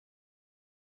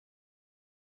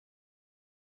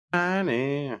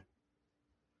Honey.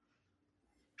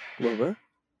 What?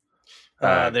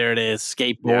 Uh, There it is.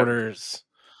 Skateboarders.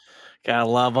 Gotta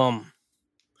love them.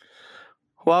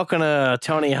 Welcome to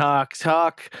Tony Hawk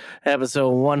Talk, episode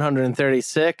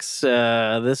 136.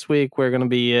 This week we're going to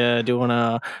be doing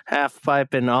a half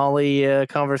pipe and ollie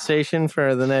conversation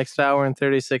for the next hour and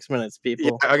 36 minutes,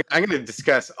 people. Yeah, I'm going to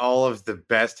discuss all of the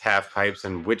best half pipes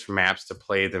and which maps to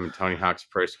play them in Tony Hawk's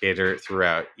Pro Skater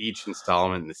throughout each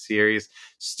installment in the series,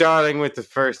 starting with the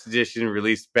first edition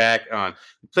released back on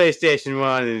PlayStation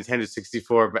 1 and Nintendo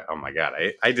 64. But oh my god,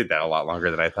 I did that a lot longer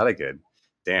than I thought I could.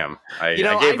 Damn.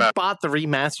 I bought the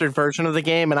remastered version of the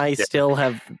game and I still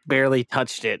have barely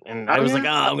touched it. And I was like,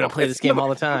 I'm going to play this game all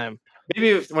the time. Maybe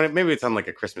it's on like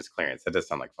a Christmas clearance. That does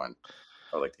sound like fun.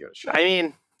 I would like to give it a shot. I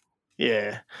mean,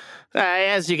 yeah.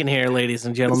 As you can hear, ladies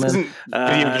and gentlemen,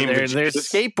 there's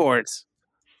skateboards.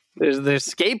 There's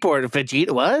skateboard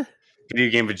Vegeta. What? Video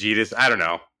game Vegetas? I don't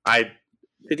know.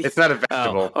 It's not a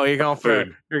vegetable. Oh, you're going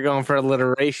for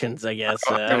alliterations, I guess.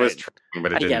 I was trying,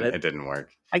 but it didn't work.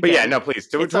 But yeah, no, please.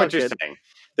 To what you're saying,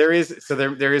 there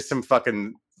is some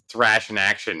fucking thrash and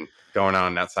action going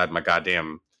on outside my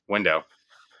goddamn window.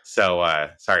 So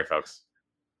sorry, folks.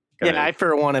 I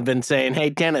for one have been saying,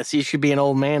 hey Dennis, you should be an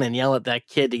old man and yell at that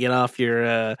kid to get off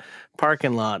your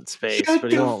parking lot space,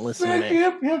 but he won't listen to me.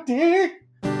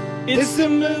 It's the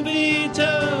Movie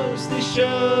Toasty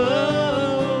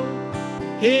Show,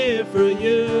 here for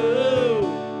you.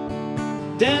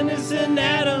 Dennis and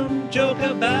Adam joke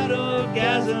about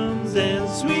orgasms and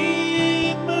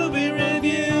sweet movie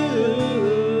reviews.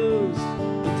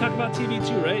 We talk about TV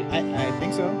too, right? I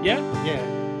think so. Yeah? Yeah.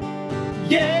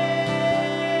 Yeah!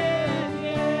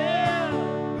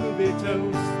 Movie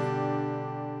Toast.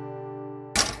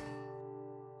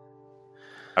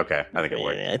 Okay, I think it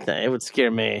worked. It would scare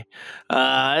me.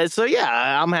 So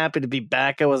yeah, I'm happy to be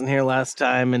back. I wasn't here last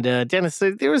time, and Dennis,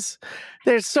 there's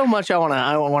so much I want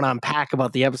to unpack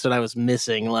about the episode I was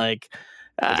missing. Like,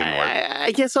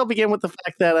 I guess I'll begin with the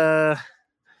fact that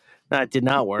no, it did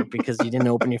not work because you didn't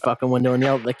open your fucking window and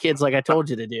yell at the kids like I told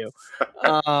you to do.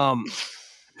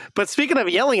 But speaking of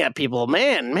yelling at people,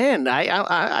 man,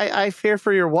 I fear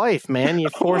for your wife, man. You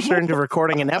force her into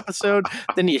recording an episode,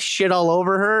 then you shit all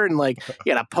over her, and like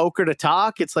you gotta poke her to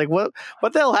talk. It's like what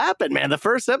the hell happened, man? The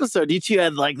first episode, you two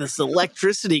had like this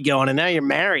electricity going, and now you're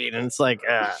married, and it's like,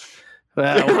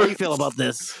 what do you feel about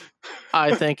this?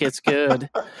 I think it's good.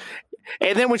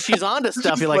 And then when she's onto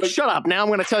stuff, you're like, shut up. Now I'm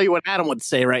going to tell you what Adam would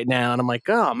say right now, and I'm like,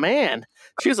 oh man,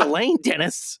 she was a lane,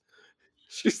 Dennis.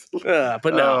 But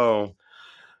no.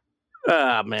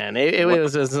 Oh man, it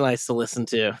was nice to listen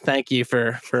to. Thank you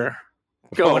for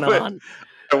going on.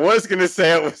 I was gonna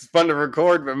say it was fun to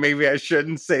record, but maybe I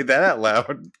shouldn't say that out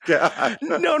loud. God.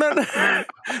 No.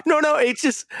 It's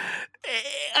just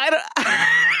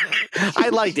I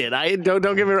liked it. I don't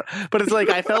get me wrong, but it's like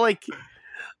I felt like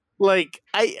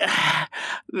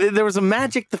there was a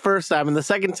magic the first time, and the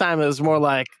second time it was more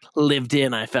like lived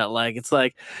in. I felt like it's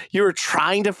like you were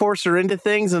trying to force her into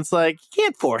things, and it's like you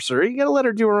can't force her. You gotta let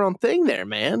her do her own thing there,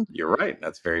 man. You're right.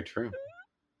 That's very true.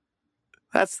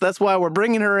 That's why we're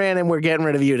bringing her in, and we're getting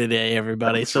rid of you today,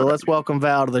 everybody. So let's welcome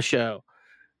Val to the show.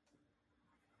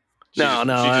 We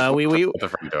the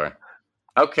front door.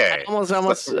 Okay. Almost.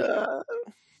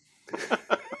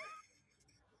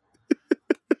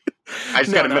 I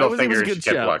just got a middle finger and she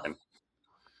kept walking.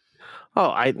 Oh,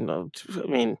 I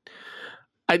mean,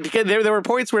 there were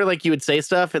points where like you would say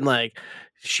stuff and like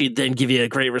she'd then give you a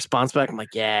great response back. I'm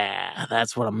like, yeah,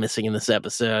 that's what I'm missing in this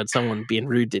episode. Someone being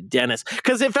rude to Dennis.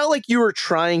 Because it felt like you were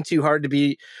trying too hard to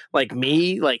be like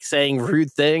me, like saying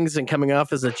rude things and coming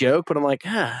off as a joke. But I'm like,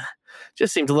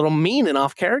 just seemed a little mean and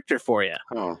off character for you.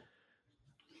 Oh.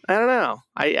 I don't know.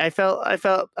 I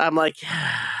felt I'm like,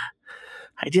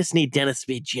 I just need Dennis to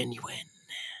be genuine.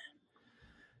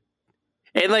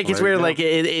 And like, it's weird, like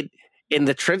it in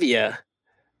the trivia,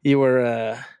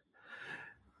 you're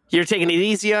taking it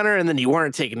easy on her, and then you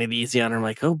weren't taking it easy on her. I'm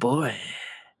like, oh boy,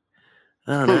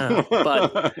 I don't know.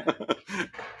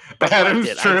 But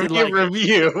Adam's trivia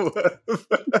review.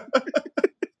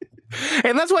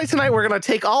 And that's why tonight we're going to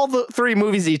take all the 3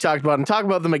 movies that you talked about and talk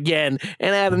about them again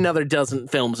and add another dozen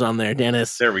films on there,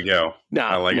 Dennis. There we go.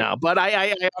 No. But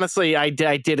I honestly, I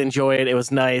did enjoy it. It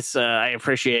was nice. I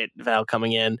appreciate Val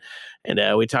coming in.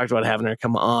 And we talked about having her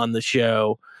come on the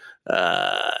show.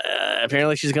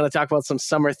 Apparently she's going to talk about some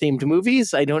summer-themed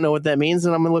movies. I don't know what that means,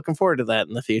 and I'm looking forward to that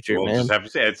in the future, man. Just have to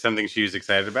say, it's something she's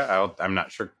excited about. I'm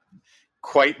not sure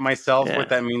quite myself what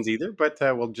that means either, but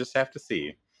we'll just have to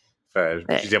see.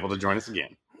 If she's able to join us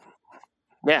again.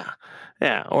 Yeah,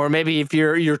 yeah. Or maybe if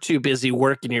you're too busy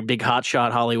working your big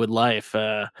hotshot Hollywood life,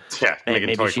 Yeah, hey, making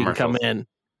maybe toy she can come commercials. in.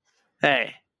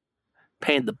 Hey,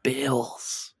 paying the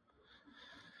bills.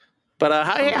 But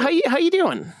how you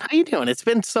doing? How you doing? It's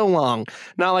been so long.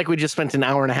 Not like we just spent an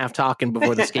hour and a half talking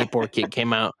before the Skateboard Kid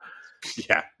came out.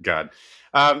 Yeah, God.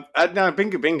 No, I've been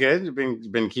good.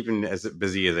 Been keeping as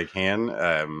busy as I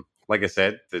can. Like I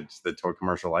said, the toy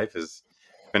commercial life has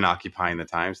been occupying the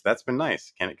time, so that's been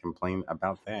nice. Can't complain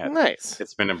about that. Nice.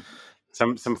 It's been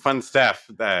some fun stuff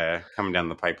coming down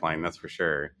the pipeline. That's for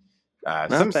sure. Some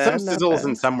Not sizzles bad.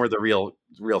 and some were the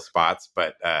real spots,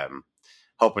 but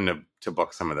hoping to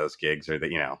book some of those gigs, or that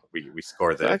we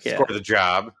score Fuck yeah. the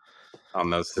job on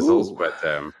those sizzles. Ooh. But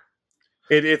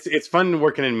it's fun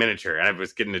working in miniature, and I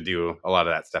was getting to do a lot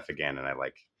of that stuff again, and I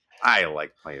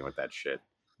like playing with that shit.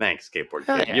 Thanks, Skateboard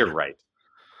Hell Kid. yeah. You're right.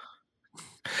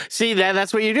 See,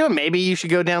 that's what you're doing. Maybe you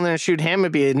should go down there and shoot him.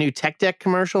 It'd be a new Tech Deck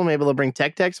commercial. Maybe they'll bring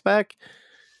Tech Decks back.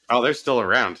 Oh, they're still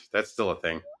around. That's still a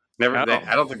thing. Oh. I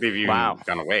don't think they've even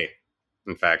gone away.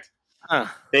 In fact, Huh.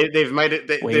 they've made it.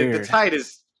 The Weird. tide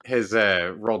has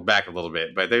rolled back a little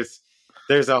bit, but there's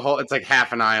a whole. It's like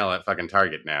half an aisle at fucking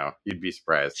Target now. You'd be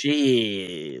surprised.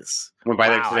 Jeez. Went by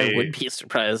there Wow, today. I would be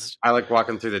surprised. I like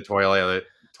walking through the toilet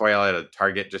at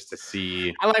Target just to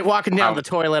see I like walking down the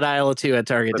toilet aisle too at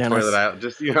Target, the Dennis. toilet aisle.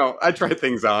 Just I try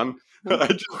things on. I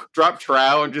just drop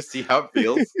trow and just see how it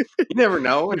feels. You never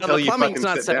know until the you fucking plumbing's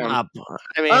not sit set down. up.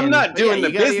 I mean, I'm not doing yeah,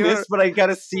 the business, but I got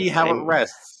to see how it I'm-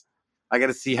 rests. I got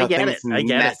to see how I get things it.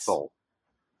 nestle.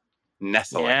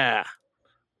 Nestle. Yeah.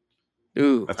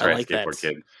 Ooh, That's I right, like that. Skateboard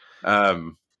Kid.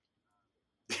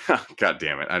 God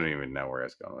damn it! I don't even know where I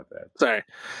was going with that. Sorry.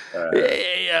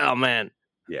 Yeah, oh man.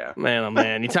 Yeah. Man, oh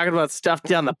man, you're talking about stuff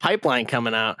down the pipeline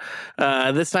coming out.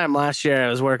 This time last year, I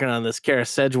was working on this Kara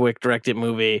Sedgwick directed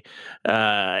movie,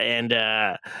 and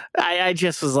I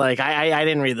just was like, I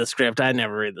didn't read the script. I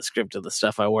never read the script of the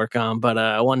stuff I work on.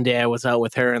 But one day I was out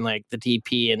with her and like the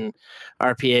DP and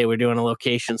RPA were doing a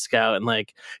location scout, and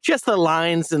like just the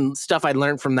lines and stuff I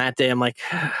learned from that day. I'm like,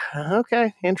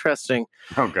 okay, interesting.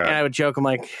 Oh god. And I would joke, I'm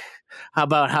like, how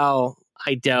about how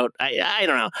I doubt I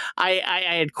don't know. I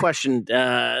had questioned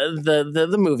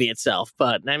the movie itself,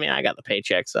 but I mean I got the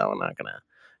paycheck, so I'm not gonna.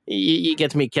 You get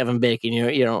to meet Kevin Bacon,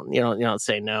 you don't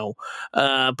say no.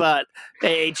 But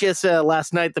hey, just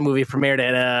last night the movie premiered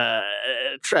at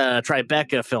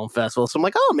Tribeca Film Festival, so I'm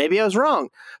like, oh, maybe I was wrong.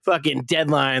 Fucking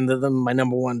Deadline, my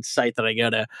number one site that I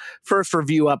go to, first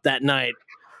review up that night.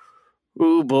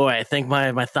 Ooh boy, I think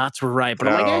my thoughts were right, but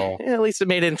I'm like, at least it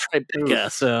made it in Tribeca,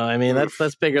 so I mean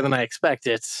that's bigger than I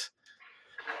expected.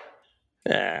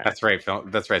 Yeah, That's right, Phil.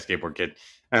 That's right, Skateboard Kid.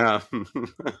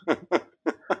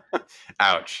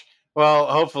 Ouch. Well,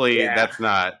 hopefully that's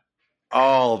not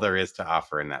all there is to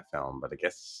offer in that film, but I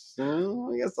guess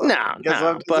I'll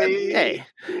have to but see. hey.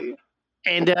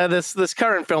 And this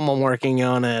current film I'm working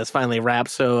on is finally wrapped,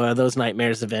 so those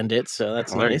nightmares have ended. So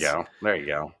that's Well, nice. There you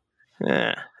go.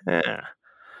 Yeah.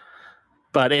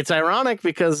 But it's ironic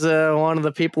because one of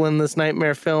the people in this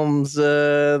nightmare films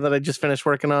that I just finished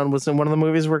working on was in one of the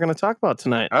movies we're going to talk about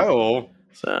tonight. Oh,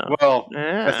 So well,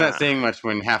 yeah. that's not saying much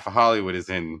when half of Hollywood is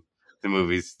in the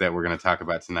movies that we're going to talk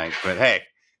about tonight. But hey,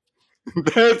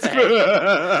 it's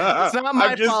not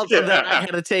my fault that I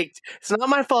had to take. It's not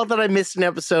my fault that I missed an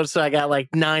episode, so I got like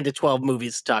 9 to 12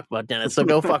 movies to talk about, Dennis. So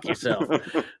go fuck yourself.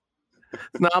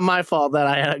 It's not my fault that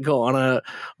I had to go on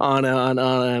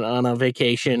a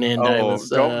vacation and I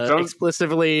was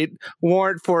explicitly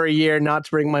warned for a year not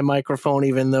to bring my microphone,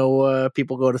 even though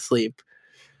people go to sleep.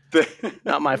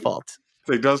 Not my fault.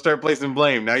 So don't start placing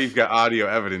blame. Now you've got audio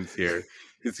evidence here.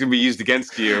 It's going to be used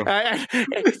against you. I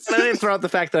didn't throw out the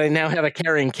fact that I now have a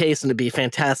carrying case and it'd be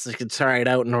fantastic to try it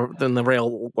out in the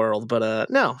real world. But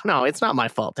no, it's not my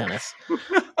fault, Dennis.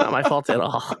 Not my fault at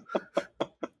all.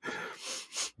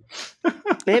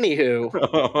 Anywho,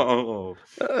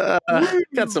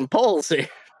 got some polls here.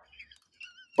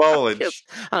 Foliage.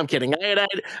 I'm kidding. I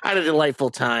had a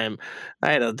delightful time.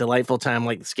 I had a delightful time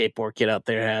like the Skateboard Kid out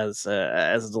there has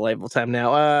a delightful time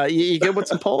now. You good with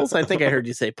some polls? I think I heard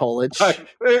you say pollage.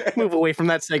 Move away from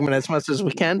that segment as much as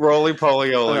we can. Roly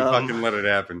poly oly, fucking let it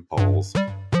happen. Polls.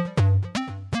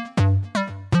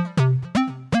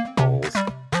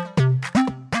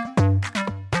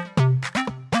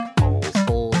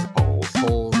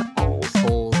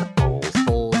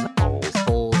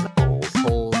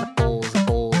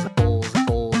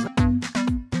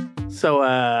 So,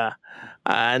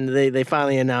 and they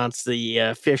finally announced the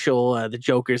official the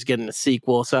Joker's getting a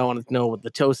sequel. So I wanted to know what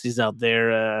the Toasties out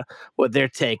there, what their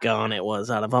take on it was.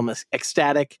 Out of I'm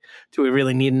ecstatic. Do we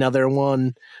really need another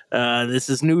one? This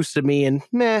is news to me, and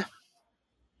meh.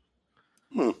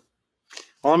 Well,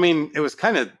 I mean, it was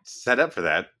kind of set up for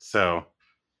that, so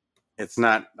it's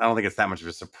not. I don't think it's that much of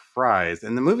a surprise.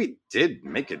 And the movie did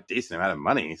make a decent amount of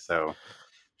money, so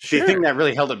the thing that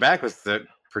really held it back was the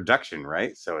production,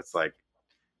 right? So it's like,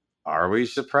 are we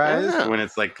surprised when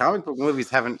it's like comic book movies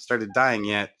haven't started dying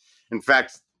yet? In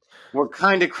fact, we're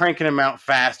kind of cranking them out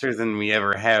faster than we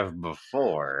ever have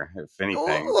before, if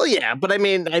anything. Well, yeah, but I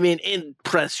mean, in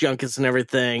press junkets and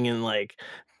everything, and like,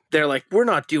 they're like, we're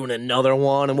not doing another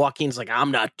one, and Joaquin's like,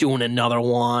 I'm not doing another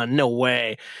one, no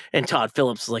way. And Todd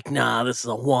Phillips is like, nah, this is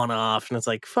a one-off, and it's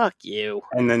like, fuck you.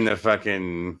 And then the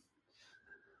fucking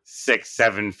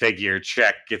 6-7 figure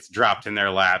check gets dropped in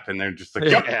their lap, and they're just like,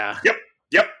 yep.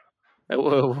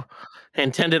 Whoa.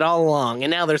 Intended all along,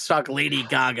 and now there's talk Lady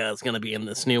Gaga is going to be in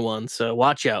this new one, so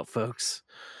watch out, folks.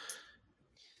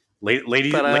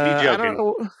 Lady joking. I don't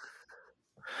know,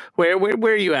 where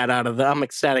are you at out of the? I'm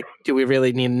ecstatic. Do we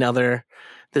really need another?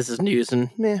 This is news, and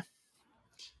meh.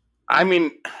 I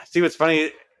mean, see what's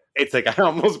funny? It's like I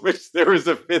almost wish there was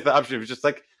a fifth option. It was just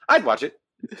like I'd watch it.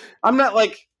 I'm not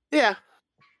like yeah.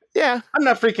 I'm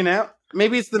not freaking out.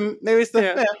 Maybe it's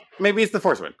the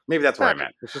Force one. Maybe that's where I'm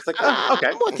at. It's just like, okay.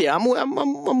 I'm with you. I'm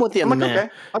with you on the okay.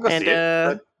 I'll go see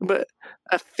it. But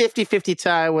a 50-50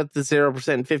 tie with the 0%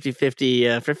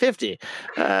 50-50 for 50.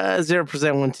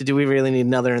 0% went to do we really need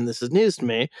another? And this is news to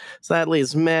me. So that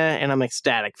leaves meh, and I'm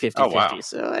ecstatic 50-50. Oh, wow.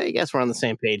 So I guess we're on the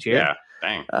same page here. Yeah,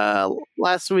 dang.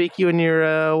 Last week, you and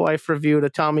your wife reviewed a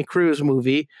Tommy Cruise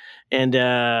movie. And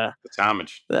it's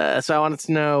homage. So I wanted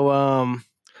to know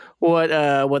what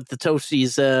the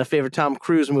Toasties' favorite Tom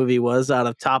Cruise movie was out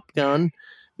of Top Gun,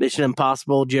 Mission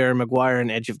Impossible, Jerry Maguire, and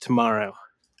Edge of Tomorrow.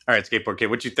 All right, Skateboard Kid,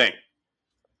 what you think?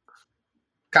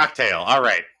 Cocktail. All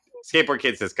right. Skateboard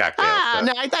Kid says cocktail.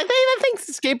 No, I think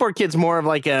Skateboard Kid's more of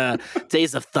like a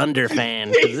Days of Thunder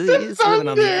fan. He's living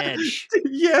on the edge.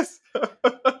 Yes.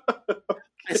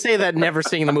 I say that never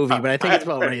seeing the movie, but I think it's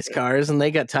about race cars, and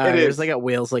they got tires. They got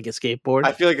wheels like a skateboard.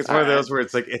 I feel like it's one of those where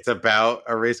it's like it's about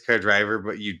a race car driver,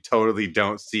 but you totally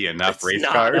don't see enough race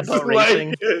cars. About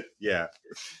racing. Yeah.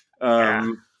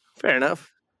 Fair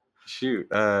enough. Shoot.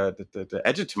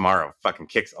 Edge of Tomorrow fucking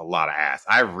kicks a lot of ass.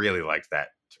 I really liked that.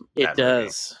 It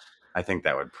does. I think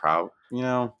that would probably,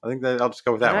 I think that I'll just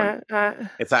go with that one.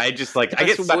 I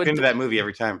get sucked into that movie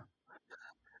every time.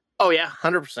 Oh yeah,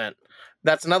 100%.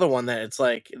 That's another one that it's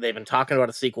like they've been talking about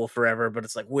a sequel forever, but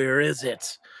it's like, where is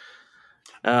it?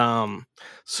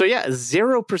 So yeah,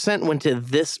 0% went to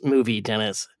this movie,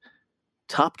 Dennis.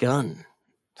 Top Gun.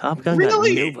 Top Gun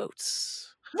really? got no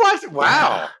votes. What?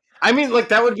 Wow. I mean, like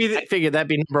that would be. I figured that'd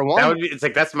be number one. That would be. It's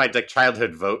like that's my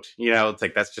childhood vote. It's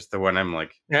like that's just the one I'm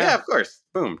like, yeah of course,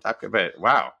 boom, Top Gun. But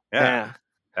wow, yeah,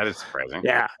 that is surprising.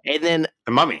 Yeah, and then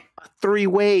The Mummy, a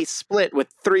 3-way split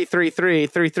with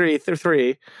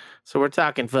 3-3-3. So we're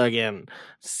talking fucking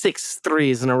 6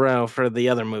 3s in a row for the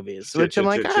other movies, which I'm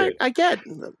like, I get.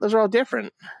 Those are all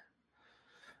different.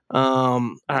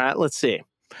 All right, let's see.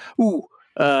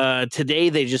 Today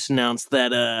they just announced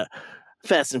that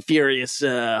Fast and Furious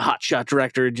hotshot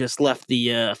director just left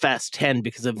the Fast 10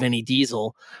 because of Vinny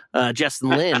Diesel. Justin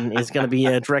Lin is going to be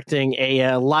directing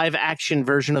a live action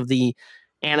version of the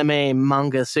anime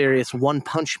manga series One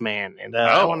Punch Man. And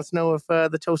I want to know if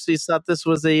the Toasties thought this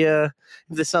was if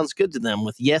this sounds good to them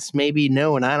with yes, maybe,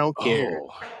 no, and I don't care.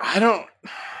 I don't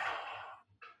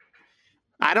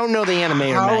know the anime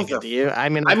or manga, do you? I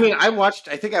think I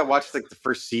watched like the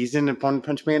first season of One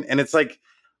Punch Man, and it's like,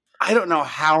 I don't know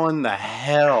how in the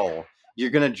hell you're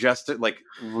going to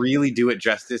really do it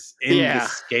justice in the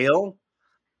scale.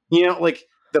 Like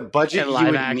the budget you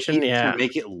would need to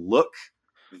make it look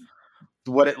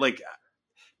what it like,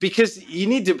 because you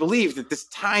need to believe that this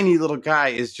tiny little guy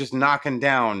is just knocking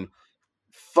down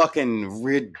fucking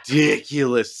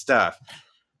ridiculous stuff.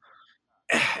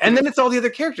 And then it's all the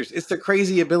other characters. It's the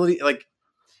crazy ability. Like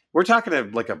we're talking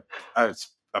a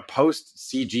post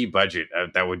CG budget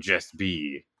that would just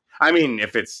be, I mean,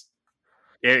 if it's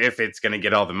going to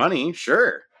get all the money,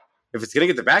 sure. If it's going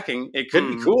to get the backing, it could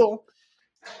be cool.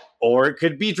 Or it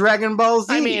could be Dragon Ball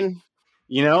Z. I mean,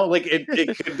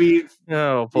 it could be,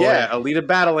 oh boy, Alita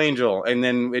Battle Angel, and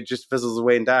then it just fizzles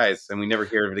away and dies, and we never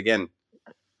hear of it again.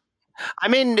 I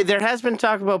mean, there has been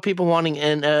talk about people wanting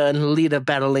an Alita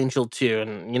Battle Angel 2,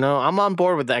 and I'm on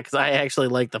board with that because I actually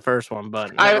like the first one,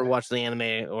 but I never watched the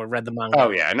anime or read the manga.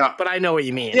 Oh yeah, no, but I know what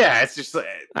you mean. Yeah, it's just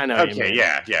I know. Okay, what you mean.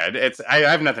 Yeah. It's I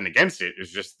have nothing against it.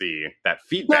 It's just that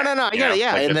feedback. No, I get it.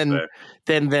 Yeah, and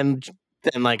then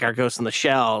like our Ghost in the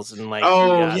Shells and like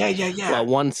well,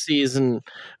 one season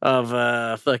of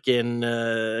fucking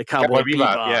Cowboy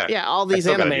Bebop. Yeah, all these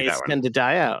animes tend to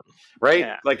die out. right?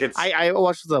 Yeah. Like it's I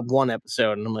watched the one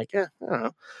episode and I'm like, yeah, I don't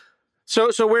know.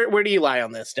 So where do you lie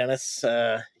on this, Dennis?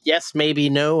 Yes, maybe,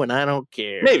 no, and I don't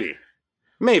care.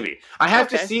 maybe I have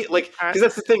to Okay. see like All right. because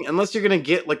that's the thing. Unless you're gonna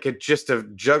get like just a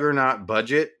juggernaut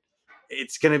budget,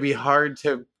 it's gonna be hard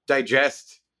to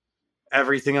digest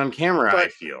everything on camera. I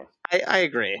But- feel. I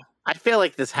agree. I feel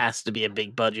like this has to be a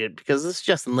big budget because this is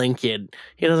Justin Lin kid.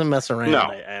 He doesn't mess around. No.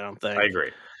 I don't think. I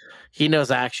agree. He knows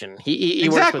action. He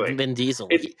Exactly. works with Vin Diesel.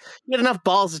 It's- He had enough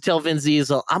balls to tell Vin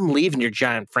Diesel, "I'm leaving your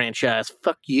giant franchise.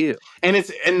 Fuck you." And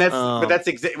that's Um, but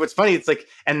that's what's funny. It's like,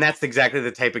 and that's exactly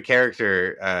the type of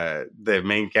character the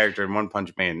main character in One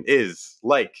Punch Man is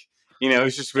like. You know,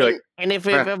 it's just really like, And if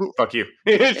fuck you.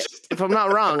 It's just- if I'm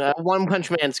not wrong, One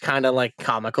Punch Man's kind of like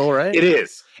comical, right? It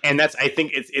is, and that's I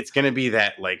think it's going to be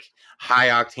that like high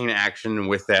octane action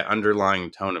with that underlying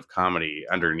tone of comedy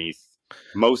underneath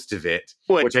most of it,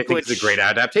 which I think is a great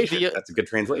adaptation. That's a good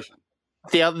translation.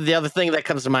 The other thing that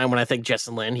comes to mind when I think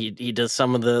Justin Lin, he does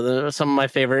some of some of my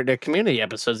favorite Community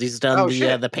episodes. He's done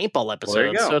the paintball episodes, there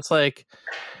you go. so it's like,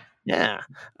 yeah,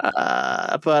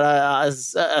 but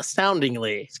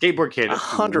astoundingly, Skateboard Kid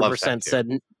 100% said.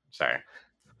 Sorry.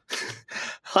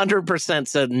 100%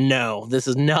 said no. This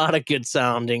is not a good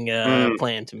sounding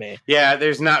plan to me. Yeah,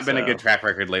 there's not been a So- good track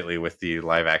record lately with the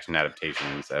live action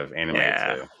adaptations of anime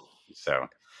Yeah. too. So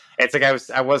it's like I was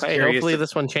Hey, curious. hopefully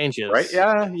this one changes, Right?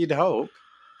 Yeah, you'd hope,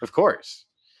 of course.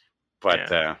 But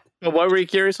But what were you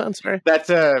curious on? Sorry. that's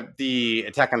the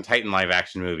Attack on Titan live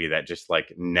action movie that just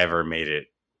like never made it.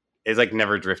 It's like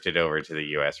never drifted over to the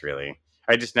U.S. Really.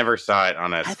 I just never saw it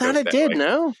on a. I thought it did.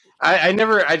 No.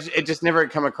 It just never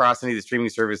come across any of the streaming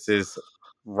services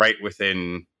right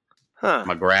within Huh.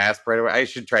 my grasp right away. I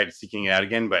should try seeking it out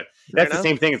again, but Fair that's the enough.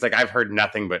 same thing. It's like I've heard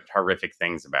nothing but horrific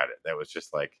things about it. That was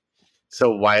just like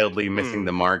so wildly missing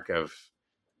the mark of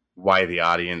why the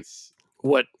audience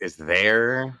What? is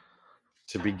there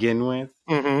to begin with.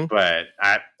 Mm-hmm. But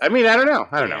I mean, I don't know.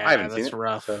 I haven't seen that's it.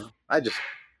 rough. So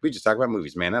we just talk about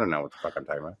movies, man. I don't know what the fuck I'm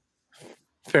talking about.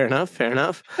 Fair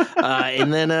enough.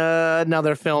 And then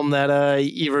another film that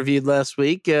you reviewed last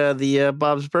week, the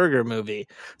Bob's Burger movie.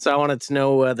 So I wanted to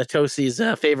know the Tosi's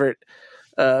favorite,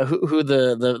 who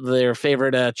their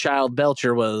favorite child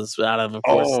belcher was out of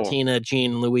course, Oh. Tina,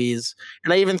 Jean, Louise.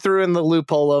 And I even threw in the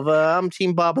loophole of I'm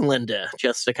Team Bob and Linda,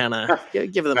 just to kind of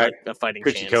give them a fighting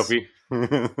Coochie chance.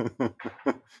 Kofi.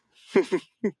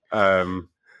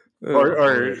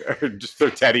 Or just throw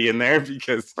Teddy in there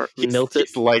because Milt it.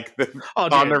 he's like the Oh,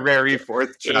 dude. honorary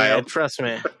fourth Yeah, child. trust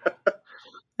me.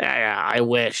 Yeah, I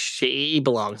wish he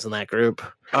belongs in that group.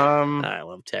 I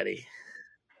love Teddy.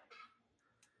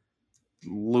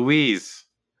 Louise.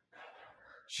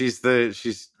 She's All like,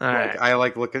 right. I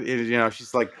like looking,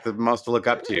 she's like the most to look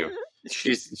up to.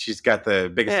 She's got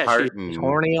the biggest Yeah, heart she's and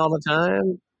horny all the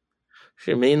time.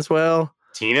 She means well.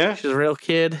 Tina. She's a real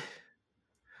kid.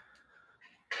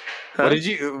 Huh?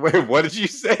 What did you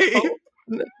say? Oh.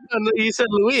 No, you said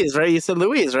Louise, right? You said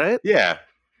Louise, right? Yeah,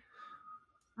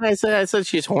 I said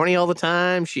she's horny all the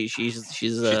time. She's she's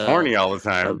horny all the a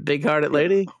time. big-hearted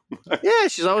lady. Yeah,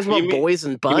 she's always about You mean- boys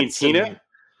and You butts. mean Tina? and-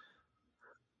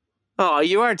 Oh,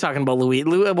 you are talking about Louise.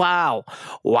 Wow.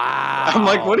 I'm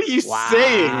like, what are you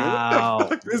saying? Wow. What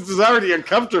the fuck? This is already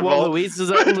uncomfortable. Well, Louise is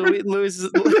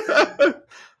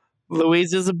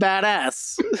Louise is a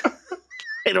badass.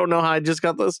 I don't know how I just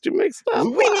got those two mixed up.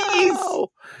 Louise! Wow.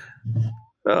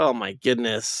 Oh my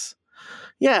goodness.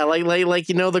 Yeah, like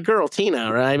the girl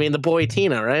Tina, right? I mean the boy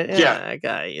Tina, right? Yeah. That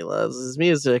guy, he loves his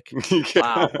music.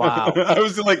 Wow. I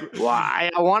was like, Well,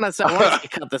 I want to say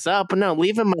cut this out, but no,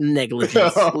 leave him my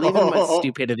negligence. Leave him my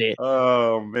stupidity.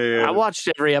 oh man. I watched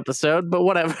every episode, but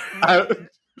whatever.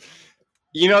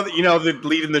 You know the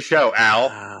lead in the show, Al.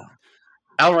 Wow.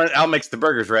 Al makes the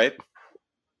burgers, right?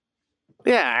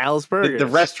 Yeah, Al's Burgers. The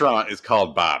restaurant is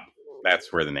called Bob.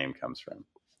 That's where the name comes from.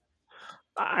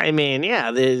 I mean,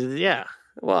 yeah.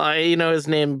 Well, his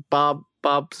name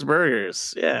Bob's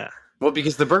Burgers. Yeah, Well,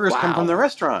 because the burgers come Wow. from the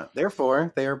restaurant,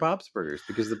 therefore they are Bob's Burgers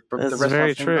because the that's restaurant's very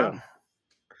named true. Bob.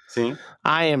 See,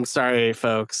 I am sorry,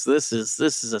 folks. This is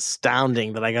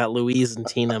astounding that I got Louise and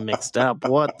Tina mixed up.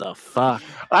 What the fuck?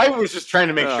 I was just trying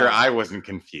to make sure Ugh. I wasn't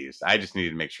confused. I just needed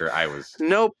to make sure I was.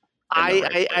 Nope. In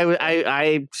the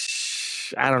right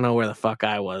I don't know where the fuck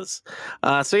I was.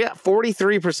 So yeah,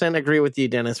 43% agree with you,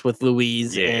 Dennis, with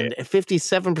Louise, Yeah. and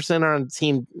 57% are on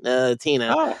team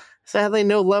Tina. Oh, Sadly,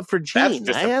 no love for Jean.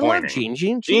 That's I love disappointing.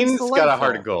 Jean. Gene's got a delightful.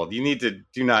 heart of gold. You need to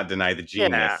do not deny the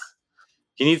genius. Yeah.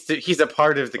 He needs to. He's a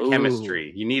part of the Ooh.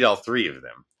 chemistry. You need all three of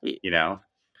them. You know.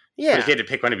 But Yeah, if you had to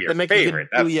pick one of your they make a favorite,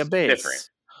 good that's bouillabaisse.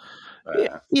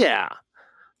 different. Yeah.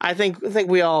 I think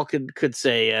we all could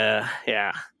say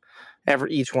yeah.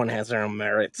 Each one has their own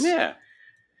merits Yeah.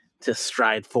 to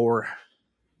stride for.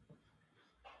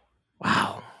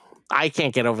 Wow. I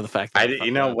can't get over the fact that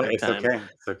You know what? It's okay.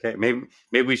 It's okay. Maybe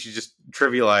we should just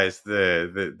trivialize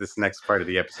this next part of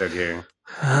the episode here.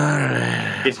 All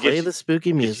right. Play the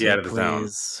spooky music, out of the zone.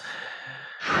 please.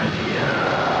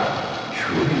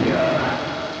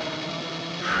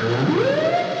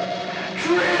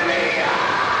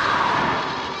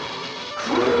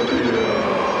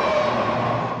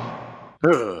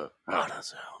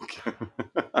 AutoZone.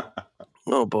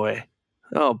 Oh boy.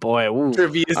 Ooh.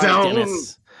 Trivia All right, zone.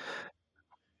 Dennis.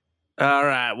 All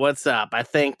right, what's up? I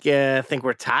think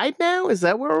we're tied now. Is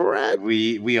that where we're at?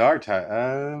 We are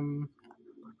tied.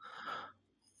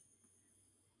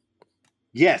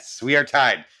 Yes, we are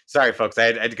tied. Sorry, folks.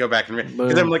 I had to go back and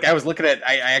because I was looking at.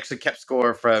 I actually kept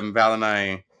score from Val and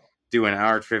I doing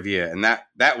our trivia, and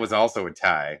that was also a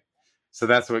tie. So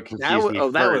that's what confused me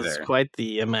further. That was quite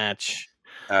the match.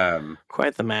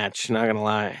 Quite the match. Not gonna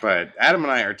lie. But Adam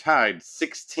and I are tied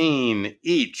 16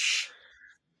 each.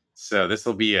 So this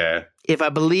will be if I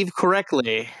believe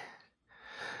correctly,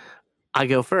 I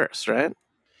go first, right?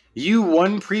 You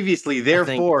won previously,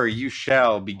 therefore you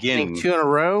shall begin. I think 2 in a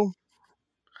row.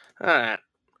 All right.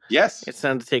 Yes. It's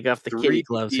time to take off the kitty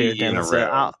gloves here, Dennis. In a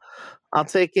row. I'll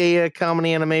take a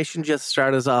comedy animation just to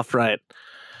start us off right.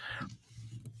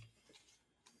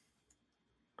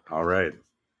 All right.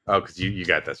 Oh, because you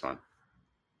got this one.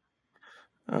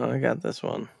 Oh, I got this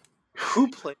one.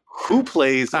 Who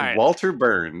plays Walter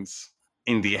Burns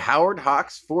in the Howard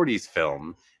Hawks 40s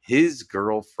film His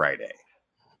Girl Friday?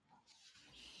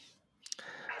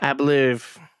 I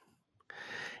believe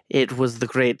it was the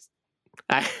great.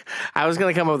 I was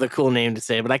gonna come up with a cool name to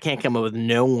say, but I can't come up with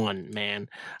no one, man.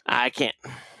 I can't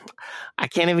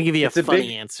even give you a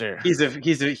funny answer. He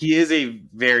is a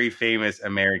very famous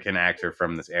American actor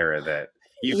from this era that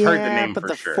you've heard the name but for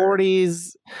the sure.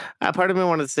 40s. A part of me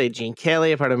wanted to say Gene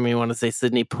Kelly. A part of me wanted to say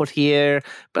Sidney Poitier,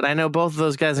 but I know both of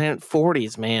those guys aren't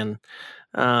 40s, man.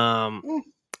 I'm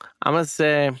gonna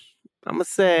say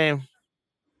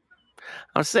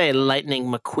Lightning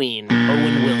McQueen,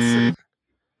 Owen Wilson.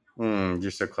 You're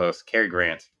so close. Cary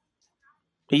Grant.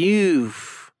 Why do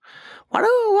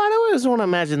I always want to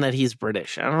imagine that he's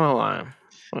British? I don't know why.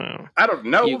 I don't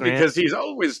know, because he's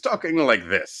always talking like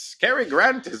this. Cary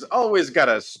Grant has always got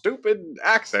a stupid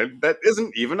accent that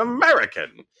isn't even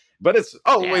American, but it's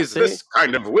always this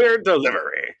kind of weird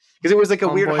delivery. Because it was like a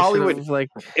weird Hollywood,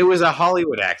 it was a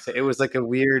Hollywood accent. It was like a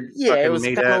weird, it was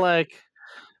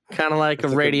kind of like a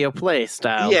radio play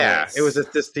style. Yeah, voice. it was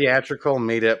this theatrical,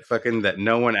 made up fucking that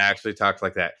no one actually talked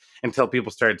like that until people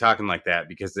started talking like that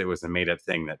because it was a made up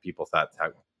thing that people thought.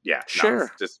 Sure,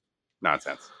 just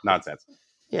nonsense.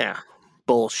 Yeah,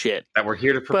 bullshit. That we're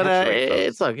here to perpetuate. But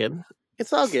it's all good.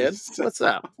 It's all good. What's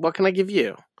up? What can I give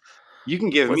you? You can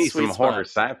give me some horror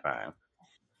sci-fi,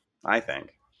 I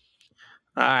think.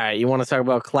 All right, you want to talk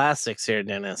about classics here,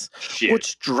 Dennis? Shit.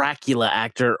 Which Dracula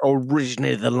actor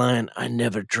originated the line, "I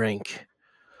never drink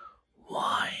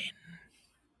wine"?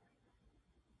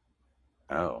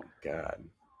 Oh, God.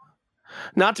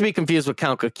 Not to be confused with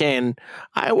Count Cocaine.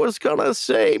 I was going to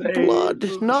say blood,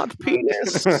 not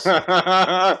penis.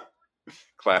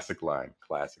 Classic line.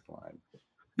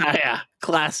 Yeah,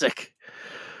 classic.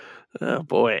 Oh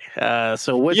boy!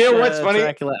 So which? You know what's funny?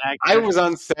 Dracula actor? I was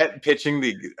on set pitching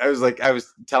I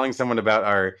was telling someone about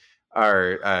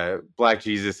our Black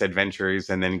Jesus adventures,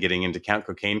 and then getting into Count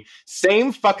Cocaine.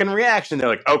 Same fucking reaction. They're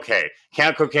like, "Okay,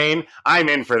 Count Cocaine, I'm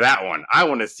in for that one. I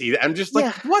want to see that." I'm just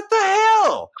like, "What the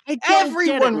hell?"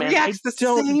 Everyone reacts the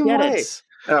same way.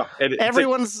 Oh,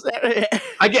 everyone's.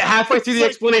 I get halfway through the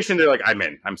explanation. They're like, "I'm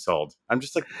in. I'm sold." I'm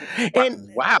just like,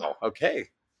 "Wow, okay."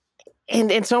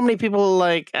 And so many people are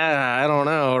like, I don't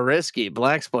know, risky,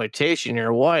 blaxploitation,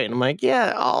 you're white. And I'm like,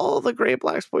 yeah, all the great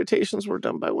blaxploitations were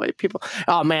done by white people.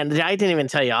 Oh man, I didn't even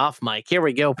tell you off, Mike. Here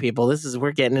we go, people.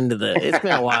 We're getting into it's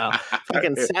been a while.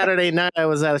 Fucking Saturday night, I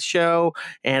was at a show,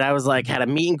 and I was like, had a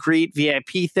meet and greet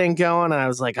VIP thing going, and I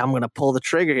was like, I'm going to pull the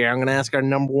trigger here. I'm going to ask our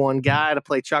number one guy to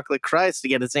play Chocolate Christ to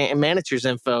get his manager's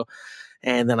info.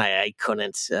 And then I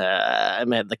couldn't. I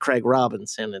met the Craig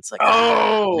Robinson. It's like,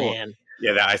 oh man.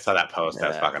 Yeah, I saw that post. That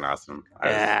was fucking awesome.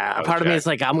 Part of me is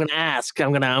like, I'm gonna ask.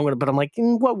 I'm gonna. But I'm like,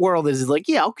 in what world is it? Like,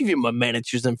 yeah, I'll give you my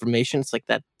manager's information. It's like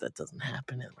that doesn't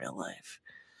happen in real life.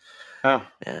 Oh,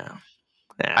 yeah.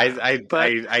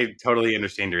 I totally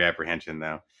understand your apprehension,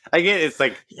 though. I get it's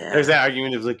like there's that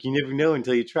argument of like you never know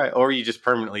until you try, or you just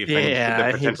permanently offend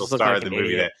the potential star of the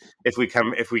movie. That if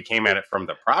we came at it from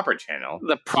the proper channel,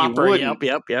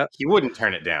 he wouldn't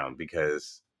turn it down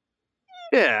because.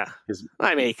 Yeah,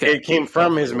 it came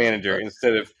from his manager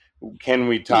instead of Can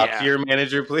we talk Yeah. to your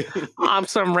manager, please? I'm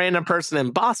some random person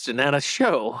in Boston at a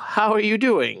show. How are you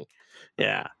doing?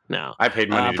 Yeah, no. I paid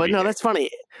money to But be no, here. that's funny.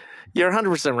 You're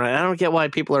 100% right. I don't get why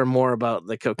people are more about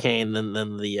the cocaine than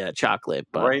the chocolate.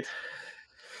 But Right?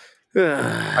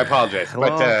 I apologize,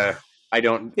 but I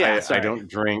don't. Yeah, I sorry. don't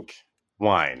drink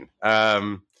wine.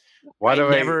 Why I do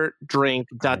never drink ...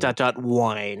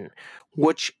 wine.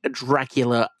 Which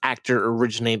Dracula actor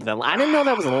originated that line? I didn't know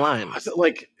that was a line. Is it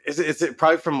like? Is it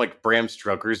probably from like Bram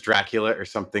Stoker's Dracula or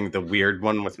something? The weird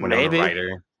one with Winona Maybe.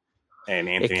 Ryder and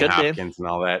Anthony could be. Hopkins and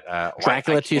all that.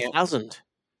 Dracula I can't 2000.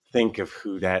 think of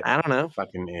who that I don't know.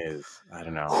 fucking is. I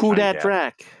don't know. Who Johnny that Depp.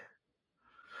 Drac?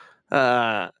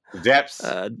 Depp's.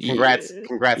 Congrats,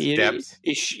 Depp's.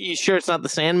 You sure it's not the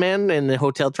Sandman in the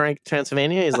Hotel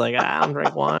Transylvania? He's like, I don't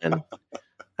drink wine.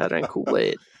 I drink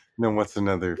Kool-Aid. No, what's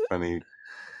another funny?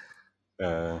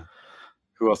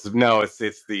 Who else? No, it's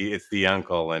the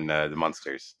uncle and the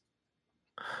Munsters.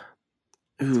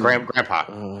 It's Grandpa.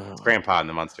 It's Grandpa and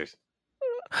the Munsters.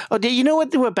 Oh, you know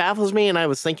what baffles me? And I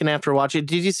was thinking after watching,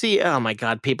 did you see? Oh my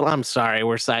God, people! I'm sorry,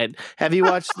 we're side. Have you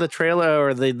watched the trailer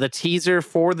or the teaser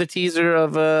for the teaser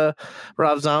of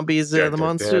Rob Zombie's The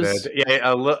Monsters?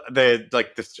 Yeah,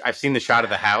 I've seen the shot of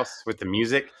the house with the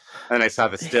music, and I saw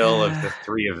the still of the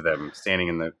three of them standing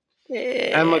in the.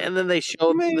 And then they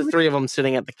showed the three of them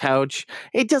sitting at the couch.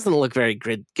 It doesn't look very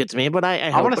good to me, but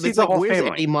I want to see the whole where's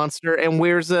family. Eddie Monster and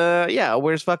where's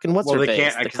fucking what's her They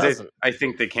face? can't The cousin. I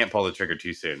think they can't pull the trigger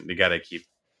too soon. They got to keep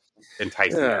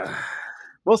enticing them.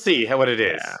 We'll see what it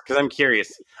is because I'm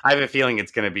curious. I have a feeling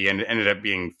it's going to be ended up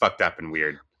being fucked up and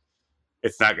weird.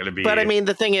 It's not going to be. But I mean,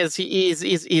 the thing is,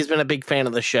 he's been a big fan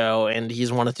of the show and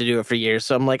he's wanted to do it for years.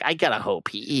 So I'm like, I gotta hope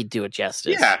he'd do it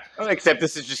justice. Yeah, except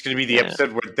this is just going to be the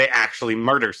episode where they actually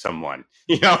murder someone.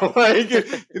 You know, like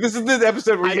this is the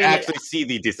episode where you actually see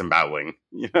the disemboweling.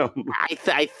 You know,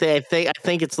 I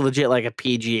think it's legit like a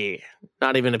PG,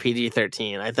 not even a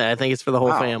PG-13. I think it's for the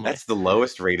whole family. That's the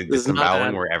lowest rated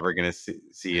disemboweling we're ever going to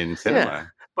see in cinema. Yeah.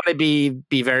 But it'd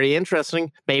be very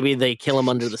interesting. Maybe they kill him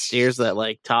under the stairs that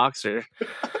like talks or.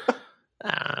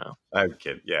 I don't know. I'm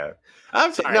kidding. Yeah,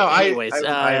 I'm sorry. No, anyways,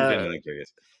 I'm genuinely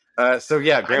curious. So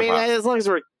yeah, Grandpa. I mean, as long as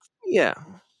we're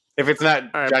If it's not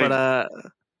all right, Johnny, but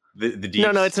the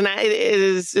deep. no,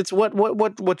 it's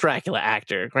what Dracula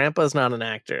actor? Grandpa's not an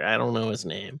actor. I don't know his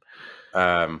name.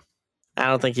 I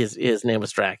don't think his name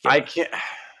was Dracula. I can't.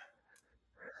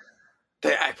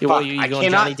 You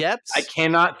going Johnny Depp's? I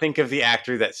cannot think of the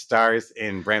actor that stars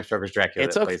in Bram Stoker's Dracula.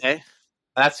 It's okay.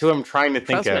 That's who I'm trying to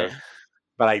think of,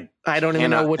 but I don't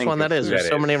even know which one that is. There's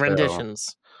so many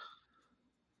renditions.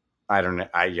 I don't know.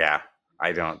 I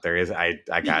don't. There is. I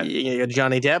got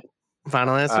Johnny Depp.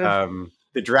 Final answer.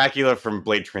 The Dracula from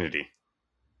Blade Trinity.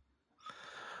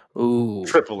 Ooh,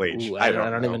 Triple H. Ooh, I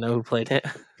don't even know who played it.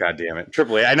 God damn it,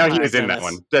 Triple H. I know he was in that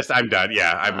one. I'm done.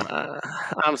 Yeah,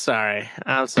 I'm sorry.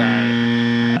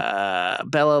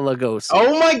 Bella Lugosi.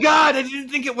 Oh my God! I didn't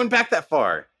think it went back that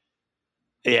far.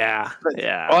 Yeah.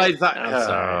 Oh, I thought. I'm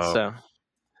sorry. So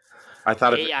I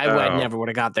thought. I never would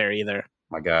have got there either.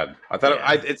 My God, I thought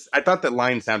I thought that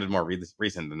line sounded more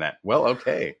recent than that. Well,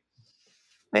 okay.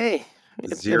 Hey,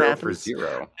 0 for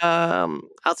 0.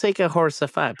 I'll take a horse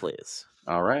of 5, please.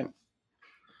 All right.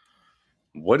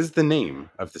 What is the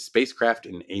name of the spacecraft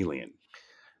in Alien?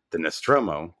 The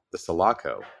Nostromo, the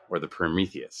Sulaco, or the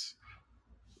Prometheus?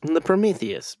 The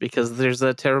Prometheus, because there's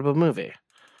a terrible movie.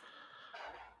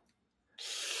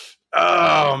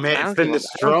 Oh man, it's the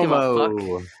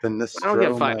Nostromo. The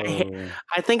Nostromo.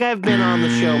 I think I've been on the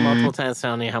show multiple times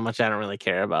telling you how much I don't really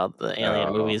care about the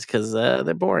Alien movies because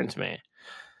they're boring to me.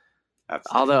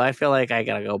 Although I feel like I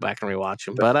gotta go back and rewatch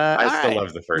them. But I still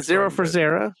love the first 0 one, for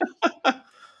 0.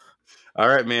 All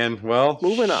right, man. Well,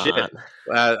 moving on.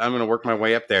 I'm gonna work my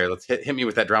way up there. Let's hit me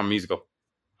with that drama musical.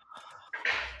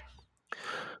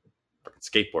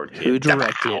 Skateboard Kid. Who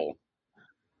directed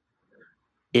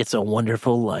It's a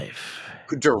Wonderful Life?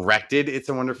 Who directed It's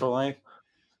a Wonderful Life?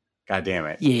 God damn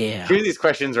it. Yeah. Here are these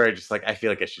questions where I just I feel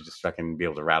like I should just fucking be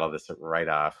able to rattle this right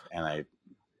off, and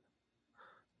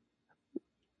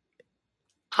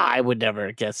I would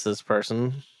never guess this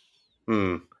person.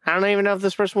 I don't even know if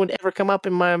this person would ever come up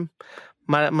in my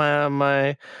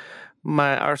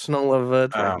arsenal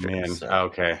of directors. Oh man. So.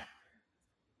 Okay.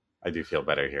 I do feel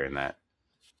better hearing that.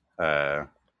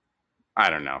 I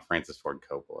don't know. Francis Ford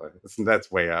Coppola.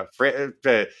 That's way up.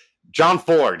 John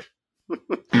Ford.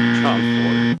 John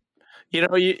Ford. You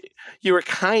know, you were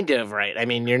kind of right. I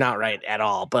mean, you're not right at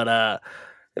all, but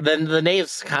then the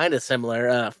name's kind of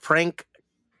similar. Frank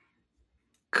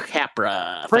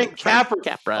Capra. Frank Capra.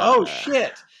 Capra. Oh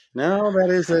shit. No, that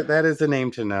is a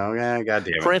name to know. Yeah,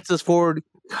 goddamn it. Francis Ford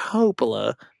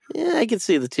Coppola. Yeah, I could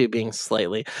see the two being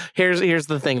slightly. Here's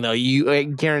the thing, though. You are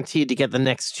guaranteed to get the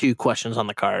next two questions on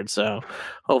the card, so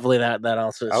hopefully that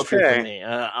also is true for Okay. me.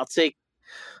 I'll take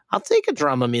a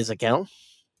drama musicale.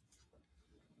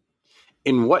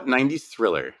 In what 90s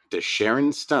thriller does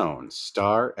Sharon Stone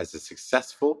star as a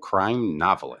successful crime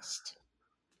novelist?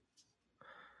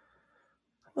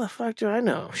 What the fuck do I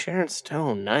know? Sharon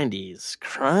Stone, 90s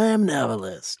crime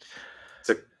novelist.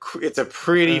 It's a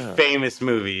pretty Oh. famous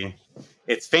movie.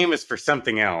 It's famous for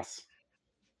something else.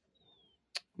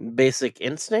 Basic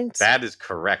Instinct? That is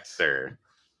correct, sir.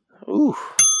 Ooh.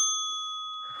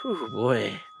 Ooh,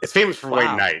 boy. It's famous for Wayne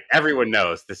Wow. Knight. Everyone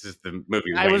knows this is the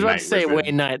movie. I was about to say was in.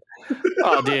 Wayne Knight.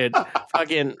 Oh, dude.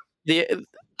 Fucking.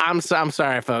 I'm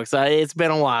sorry, folks. It's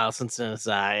been a while since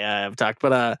I've talked,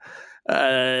 but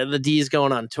the D's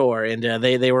going on tour, and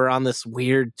they were on this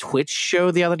weird Twitch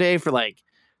show the other day for like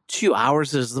 2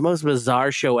 hours. It was the most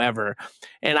bizarre show ever,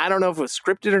 and I don't know if it was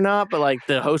scripted or not, but like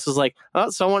the host was like, "Oh,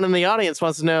 someone in the audience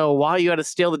wants to know why you had to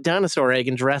steal the dinosaur egg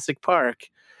in Jurassic Park,"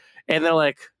 and they're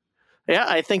like, "Yeah,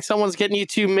 I think someone's getting you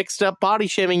two mixed up, body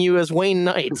shaming you as Wayne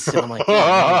Knight." And I'm like,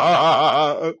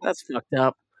 "Yeah, that's fucked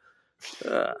up."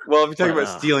 Well, if you're talking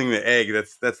about stealing the egg,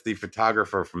 that's the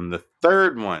photographer from the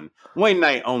third one. Wayne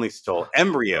Knight only stole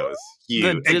embryos.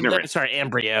 You ignorant. Sorry,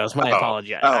 embryos. My Oh.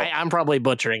 apology. Oh. I'm probably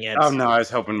butchering it. Oh no, I was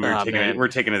hoping Oh, man. we're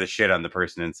taking the shit on the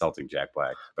person insulting Jack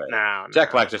Black, but No,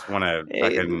 Jack Black just won a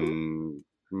fucking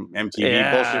MTV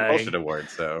Yeah, bullshit award.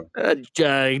 So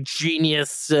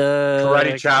genius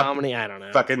Karate Chop. comedy. I don't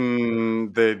know.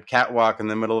 fucking the catwalk in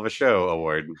the middle of a show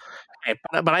award.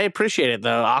 But I appreciate it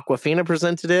though. Aquafina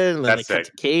presented it, and then That's they cut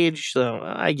sick. to Cage. So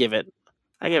I give it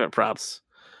props.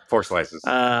 4 slices.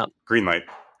 Green light.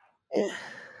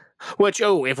 Which,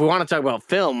 if we want to talk about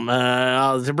film,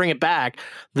 to bring it back,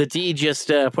 the D just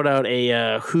put out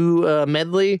a Who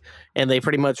medley, and they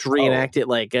pretty much reenact it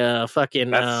like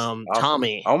fucking That's awesome.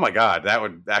 Tommy. Oh my god, that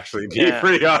would actually be Yeah.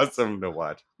 pretty awesome to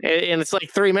watch. And it's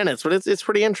like 3 minutes, but it's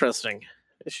pretty interesting.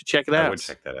 You should check it out. I would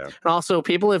check that out. And also,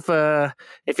 people, if you're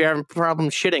having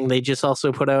problems shitting, they just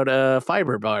also put out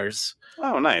fiber bars.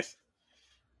 Oh, nice.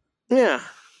 Yeah.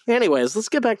 Anyways, let's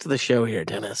get back to the show here,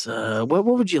 Dennis. What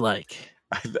would you like?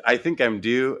 I think I'm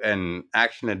due an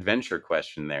action adventure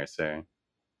question there, sir.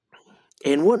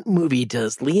 In what movie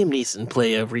does Liam Neeson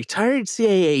play a retired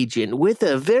CIA agent with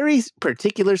a very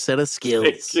particular set of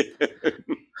skills?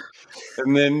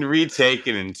 And then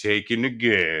retaken and taken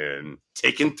again.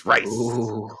 Taken thrice.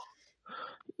 Ooh.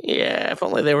 Yeah, if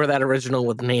only they were that original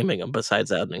with naming them.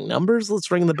 Besides adding numbers,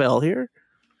 let's ring the bell here.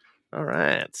 All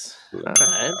right.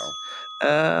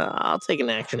 I'll take an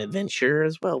action adventure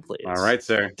as well, please. All right,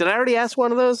 sir. Did I already ask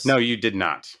one of those? No, you did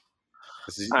not.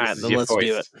 This All right, is then your let's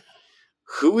do voice.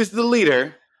 Who is the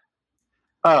leader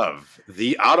of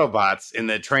the Autobots in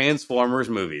the Transformers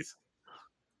movies?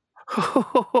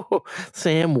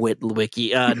 Sam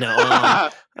Witwicky. No,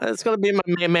 it's going to be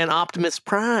my man Optimus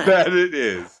Prime. That it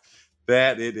is.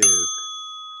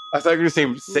 I thought you were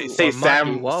going to say or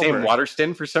Sam Marky Wahlberg.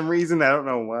 Waterston for some reason. I don't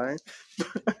know why.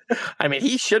 I mean,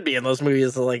 he should be in those movies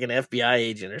as like an FBI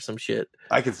agent or some shit.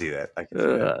 I can see that.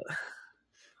 Oh,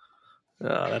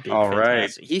 that'd be All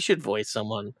fantastic. He should voice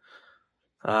someone.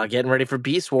 Getting ready for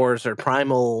Beast Wars or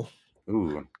Primal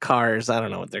Ooh, Cars. I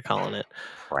don't know what they're calling it.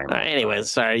 Primal. Anyways,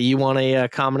 sorry. You want a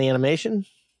comedy animation?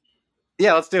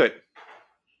 Yeah, let's do it.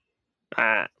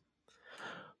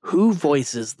 Who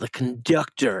voices the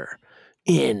conductor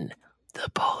in the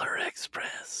Polar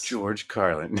Express? George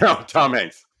Carlin. No, Tom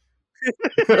Hanks.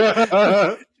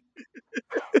 Now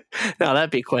that'd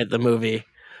be quite the movie.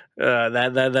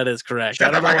 That is correct. Shut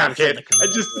I don't the fuck know why up, I said kid. the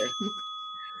conductor.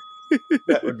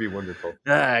 That would be wonderful.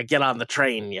 Get on the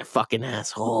train, you fucking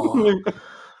asshole.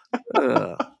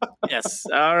 Yes.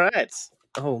 All right.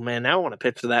 Oh man, now I want to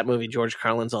picture that movie. George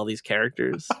Carlin's all these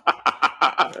characters.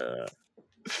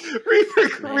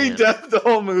 Redone the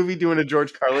whole movie doing a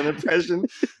George Carlin impression.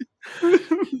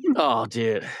 Oh,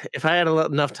 dude, if I had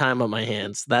enough time on my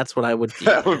hands, that's what I would do.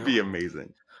 That would be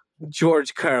amazing.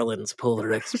 George Carlin's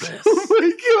Polar Express. Oh my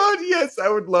god, yes, I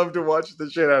would love to watch the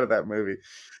shit out of that movie.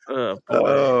 Oh, boy.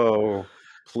 Oh,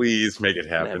 please make it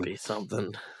That'd happen. be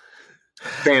something.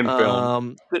 Fan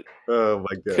film. Oh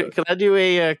my god. Could I do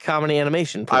a comedy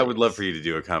animation, please? I would love for you to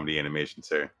do a comedy animation,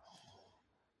 sir.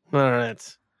 All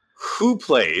right. Who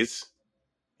plays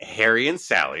Harry and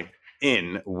Sally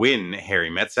in When Harry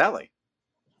Met Sally?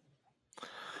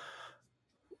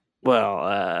 Well,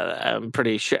 I'm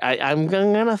pretty sure I'm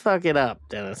gonna fuck it up,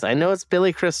 Dennis. I know it's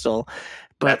Billy Crystal,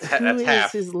 but That's who is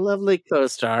half. his lovely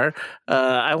co-star?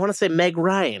 I want to say Meg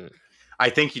Ryan. I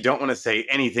think you don't want to say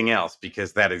anything else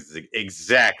because that is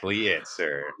exactly it,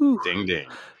 sir. Whew. Ding ding.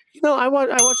 You know, I watched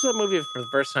that movie for the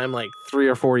first time like 3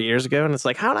 or 4 years ago, and it's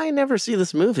like, how did I never see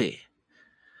this movie?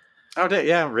 Oh,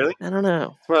 yeah, really? I don't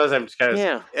know. Well, I'm just kind of.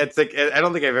 Yeah. It's like I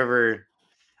don't think I've ever.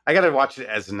 I gotta watch it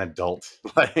as an adult.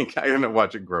 Like I gotta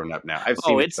watch it grown up now. I've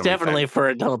seen it It's so many definitely times. for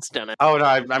adults, Dennis. Oh no,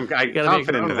 I'm gotta be confident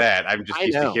grown of up. that. I'm just I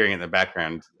used to know. hearing it in the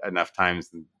background enough times.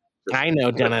 I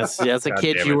know, Dennis. As a God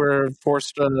kid, damn you it. were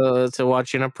forced to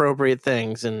watch inappropriate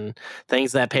things and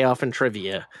things that pay off in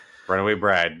trivia. Runaway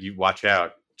Bride, you watch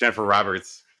out. Jennifer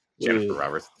Roberts. What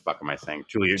the fuck am I saying?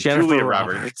 Julia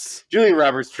Roberts. Julia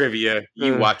Roberts trivia.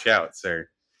 You watch out, sir.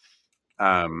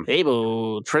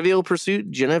 Fable, Trivial Pursuit,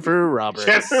 Jennifer Roberts.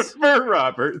 Jennifer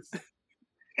Roberts.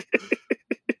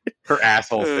 Her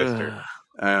asshole sister.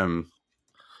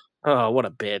 Oh, what a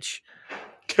bitch.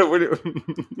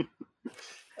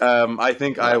 I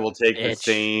think I will take the Bitch.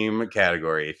 same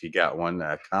category. If you got one,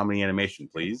 comedy animation,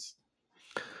 please.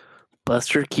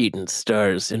 Buster Keaton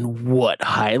stars in what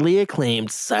highly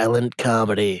acclaimed silent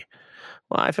comedy?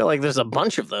 Well, I feel like there's a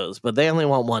bunch of those, but they only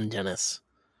want one, Dennis.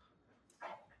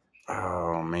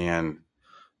 Oh man.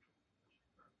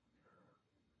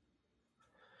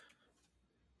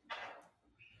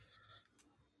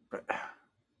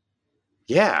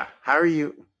 Yeah, how are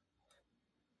you?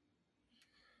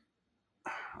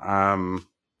 Not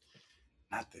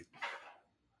the.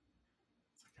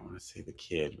 I want to say the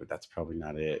kid, but that's probably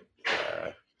not it.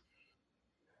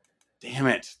 Damn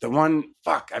it, the one.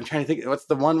 Fuck, I'm trying to think. What's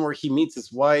the one where he meets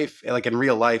his wife, like in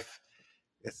real life?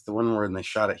 It's the one where in they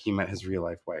shot it, he met his real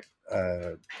life wife.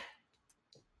 Oh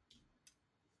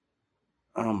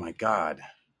my god.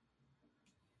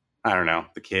 I don't know.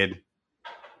 The kid.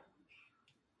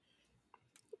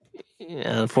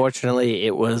 Unfortunately,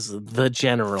 it was The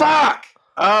General. Fuck!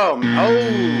 Oh,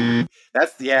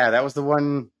 that was the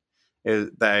one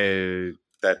that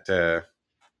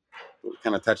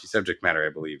kind of touchy subject matter, I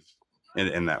believe,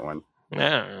 in that one.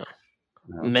 Yeah.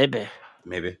 No. Maybe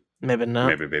not.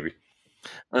 Maybe, baby.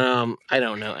 I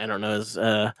don't know his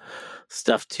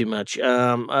stuff too much.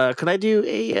 Could I do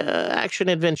a action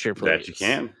adventure, please? That you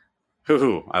can.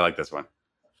 Hoo, I like this one.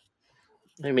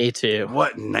 Me too.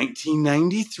 What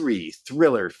 1993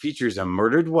 thriller features a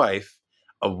murdered wife,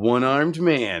 a one-armed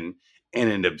man, and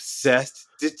an obsessed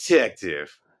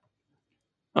detective?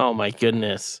 Oh my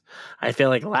goodness. I feel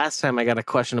like last time I got a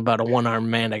question about a one-armed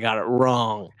man, I got it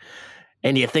wrong.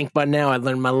 And you think by now I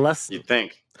learned my lesson? You'd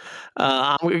think.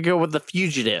 I'm going to go with The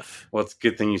Fugitive. Well, it's a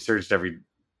good thing you searched every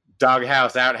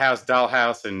doghouse, outhouse,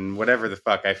 dollhouse, and whatever the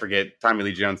fuck, I forget, Tommy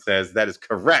Lee Jones says. That is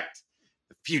correct.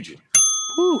 The Fugitive.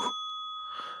 Whew.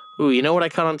 Ooh, you know what I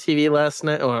caught on TV last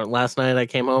night? Or last night I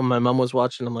came home, my mom was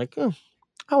watching. I'm like,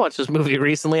 I watched this movie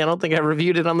recently. I don't think I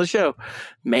reviewed it on the show.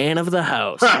 Man of the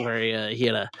House, where he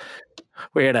had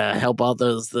to help out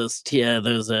those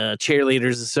cheerleaders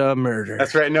who saw a murder.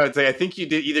 That's right. No, it's like, I think you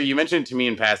did. Either you mentioned it to me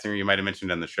in passing, or you might have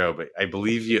mentioned it on the show. But I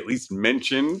believe you at least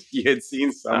mentioned you had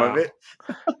seen some of it.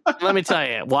 Let me tell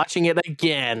you, watching it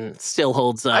again still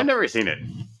holds up. I've never seen it.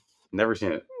 Never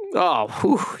seen it. Oh,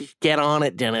 whew, get on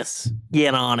it, Dennis.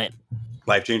 Get on it.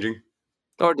 Life changing.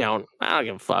 Or don't. I don't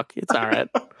give a fuck. It's all right.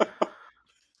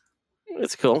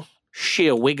 It's cool. Shea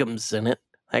Wiggum's in it.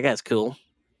 That guy's cool.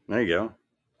 There you go.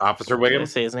 Officer Did I Wiggum.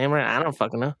 say his name right? I don't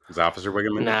fucking know. Is Officer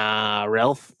Wiggum in Nah,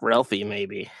 Ralphie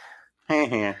maybe.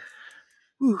 it?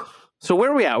 So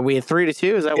where are we at? Are we at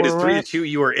 3-2? Is that It where is we're at? 3-2.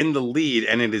 You are in the lead,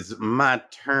 and it is my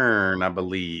turn, I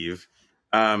believe.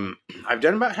 I've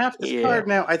done about half this card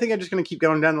now. I think I'm just going to keep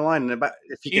going down the line. And about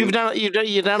if You've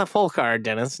done a full card,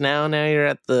 Dennis. Now you're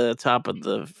at the top of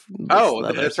the.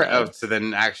 That's right. Oh, so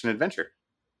then action adventure.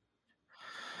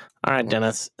 All right,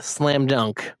 Dennis. Slam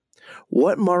dunk.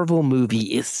 What Marvel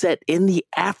movie is set in the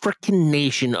African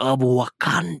nation of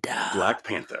Wakanda? Black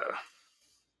Panther.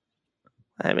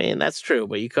 I mean, that's true,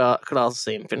 but you could also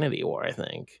say Infinity War, I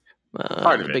think.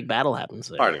 Part of it. Big battle happens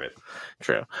there. Part of it.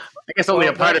 True. I guess only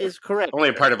a part of is correct. only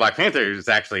a part of Black Panther is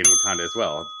actually in Wakanda as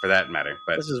well, for that matter.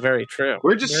 But This is very true.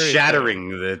 we're just Very shattering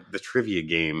the trivia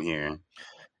game here.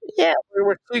 Yeah,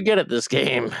 we're too good at this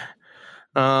game.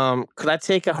 Could I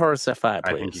take a horror sci-fi,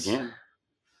 please? I think you can.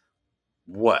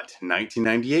 What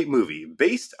 1998 movie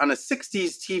based on a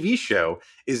 60s TV show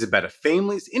is about a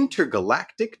family's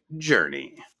intergalactic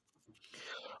journey?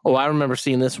 Oh, I remember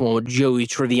seeing this one with Joey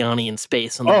Tribbiani in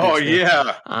space. On the Oh beach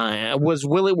there. yeah. Was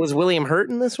William Hurt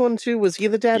in this one too? Was he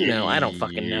the dad? No, I don't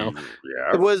fucking know.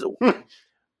 Yeah. It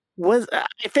was I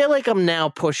feel like I'm now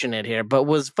pushing it here, but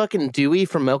was fucking Dewey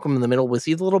from Malcolm in the Middle? Was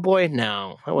he the little boy?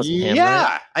 No, that wasn't him.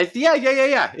 Yeah. Right? Yeah.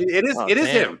 It is. Oh, it is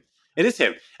damn. him. It is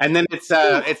him. And then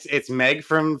it's Meg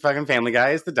from fucking Family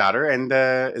Guy is the daughter, and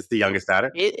is the youngest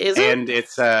daughter. Is and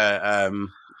it's I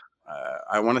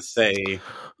want to say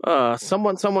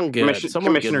someone good.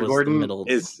 Someone Commissioner good was Gordon the middle.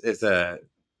 is a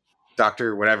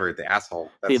doctor, whatever, the asshole.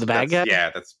 The bad guy? Yeah,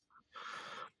 that's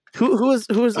who is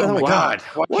oh my wow. god.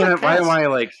 Why am I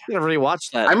like I never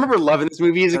rewatched that. I remember loving this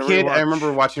movie as a kid. Rewatch. I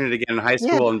remember watching it again in high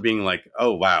school and being like,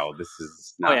 "Oh wow, this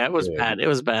is not it was good." bad. It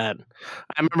was bad.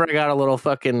 I remember I got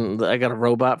a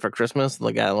robot for Christmas.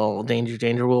 Like a little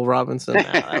Danger Will Robinson.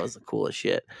 That was the coolest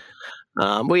shit.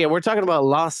 But yeah, we're talking about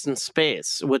Lost in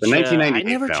Space, which The 1998 I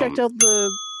never film. checked out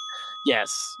the. Yes,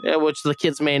 which the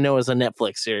kids may know as a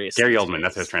Netflix series. Gary Oldman,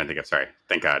 that's what I was trying to think of. Sorry.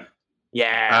 Thank God.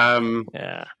 Yeah. I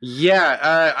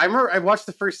remember I watched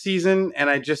the first season and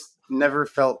I just never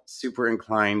felt super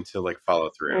inclined to like follow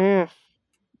through.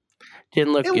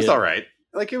 Didn't look It good. was all right.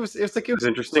 Like it was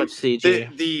interesting. Much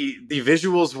CG. The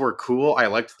visuals were cool. I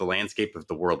liked the landscape of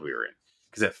the world we were in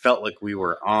because it felt like we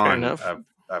were on a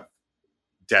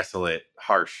desolate,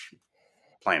 harsh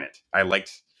planet. I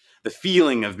liked the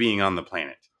feeling of being on the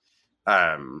planet.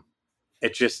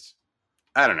 It just,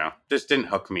 I don't know, just didn't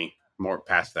hook me more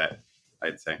past that,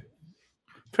 I'd say.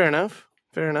 Fair enough.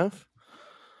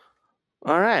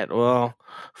 All right. Well,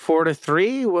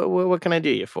 4-3. What can I do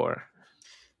you for?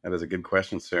 That is a good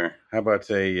question, sir. How about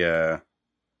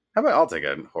I'll take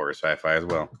a horror sci-fi as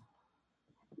well.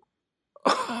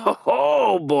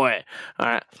 Oh boy! All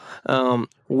right.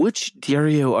 Which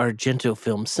Dario Argento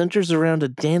film centers around a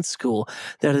dance school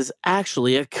that is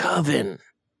actually a coven?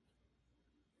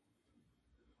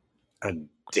 A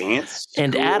dance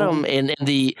And school? Adam in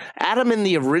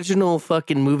the original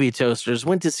fucking Movie Toasters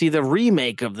went to see the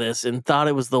remake of this and thought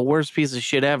it was the worst piece of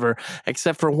shit ever,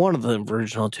 except for one of the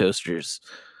original Toasters.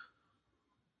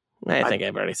 I think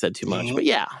I've already said too much, but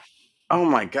yeah. Oh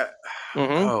my god!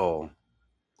 Mhm. Oh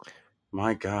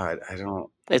my god! I don't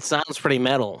It sounds pretty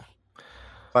metal.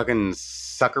 fucking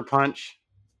Sucker Punch.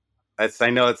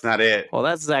 I know it's not it. Well,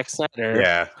 that's Zack Snyder.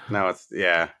 Yeah, no, it's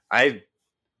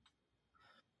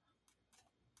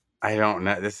I don't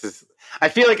know. I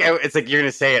feel like it's like you're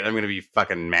gonna say it. I'm gonna be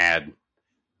fucking mad,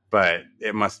 but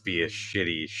it must be a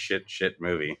shitty shit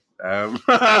movie. I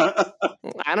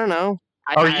don't know.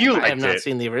 You I have liked not it?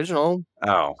 seen the original.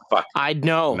 Oh fuck! I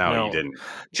know. No, you didn't.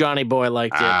 Johnny Boy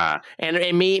liked it, Ah, and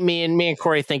me and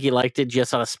Corey think he liked it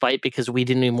just out of spite because we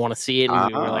didn't even want to see it, and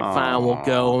we were like, "Fine, we'll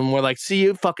go." And we're like, "See,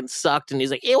 you fucking sucked," and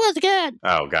he's like, "It was good."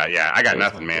 oh god, yeah. I got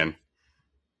nothing, man.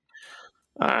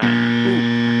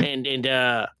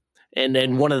 And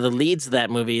then one of the leads of that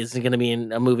movie is going to be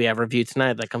in a movie I reviewed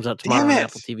tonight that comes out tomorrow on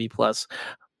Apple TV Plus.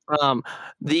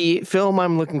 The film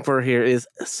I'm looking for here is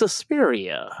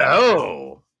Suspiria.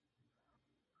 Oh.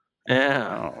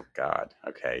 Yeah. Oh god.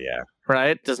 Okay. Yeah.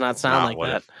 Right? Does not sound like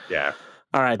that. Yeah.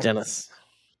 All right, Dennis.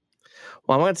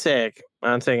 Well,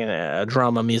 I'm taking a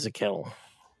drama musical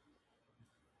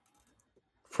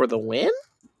for the win.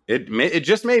 It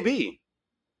just may be.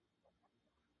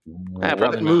 Probably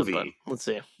What not, movie? but let's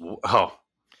see. Oh.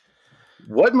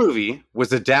 What movie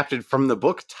was adapted from the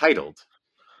book titled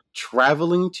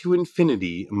Traveling to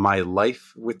Infinity, My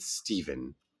Life with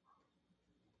Steven?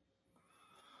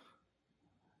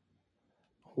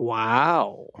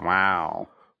 Wow.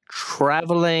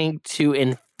 Traveling to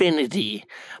Infinity,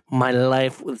 My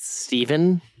Life with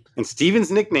Steven. And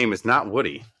Steven's nickname is not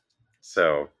Woody.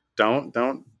 So don't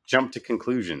jump to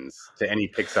conclusions to any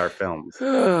Pixar films.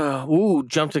 Ooh,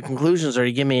 jump to conclusions. Are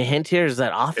you giving me a hint here? Is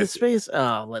that Office Space?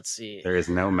 Oh, let's see. There is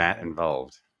no Matt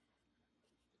involved.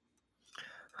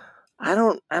 I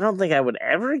don't think I would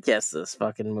ever guess this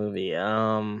fucking movie.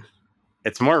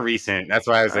 It's more recent. That's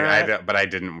why I was like, Alright. but I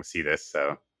didn't see this.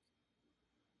 So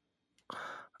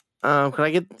could I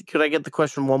get the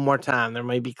question one more time? There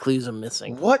may be clues I'm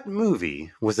missing. what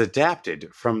movie was adapted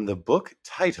from the book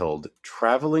titled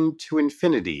Traveling to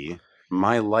Infinity,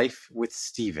 My Life with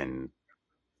Steven?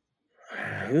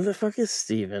 Who the fuck is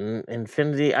Steven?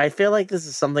 Infinity. I feel like this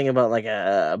is something about like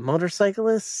a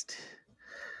motorcyclist.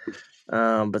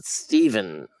 But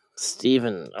Steven.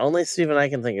 Only Steven I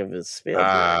can think of is Spielberg.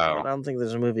 I don't think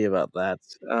there's a movie about that.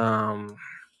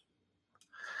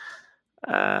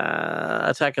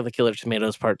 Attack of the Killer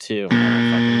Tomatoes Part 2.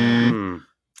 The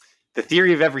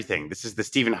Theory of Everything. This is the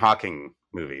Stephen Hawking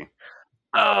movie.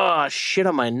 Oh, shit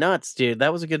on my nuts, dude.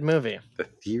 That was a good movie. The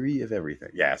Theory of Everything.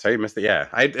 Yeah, sorry, I missed it. Yeah,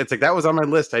 it's like that was on my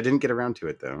list. I didn't get around to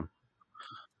it though.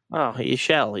 Oh, you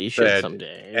should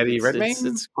someday. Eddie Redmayne?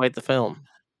 It's quite the film.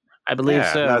 I believe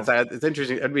so. No, it's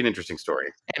interesting. It'd be an interesting story.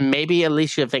 And maybe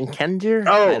Alicia Vikander?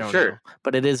 Oh, I don't sure. know.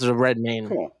 But it is a Redmayne.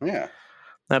 Cool. Yeah.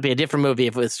 That'd be a different movie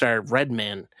if it started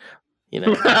Redman. You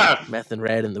know, Meth and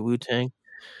Red and the Wu-Tang.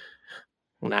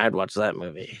 And I'd watch that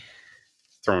movie.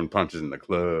 Throwing punches in the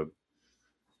club.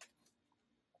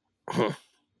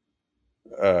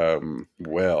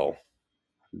 Well.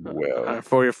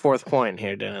 For your fourth point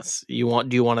here, Dennis, do you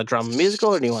want a drama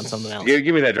musical or do you want something else?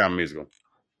 Give me that drama musical.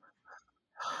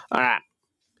 All right.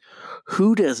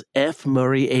 Who does F.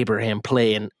 Murray Abraham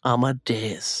play in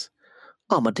Amadeus?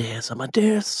 Amadeus.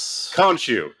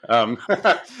 Khonshu.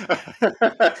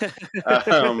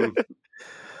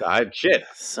 Shit.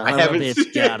 Son of a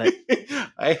bitch, got it.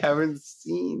 I haven't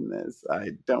seen this.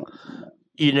 I don't know.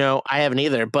 You know, I haven't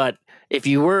either. But if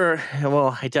you were,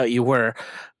 well, I doubt you were.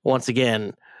 Once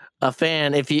again, a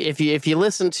fan. If you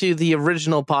listen to the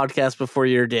original podcast before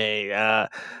your day,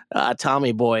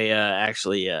 Tommy Boy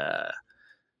actually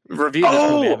reviewed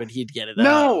this movie. But he'd get it.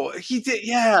 No, he did.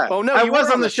 Yeah. Oh no, I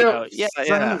was on the show. Yeah,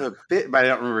 Son of a bit, but I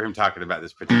don't remember him talking about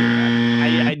this particular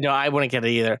match. I know I wouldn't get it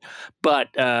either. But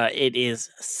it is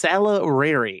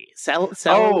Salareri.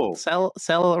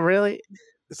 Salareri.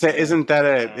 So isn't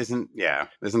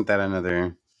that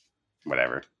another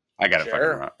whatever? I gotta fucking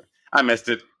remember. I missed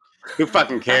it. Who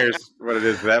fucking cares what it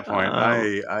is at that point? I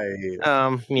missed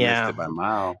it by a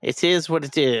mile. It is what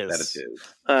it is. That it is.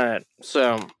 All right.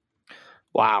 So,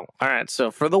 wow. All right.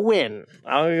 So for the win,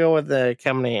 I'll go with the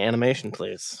company animation,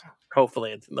 please.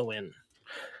 Hopefully it's the win.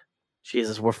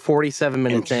 Jesus, we're 47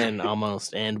 minutes in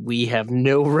almost, and we have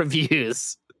no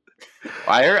reviews.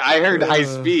 I heard high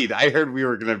speed. I heard we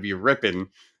were gonna be ripping.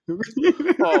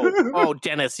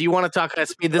 Dennis, you want to talk high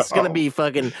speed? This is gonna be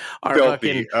fucking our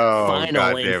filthy. fucking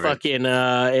final in fucking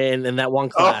in that one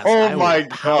class. Oh my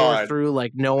god! Through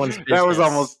like no one's business. That was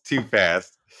almost too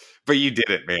fast, but you did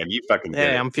it, man. You fucking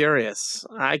did it. I'm furious.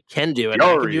 I can do it.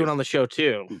 I can do it on the show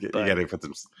too. You gotta put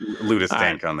some Ludus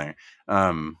stank on there.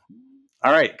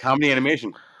 All right, comedy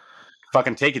animation.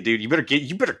 Fucking take it, dude. You better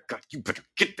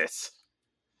get this.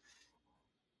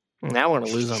 Now we're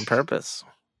gonna lose on purpose.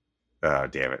 Oh,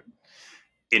 damn it.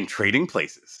 In Trading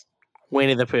Places.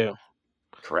 Winnie the Pooh.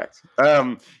 Correct.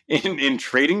 In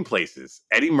Trading Places,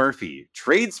 Eddie Murphy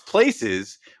trades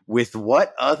places with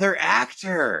what other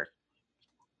actor?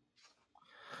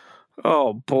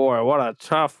 Oh boy, what a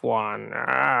tough one.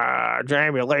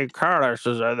 Jamie Lee Curtis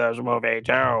is in this movie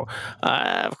too.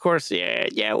 Of course, yeah,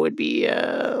 it would be.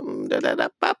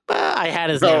 I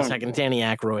had his name a second, Danny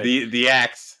Aykroyd. The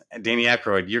axe, Danny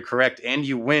Aykroyd. You're correct, and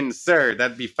you win, sir.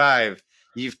 That'd be 5.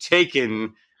 You've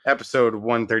taken episode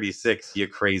 136. You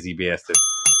crazy bastard.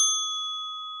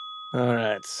 All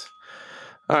right.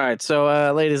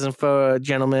 So, ladies and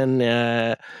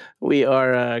gentlemen, we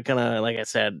are gonna, like I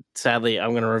said, sadly,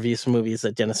 I'm gonna review some movies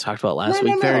that Dennis talked about last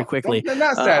week very quickly.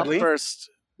 Not sadly.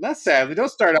 Not sadly.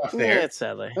 Don't start off there. Yeah, it's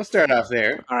sadly. Don't start off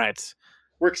there. All right.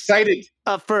 We're excited.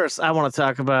 Up first, I want to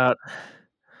talk about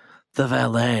The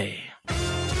Valet. I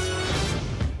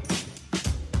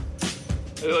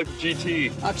like the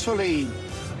GT. Actually,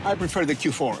 I prefer the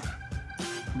Q4.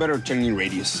 Better turning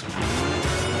radius.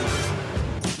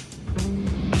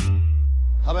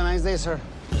 Have a nice day, sir.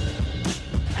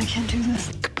 I can't do this.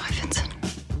 Goodbye, Vincent.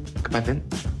 Goodbye, Vin.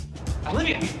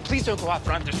 Olivia, please don't go out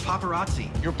front. There's paparazzi.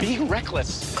 You're being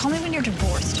reckless. Call me when you're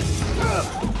divorced.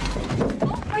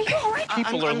 Are you all right?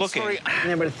 People are looking. Sorry. I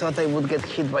never thought I would get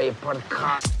hit by a parked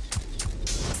car.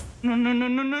 No.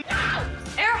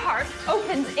 Earhart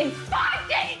opens in 5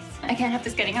 days. I can't have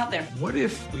this getting out there. What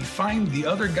if we find the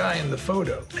other guy in the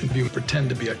photo and we pretend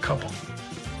to be a couple?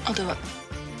 I'll do it.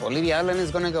 Olivia Allen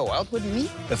is gonna go out with me?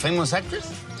 The famous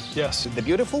actress? Yes. The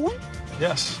beautiful one?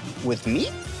 Yes. With me?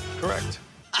 Correct.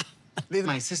 Did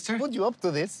my sister put you up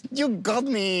to this? You got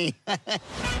me.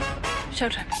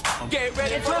 Showtime. Get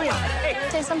ready for me.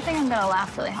 Say something, I'm gonna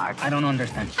laugh really hard. I don't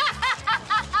understand.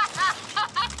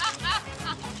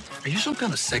 Are you some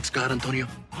kind of sex god, Antonio?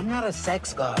 I'm not a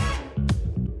sex god.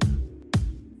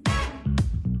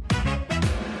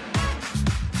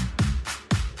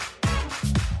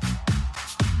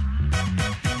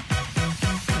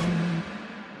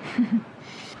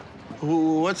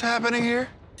 What's happening here?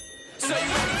 So you ready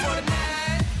for the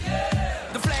night?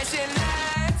 The flashing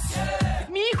lights.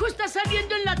 Mi hijo está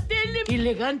saliendo en la tele,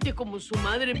 elegante como su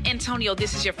madre. Antonio,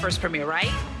 this is your first premiere,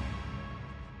 right?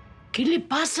 ¿Qué le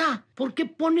pasa? ¿Por qué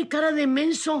pone cara de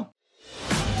menso?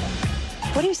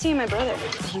 What do you see in my brother?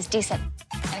 He's decent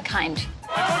and kind.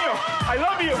 Antonio, I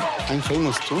love you. I'm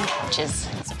famous too. Which is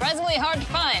surprisingly hard to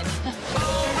find.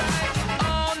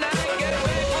 All night, get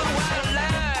ready for the wild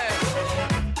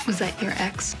life. Was that your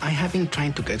ex? I have been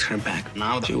trying to get her back.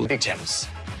 Now she will be jealous.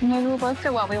 Maybe we'll both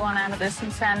get what we want out of this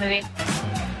insanity.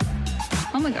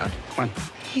 Oh my God. What?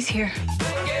 He's here.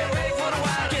 Get ready for the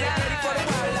wild, get ready for the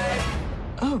wild life.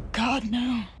 Oh God,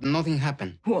 no. Nothing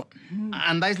happened. What?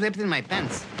 And I slept in my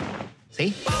pants.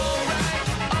 See?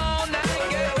 All night,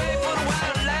 get ready for the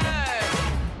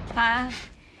wildlife.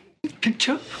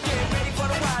 Picture? Get ready for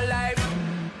the wildlife.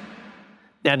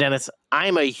 Now, Dennis,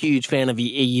 I'm a huge fan of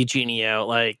Eugenio.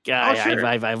 Like, sure.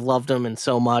 I've loved him and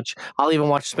so much. I'll even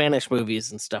watch Spanish movies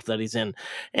and stuff that he's in.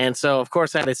 And so, of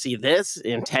course, I had to see this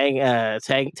and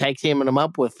tag teaming him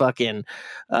up with fucking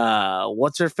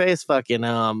what's her face, fucking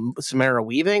Samara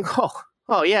Weaving.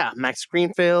 Oh yeah, Max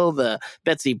Greenfield,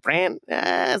 Betsy Brandt.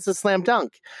 It's a slam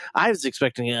dunk. I was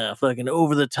expecting a fucking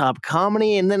over the top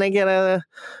comedy, and then I get a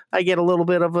little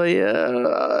bit of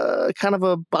a kind of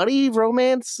a buddy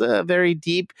romance, very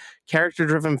deep character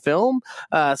driven film.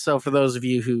 So for those of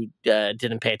you who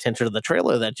didn't pay attention to the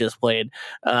trailer that just played,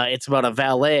 it's about a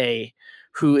valet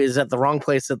who is at the wrong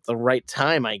place at the right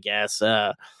time, I guess,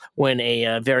 when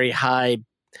a very high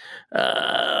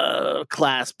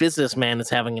class businessman is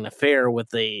having an affair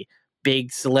with a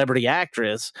big celebrity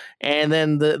actress, and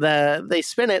then they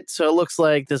spin it so it looks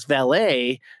like this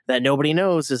valet that nobody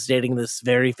knows is dating this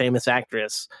very famous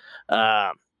actress,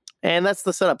 and that's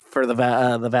the setup for the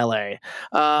valet.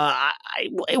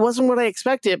 It wasn't what I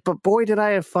expected, but boy, did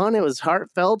I have fun! It was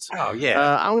heartfelt. Oh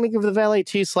yeah, I'm gonna give the valet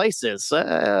 2 slices.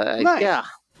 Nice.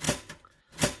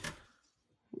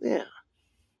 Yeah.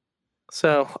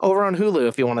 So over on Hulu,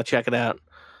 if you want to check it out.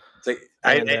 It's like,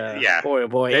 yeah. Boy, oh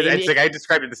boy. It's like I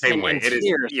described it the same way. It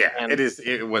is.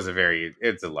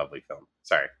 It's a lovely film.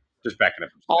 Sorry, just backing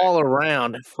up. All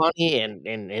around funny and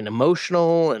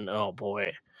emotional, and oh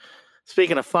boy.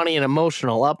 Speaking of funny and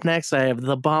emotional, up next I have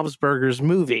the Bob's Burgers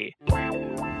movie.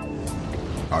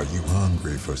 Are you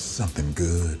hungry for something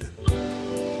good?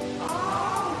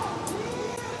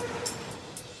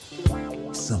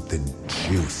 Something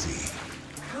juicy.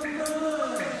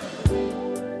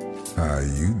 How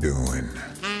you doing?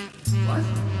 What?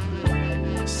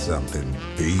 Something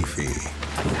beefy.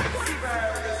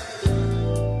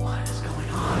 What is going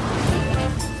on?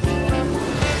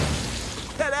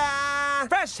 Ta-da!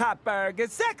 Fresh hot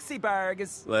burgers, sexy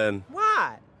burgers. Len.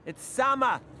 What? It's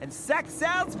summer, and sex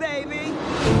sells, baby.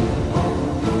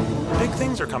 Big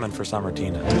things are coming for Summer,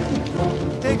 Tina.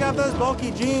 Take off those bulky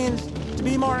jeans to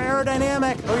be more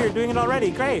aerodynamic. Oh, you're doing it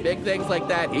already. Great. Big things like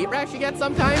that heat rash you get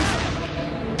sometimes?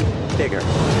 Bigger.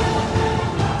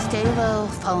 Stay low,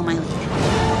 follow my lead.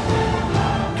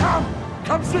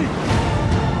 Come see.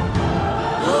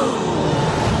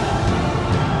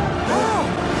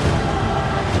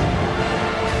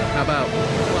 How about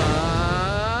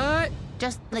what?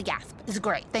 Just the gasp is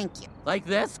great, thank you. Like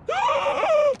this?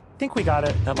 I think we got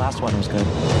it. That last one was good.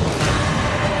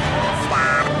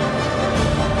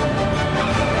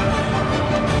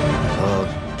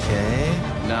 Okay.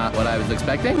 Not what I was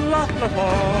expecting.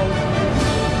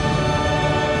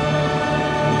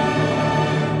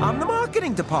 I'm the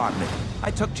marketing department.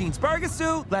 I took Gene's burger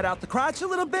suit, let out the crotch a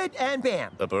little bit, and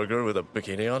bam. A burger with a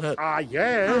bikini on it?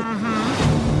 Yeah.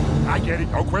 I get it.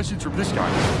 No questions from this guy.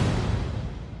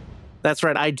 That's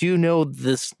right. I do know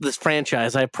this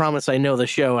franchise. I promise I know the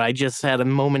show. I just had a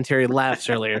momentary lapse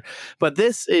earlier. But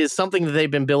this is something that they've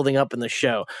been building up in the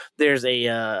show. There's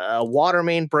a water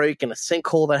main break and a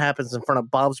sinkhole that happens in front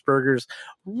of Bob's Burgers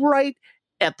right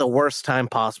at the worst time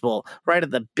possible, right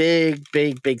at the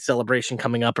big celebration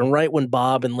coming up, and right when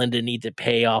Bob and Linda need to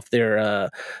pay off their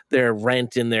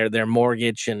rent and their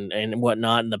mortgage and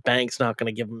whatnot, and the bank's not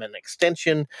going to give them an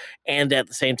extension, and at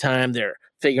the same time they're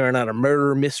figuring out a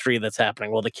murder mystery that's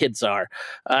happening. Well, the kids are,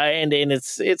 and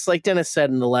it's like Dennis said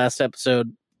in the last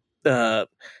episode.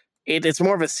 It's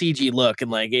more of a CG look,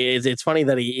 and like it's funny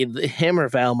that him or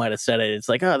Val might have said it. It's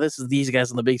like, oh, this is these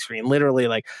guys on the big screen. Literally,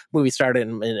 like movie started,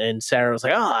 and Sarah was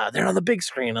like, oh, they're on the big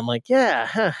screen. I'm like,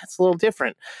 yeah, it's a little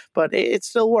different, but it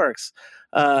still works.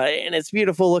 And it's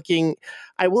beautiful looking.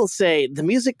 I will say the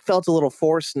music felt a little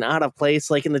forced and out of place.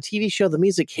 Like in the TV show, the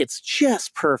music hits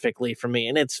just perfectly for me,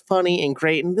 and it's funny and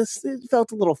great. And it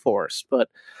felt a little forced, but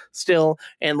still.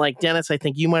 And like Dennis, I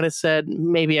think you might have said,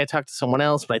 maybe I talked to someone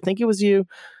else, but I think it was you.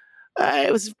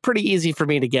 It was pretty easy for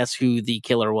me to guess who the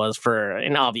killer was for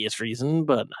an obvious reason,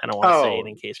 but I don't want to say it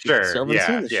in case people still haven't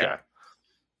seen the show.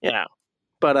 Yeah.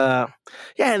 But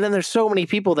and then there's so many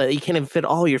people that you can't even fit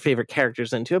all your favorite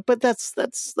characters into it. But that's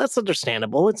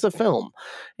understandable. It's a film,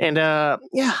 and I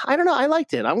don't know. I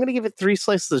liked it. I'm gonna give it 3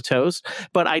 slices of toast.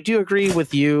 But I do agree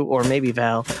with you, or maybe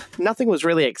Val. Nothing was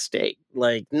really at stake.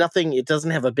 Like nothing. It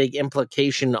doesn't have a big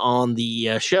implication on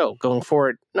the show going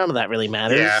forward. None of that really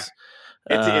matters. Yeah.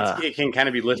 It can kind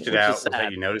of be lifted out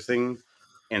without you noticing.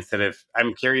 Instead of,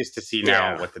 I'm curious to see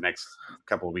now what the next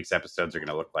couple of weeks episodes are going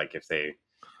to look like if they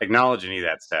acknowledge any of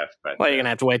that stuff. But you're gonna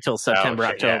have to wait till September,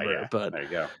 October. Yeah. But there you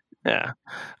go. Yeah.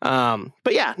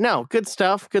 But yeah, no, good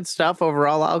stuff. Good stuff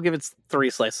overall. I'll give it 3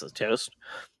 slices of toast.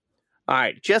 All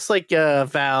right. Just like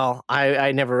Val,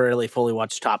 I never really fully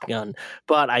watched Top Gun,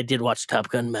 but I did watch Top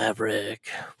Gun Maverick.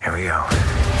 Here we go.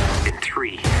 In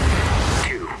 3,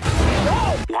 2,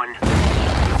 1.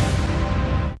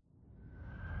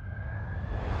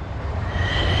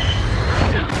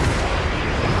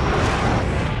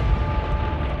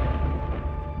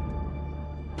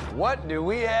 What do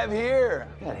we have here?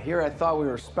 God, here I thought we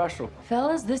were special.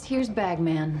 Fellas, this here's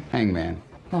Bagman. Hangman.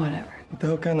 Whatever. What the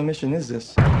hell kind of mission is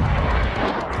this?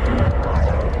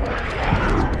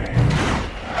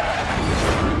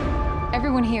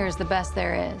 Everyone here is the best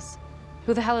there is.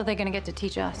 Who the hell are they going to get to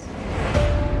teach us?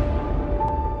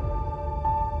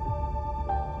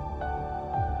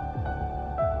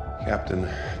 Captain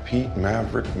Pete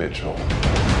Maverick Mitchell.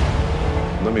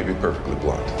 Let me be perfectly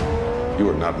blunt. You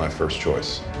are not my first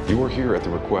choice. You are here at the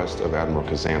request of Admiral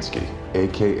Kazansky,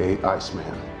 a.k.a.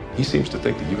 Iceman. He seems to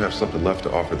think that you have something left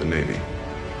to offer the Navy.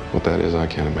 What that is, I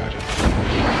can't imagine.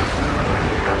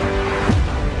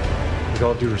 With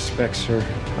all due respect, sir,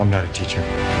 I'm not a teacher.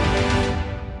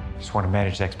 Just want to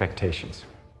manage expectations.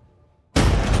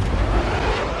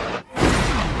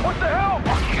 What the hell?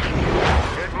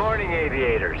 Good morning,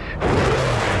 aviators.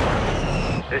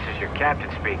 This is your captain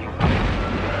speaking.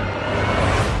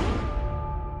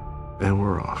 And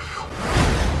we're off.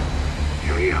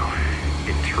 Here we go.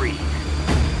 In 3,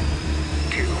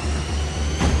 2,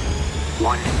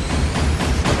 1.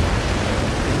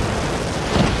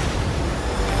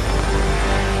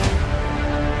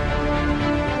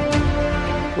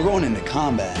 We're going into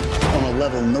combat on a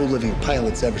level no living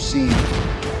pilot's ever seen.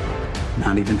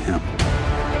 Not even him.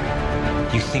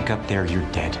 You think up there you're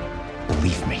dead.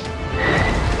 Believe me.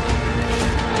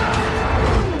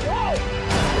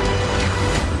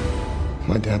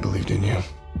 My dad believed in you.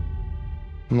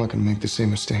 I'm not gonna make the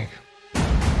same mistake.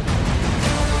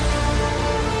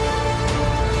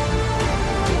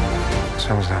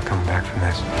 Someone's not coming back from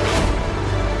this.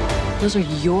 Those are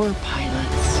your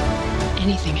pilots.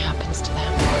 Anything happens to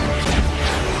them.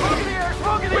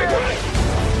 Smoke in the air!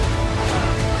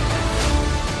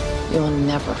 You'll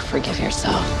never forgive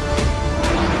yourself.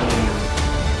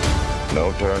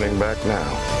 No turning back now.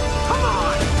 Come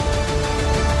on!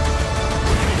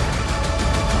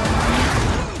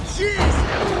 Jeez!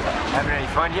 Having any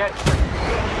fun yet?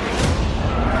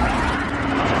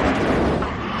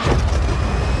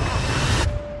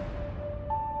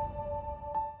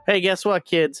 Hey, guess what,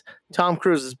 kids? Tom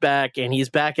Cruise is back, and he's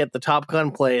back at the Top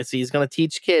Gun place. He's going to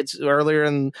teach kids. Earlier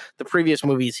in the previous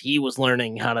movies, he was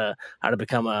learning how to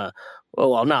become a...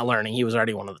 Well, not learning. He was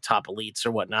already one of the top elites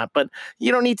or whatnot. But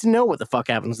you don't need to know what the fuck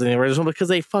happens in the original because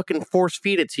they fucking force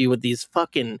feed it to you with these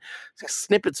fucking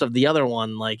snippets of the other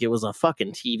one like it was a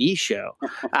fucking TV show.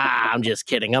 I'm just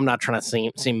kidding. I'm not trying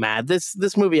to seem mad.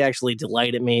 This movie actually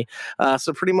delighted me.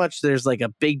 So pretty much there's like a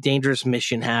big dangerous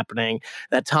mission happening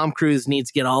that Tom Cruise needs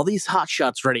to get all these hot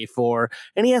shots ready for,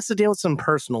 and he has to deal with some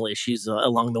personal issues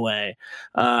along the way.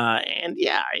 And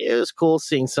yeah, it was cool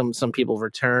seeing some people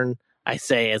return. I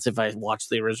say as if I watched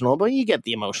the original, but you get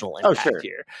the emotional impact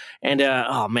here. And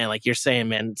oh man, like you're saying,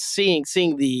 man, seeing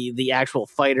the actual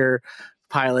fighter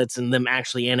pilots and them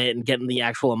actually in it and getting the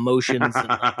actual emotions and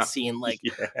like seeing like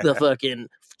the fucking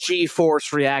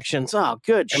G-force reactions. Oh,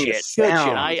 good shit, good shit.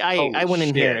 I went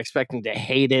in here expecting to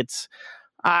hate it.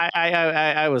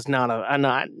 I was not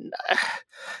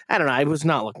I don't know. I was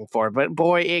not looking for it, but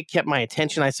boy, it kept my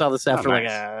attention. I saw this after like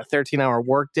a 13-hour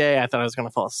workday. I thought I was going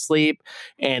to fall asleep,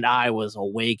 and I was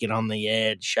awake and on the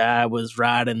edge. I was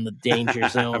right in the danger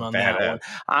zone on that one.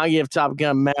 I'll give Top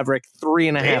Gun Maverick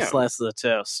 3.5 slices of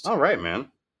toast. All right,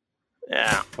 man.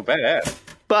 Yeah. Well, badass.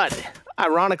 But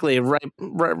ironically,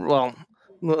 well,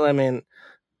 I mean,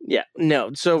 yeah,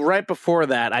 no. So right before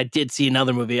that, I did see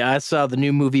another movie. I saw the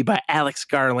new movie by Alex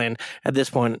Garland. At this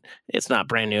point, it's not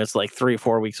brand new. It's like 3 or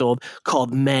 4 weeks old,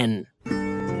 called Men.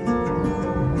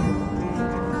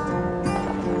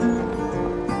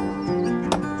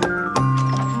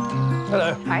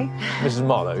 Hello. Hi. Mrs.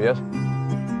 Marlowe, yes?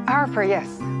 Harper, yes.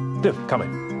 Do, come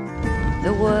in.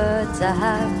 The words I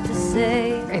have to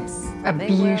say. It's a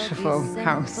beautiful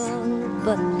house.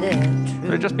 But they're true.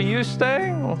 Would it just be you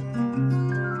staying, or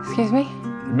Excuse me?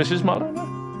 Mrs. Marlowe?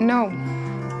 No.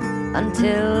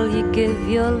 Until you give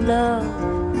your love,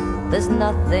 there's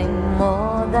nothing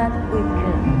more that we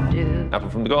can do. Apple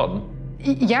from the garden?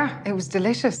 Yeah, it was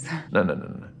delicious. No.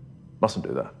 Mustn't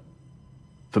do that.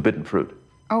 Forbidden fruit.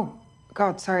 Oh,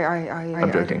 God, sorry,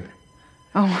 I'm joking.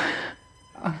 Oh.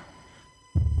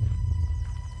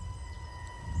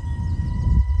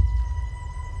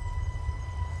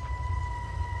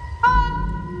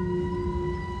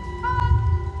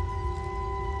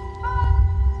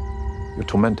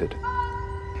 Tormented?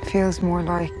 It feels more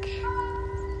like...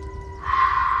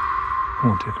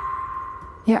 Haunted?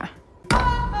 Yeah.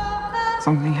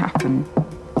 Something happened.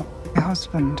 My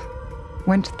husband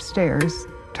went upstairs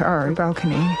to our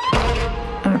balcony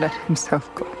and let himself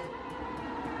go.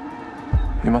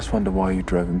 You must wonder why you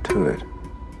drove him to it.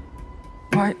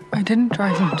 Why? I didn't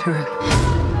drive him to it.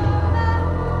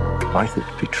 I thought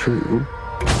it to be true.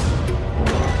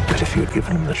 But if you had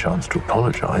given him the chance to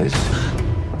apologize,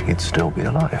 he'd still be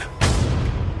alive.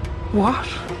 What?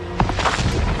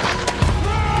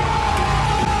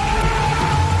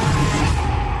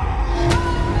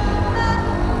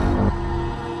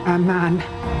 A man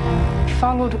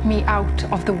followed me out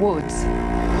of the woods.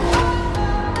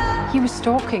 He was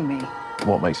stalking me.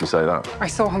 What makes you say that? I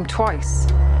saw him twice.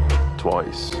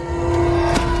 Twice?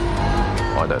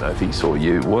 I don't know if he saw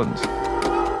you once.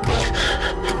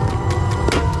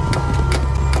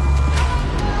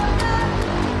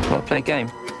 Well, play a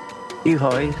game. You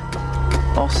hide,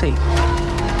 I'll see.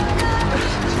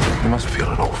 You must feel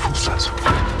an awful sense of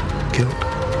guilt.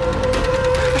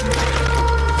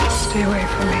 Stay away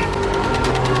from me.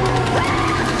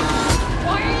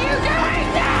 What are you doing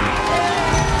now?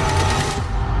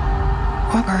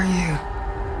 What are you?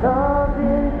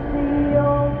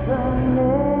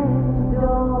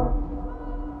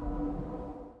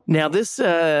 Now, this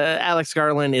Alex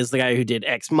Garland is the guy who did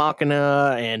Ex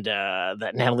Machina and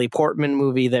that Natalie Portman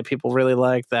movie that people really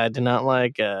like that I did not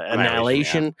like,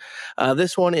 Annihilation. Yeah.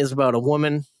 This one is about a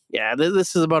woman. Yeah,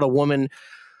 this is about a woman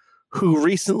who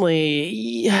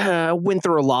recently went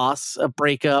through a loss, a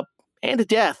breakup, and a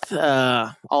death,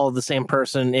 all of the same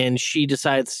person. And she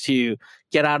decides to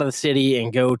get out of the city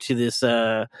and go to this,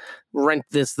 rent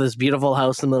this beautiful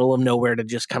house in the middle of nowhere to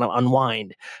just kind of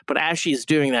unwind. But as she's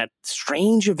doing that,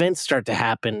 strange events start to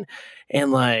happen.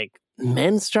 And like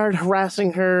men start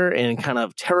harassing her and kind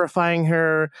of terrifying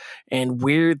her. And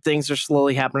weird things are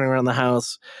slowly happening around the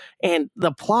house. And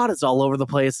the plot is all over the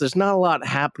place. There's not a lot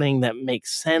happening that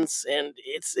makes sense. And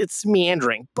it's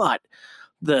meandering. But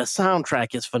the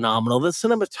soundtrack is phenomenal. The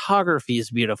cinematography is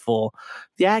beautiful.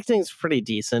 The acting is pretty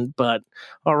decent, but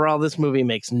overall, this movie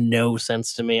makes no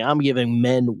sense to me. I'm giving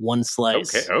Men one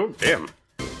slice. Okay. Oh, damn.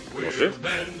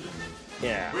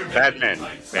 Yeah. Bad men.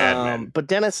 Bad men. But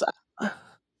Dennis,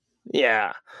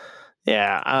 yeah.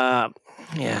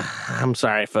 I'm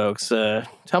sorry, folks.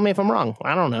 Tell me if I'm wrong.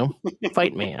 I don't know.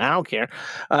 Fight me. I don't care.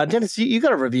 Dennis, you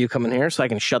got a review coming here, so I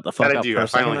can shut the fuck up. I do. For I a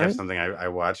second, finally have right? something I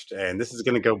watched, and this is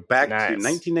going to go back to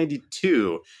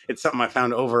 1992. It's something I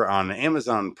found over on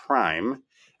Amazon Prime.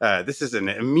 This is an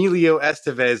Emilio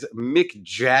Estevez Mick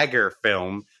Jagger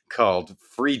film called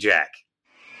Free Jack.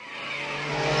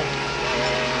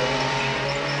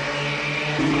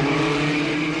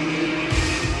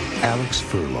 Alex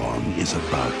Furlong is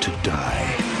about to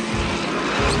die.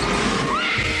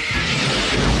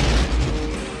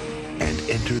 And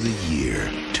enter the year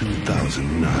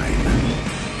 2009,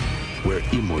 where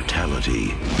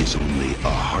immortality is only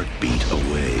a heartbeat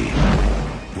away,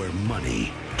 where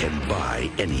money can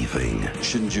buy anything.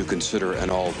 Shouldn't you consider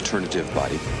an alternative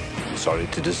body? Sorry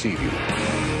to deceive you.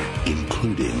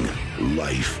 Including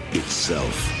life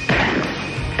itself.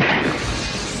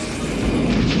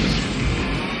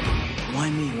 Why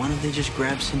me? Why don't they just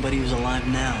grab somebody who's alive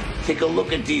now? Take a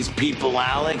look at these people,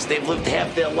 Alex. They've lived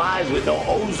half their lives with no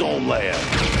ozone layer.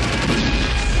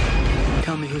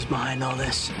 Tell me who's behind all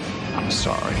this. I'm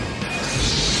sorry.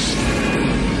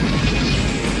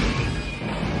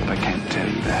 But I can't tell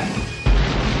you that.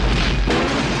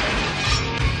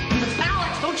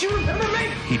 Alex, don't you remember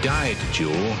me? He died,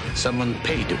 Jewel. Someone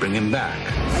paid to bring him back.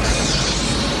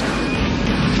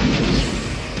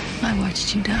 I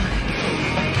watched you die.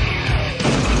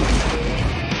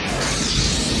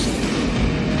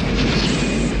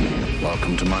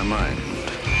 Welcome to my mind.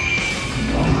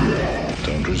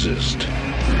 Don't resist.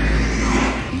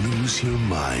 Lose your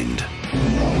mind,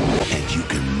 and you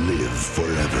can live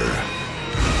forever.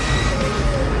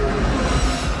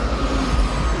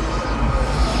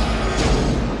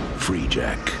 Free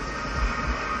Jack.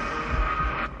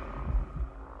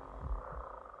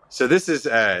 So this is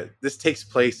this takes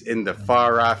place in the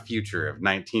far off future of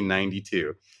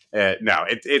 1992. No,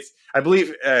 it's I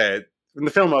believe when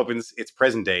the film opens, it's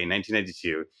present day,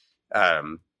 1992.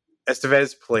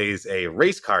 Estevez plays a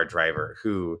race car driver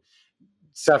who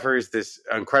suffers this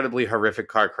incredibly horrific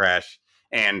car crash,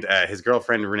 and his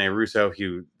girlfriend Renee Russo,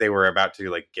 who they were about to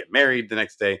like get married the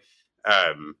next day,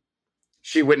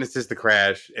 she witnesses the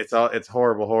crash. It's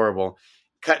horrible.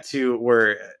 Cut to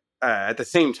where at the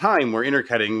same time we're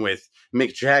intercutting with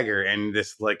Mick Jagger and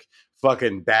this like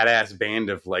fucking badass band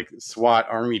of like SWAT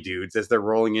army dudes as they're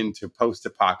rolling into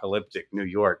post-apocalyptic New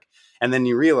York. And then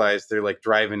you realize they're like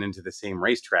driving into the same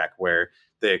racetrack where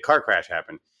the car crash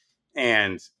happened.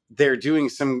 And they're doing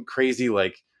some crazy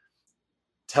like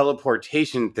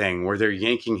teleportation thing where they're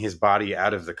yanking his body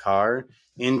out of the car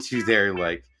into their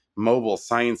like mobile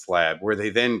science lab, where they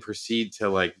then proceed to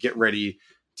like get ready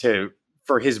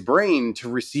for his brain to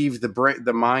receive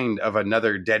the mind of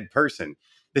another dead person.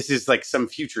 This is like some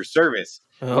future service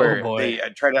where they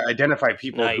try to identify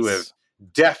people who have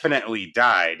definitely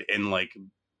died in like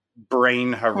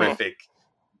brain horrific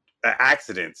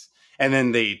accidents. And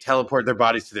then they teleport their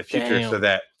bodies to the future so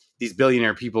that these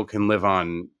billionaire people can live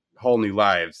on whole new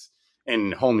lives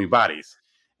in whole new bodies.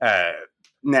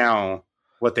 Now,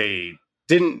 what they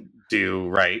didn't do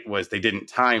right was they didn't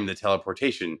time the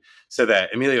teleportation so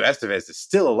that Emilio Estevez is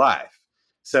still alive.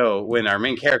 So when our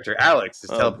main character, Alex, is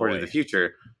teleported to the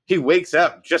future, he wakes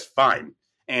up just fine.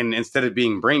 And instead of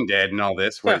being brain dead and all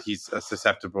this, where he's a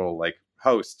susceptible like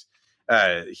host,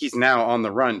 he's now on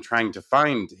the run trying to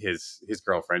find his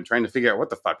girlfriend, trying to figure out what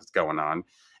the fuck is going on.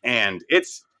 And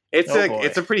it's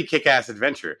a pretty kick-ass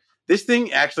adventure. This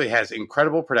thing actually has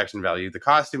incredible production value. The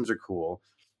costumes are cool.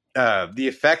 The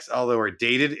effects, although are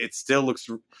dated,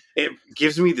 it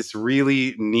gives me this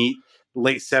really neat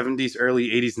late 70s, early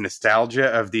 80s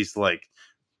nostalgia of these like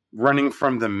running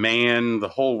from the man, the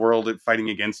whole world fighting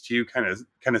against you kind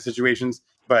of situations.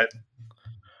 But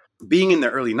being in the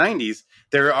early 90s,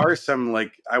 there are some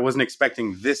like, I wasn't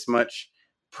expecting this much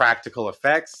practical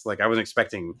effects. Like I wasn't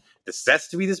expecting the sets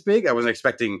to be this big. I wasn't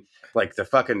expecting like the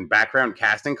fucking background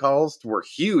casting calls were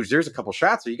huge. There's a couple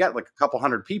shots where you got like a couple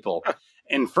hundred people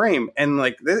in frame. And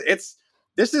like, this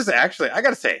is actually, I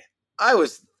gotta say, I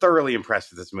was thoroughly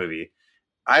impressed with this movie.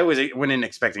 I went in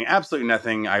expecting absolutely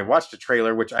nothing. I watched a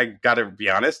trailer, which I gotta be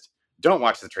honest, don't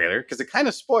watch the trailer because it kind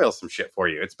of spoils some shit for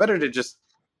you. It's better to just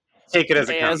take it as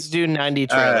it comes. Let's do 90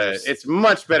 trailers. It's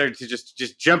much better to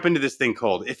just jump into this thing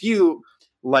cold. If you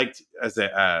liked was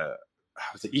it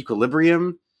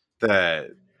Equilibrium,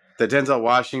 the Denzel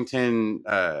Washington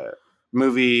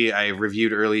movie I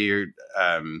reviewed earlier.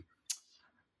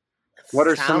 What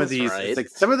are some of these? Right. It's like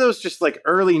some of those just like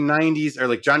early 90s or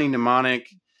like Johnny Mnemonic.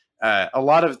 A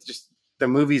lot of just the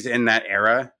movies in that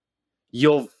era,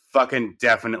 you'll fucking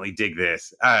definitely dig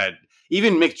this.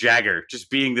 Even Mick Jagger just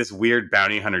being this weird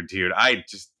bounty hunter dude, I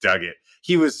just dug it.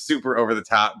 He was super over the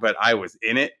top, but I was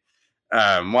in it.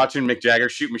 Watching Mick Jagger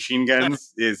shoot machine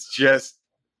guns is just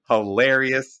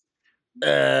hilarious.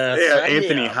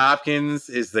 Anthony Hopkins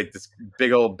is like this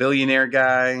big old billionaire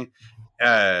guy.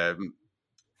 You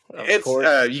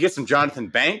get some Jonathan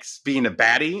Banks being a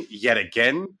baddie yet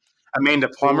again. Amanda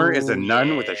Plummer is a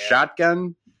nun with a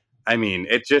shotgun. I mean,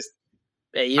 it just,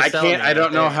 I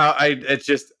don't know how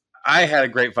I had a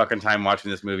great fucking time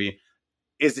watching this movie.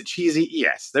 Is it cheesy?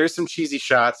 Yes. There's some cheesy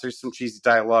shots. There's some cheesy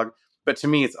dialogue. But to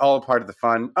me, it's all a part of the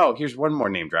fun. Oh, here's one more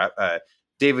name drop.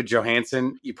 David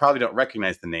Johansen. You probably don't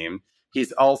recognize the name.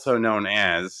 He's also known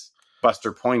as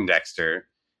Buster Poindexter,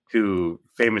 who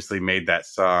famously made that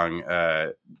song,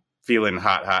 Feeling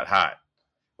Hot, Hot, Hot.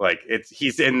 Like,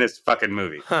 he's in this fucking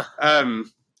movie.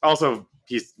 Also,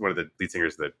 he's one of the lead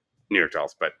singers of the New York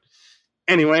Dolls. But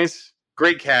anyways,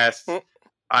 great cast.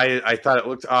 I thought it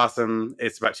looked awesome.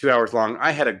 It's about 2 hours long.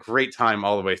 I had a great time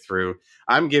all the way through.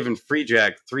 I'm giving Free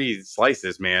Jack 3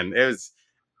 slices, man. It was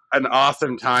an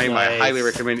awesome time. Nice. I highly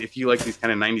recommend if you like these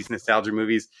kind of 90s nostalgia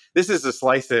movies. This is a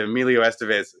slice of Emilio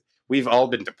Estevez we've all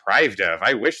been deprived of.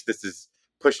 I wish this is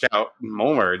pushed out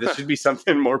more. This should be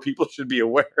something more people should be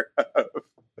aware of.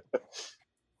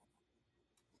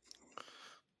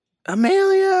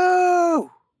 Emilio.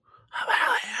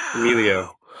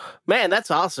 Man,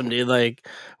 that's awesome, dude. Like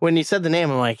when you said the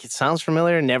name, I'm like, it sounds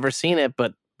familiar. Never seen it,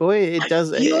 but boy, it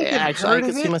does. Actually, I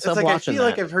could see myself watching. I feel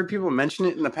like I've heard people mention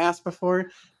it in the past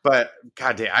before, but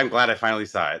goddamn, I'm glad I finally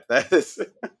saw it. That is.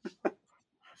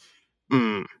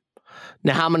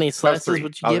 Now, how many slices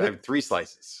would you give it? I have 3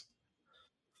 slices.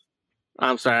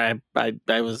 I'm sorry. I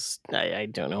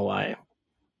don't know why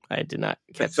I did not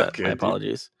catch that. My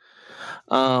apologies.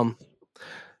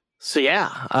 So yeah,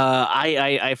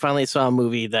 I finally saw a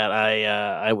movie that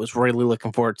I was really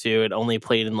looking forward to. It only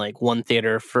played in like one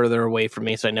theater further away from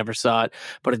me, so I never saw it.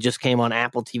 But it just came on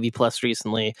Apple TV Plus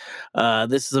recently.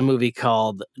 This is a movie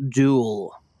called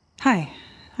Duel. Hi,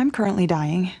 I'm currently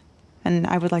dying, and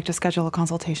I would like to schedule a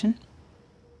consultation.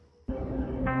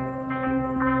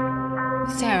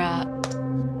 Sarah.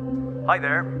 Hi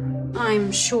there.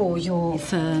 I'm sure you're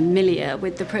familiar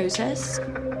with the process.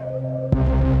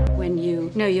 When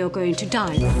you know you're going to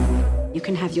die, you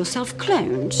can have yourself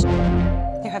cloned.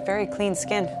 You have very clean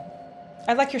skin.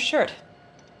 I like your shirt.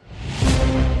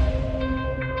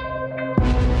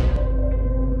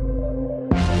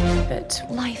 But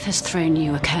life has thrown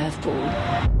you a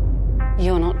curveball.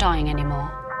 You're not dying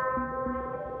anymore.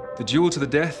 The duel to the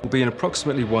death will be in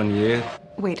approximately 1 year.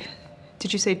 Wait,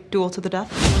 did you say duel to the death?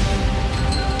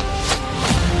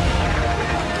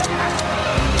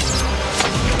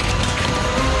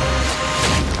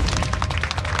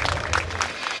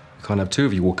 Can't have two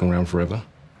of you walking around forever.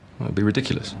 That would be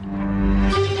ridiculous.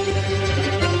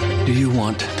 Do you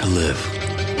want to live?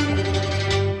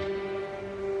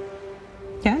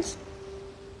 Yes?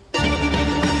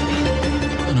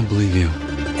 I don't believe you.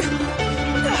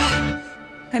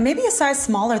 I may be a size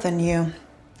smaller than you.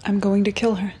 I'm going to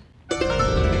kill her.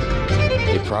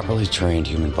 A properly trained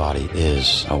human body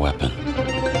is a weapon.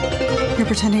 You're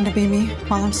pretending to be me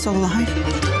while I'm still alive?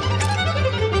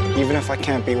 Even if I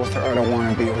can't be with her, I don't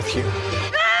want to be with you.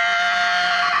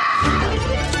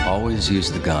 Always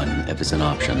use the gun if it's an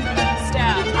option.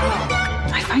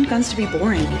 I find guns to be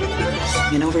boring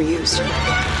and overused.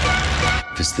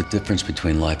 If it's the difference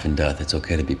between life and death, it's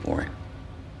okay to be boring.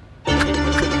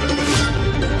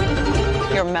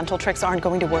 Your mental tricks aren't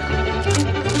going to work.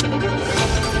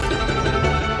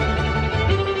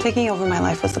 Taking over my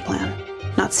life was the plan,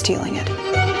 not stealing it.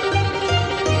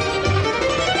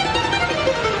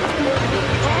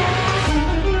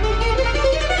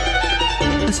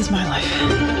 This is my life.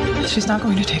 She's not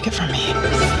going to take it from me.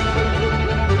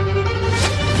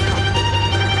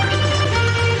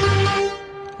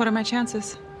 What are my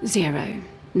chances? 0.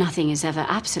 Nothing is ever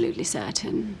absolutely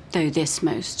certain, though this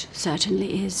most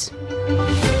certainly is.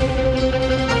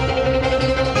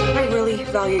 I really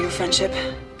value your friendship.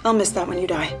 I'll miss that when you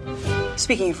die.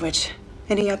 Speaking of which,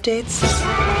 any updates?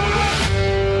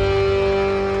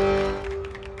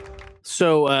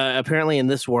 So apparently in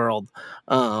this world,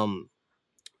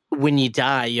 when you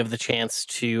die, you have the chance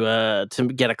to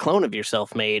get a clone of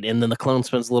yourself made, and then the clone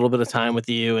spends a little bit of time with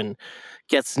you and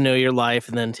gets to know your life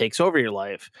and then takes over your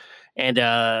life. And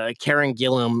Karen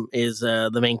Gillan is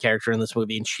the main character in this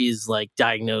movie, and she's like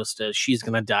diagnosed as she's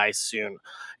gonna die soon,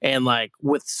 and like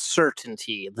with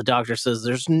certainty, the doctor says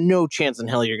there's no chance in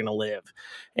hell you're gonna live,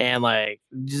 and like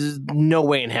just no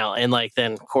way in hell. And like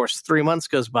then of course 3 months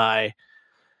goes by.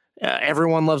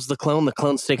 Everyone loves the clone. The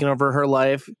clone's taken over her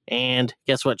life, and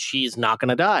guess what? She's not going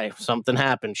to die. Something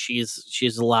happened.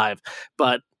 She's alive,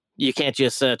 but you can't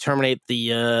just terminate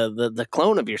the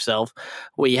clone of yourself.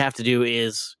 What you have to do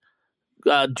is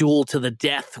duel to the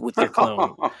death with your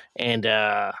clone. And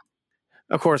of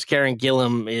course, Karen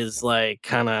Gillan is like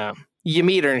kind of. You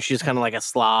meet her and she's kind of like a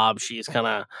slob. She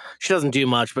doesn't do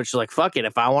much, but she's like, fuck it.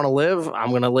 If I want to live, I'm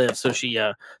going to live. So she,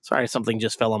 sorry, something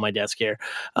just fell on my desk here.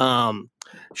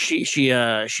 She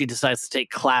decides to take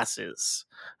classes,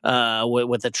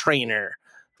 with a trainer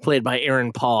played by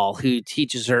Aaron Paul, who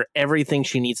teaches her everything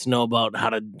she needs to know about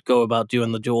how to go about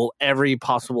doing the duel. Every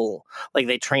possible, like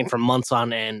they train for months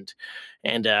on end,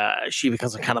 and she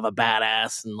becomes a kind of a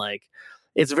badass. And like,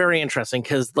 it's very interesting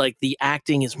because like the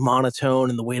acting is monotone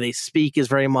and the way they speak is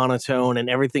very monotone and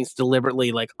everything's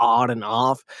deliberately like odd and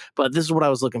off. But this is what I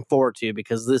was looking forward to,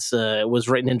 because this was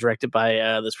written and directed by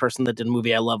this person that did a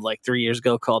movie I loved like 3 years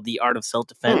ago called The Art of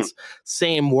Self-Defense.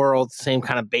 Same world, same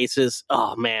kind of basis.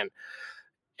 Oh man,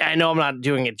 I know I'm not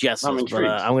doing it justice, but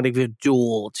I'm going to give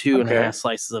Duel 2.5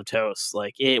 slices of toast.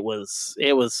 Like it was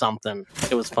something.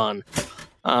 It was fun.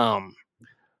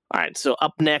 All right, so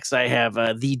up next, I have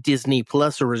the Disney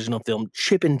Plus original film,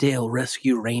 Chip 'n Dale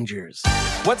Rescue Rangers.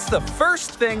 What's the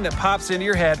first thing that pops into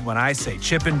your head when I say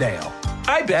Chip 'n Dale?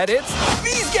 I bet it's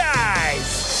these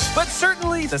guys! But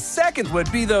certainly the second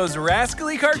would be those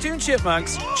rascally cartoon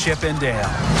chipmunks, Chip 'n Dale.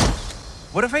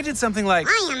 What if I did something like...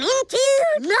 I am into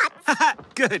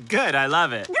nuts! Good, I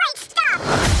love it. Great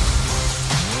stuff!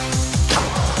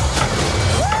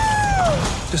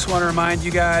 Just want to remind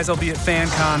you guys I'll be at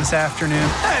FanCon this afternoon.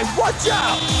 Hey, watch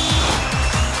out!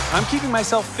 I'm keeping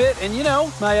myself fit and, you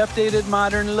know, my updated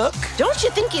modern look. Don't you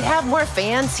think you'd have more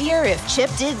fans here if Chip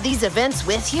did these events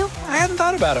with you? I hadn't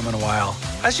thought about him in a while.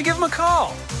 I should give him a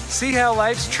call. See how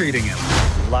life's treating him.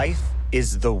 Life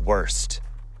is the worst,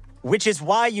 which is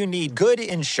why you need good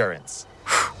insurance.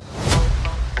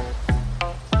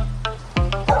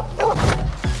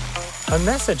 A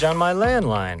message on my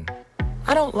landline.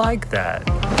 I don't like that.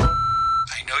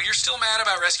 I know you're still mad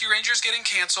about Rescue Rangers getting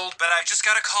canceled, but I've just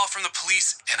got a call from the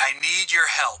police, and I need your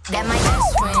help. That my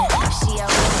best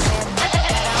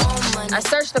friend. I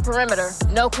searched the perimeter.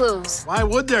 No clues. Why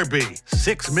would there be?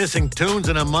 6 missing tunes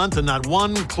in a month and not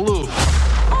one clue.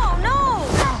 Oh, no!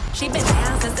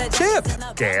 Chip,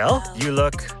 Dale, you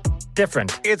look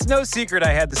different. It's no secret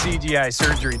I had the CGI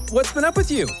surgery. What's been up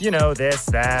with you? You know, this,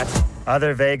 that,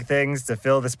 other vague things to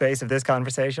fill the space of this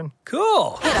conversation.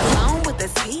 Cool.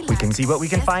 We can see what we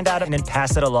can find out and then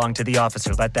pass it along to the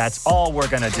officer. But that's all we're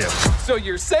gonna do. So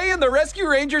you're saying the Rescue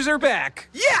Rangers are back?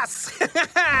 Yes!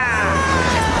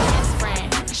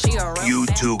 You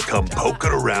two come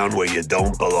poking around where you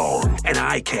don't belong, and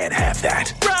I can't have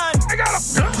that. Run! I got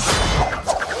him!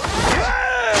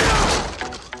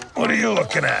 What are you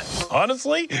looking at?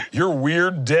 Honestly, your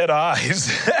weird dead eyes.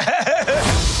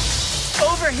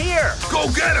 Over here! Go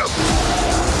get him!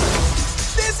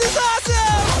 This is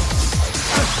awesome!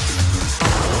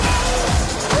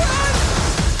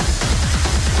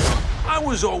 I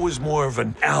was always more of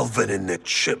an Alvin and the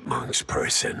Chipmunks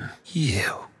person.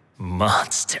 You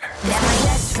monster.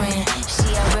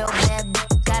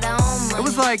 It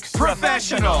was like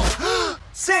professional.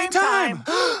 Same time.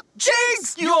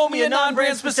 Jinx, you owe me a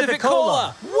non-brand specific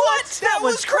cola. What? That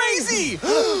was crazy.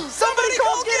 Somebody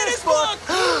call Guinness Book.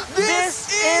 This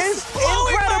is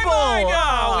incredible.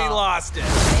 Oh, we lost it.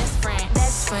 Best friend.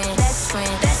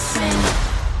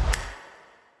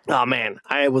 Oh man,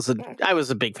 I was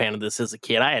a big fan of this as a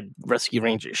kid. I had Rescue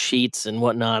Ranger sheets and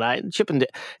whatnot. Chip and Dale.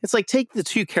 It's like take the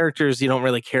two characters you don't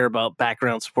really care about,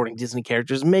 background supporting Disney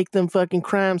characters, make them fucking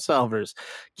crime solvers,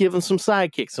 give them some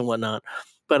sidekicks and whatnot.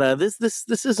 But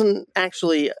this isn't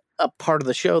actually a part of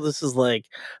the show. This is like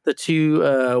the two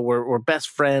were best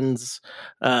friends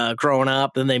growing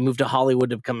up. Then they moved to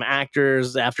Hollywood to become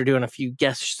actors. After doing a few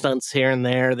guest stunts here and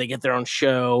there, they get their own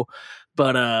show.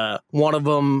 But one of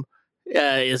them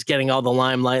is getting all the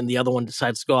limelight, and the other one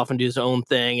decides to go off and do his own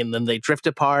thing, and then they drift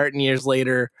apart. And years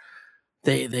later,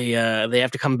 they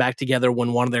have to come back together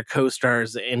when one of their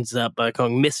co-stars ends up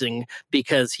going missing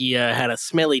because he had a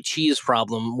smelly cheese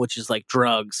problem, which is like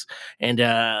drugs, and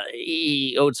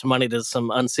he owed some money to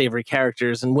some unsavory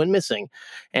characters and went missing.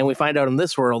 And we find out in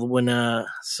this world when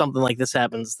something like this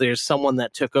happens, there's someone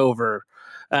that took over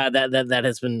that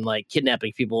has been like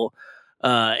kidnapping people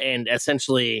and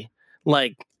essentially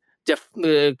like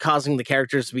causing the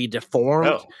characters to be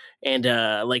deformed and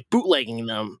like bootlegging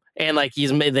them, and like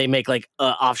they make like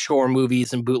offshore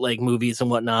movies and bootleg movies and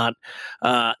whatnot.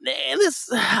 And this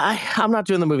I'm not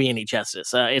doing the movie any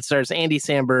justice. It stars Andy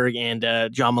Samberg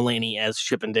and John Mulaney as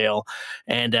Chip and Dale,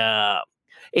 and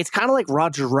it's kind of like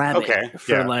Roger Rabbit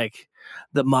for like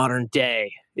the modern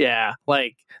day. Yeah,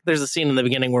 like there's a scene in the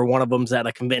beginning where one of them's at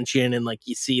a convention and like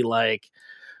you see like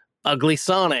Ugly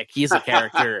Sonic, he's a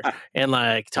character, and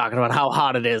like talking about how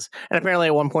hot it is. And apparently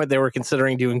at one point they were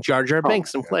considering doing Jar Jar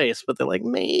Binks in place, but they're like,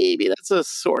 maybe that's a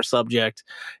sore subject.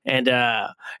 And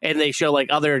they show like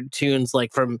other tunes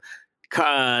like from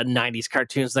 90s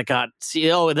cartoons that got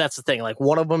that's the thing, like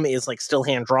one of them is like still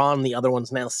hand drawn, the other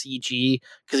one's now CG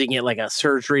because you can get like a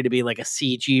surgery to be like a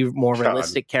CG more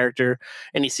realistic character.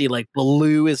 And you see like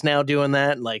Baloo is now doing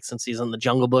that, like since he's in the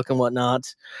Jungle Book and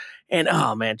whatnot. And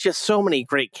oh man, just so many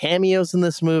great cameos in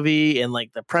this movie, and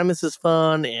like the premise is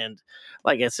fun, and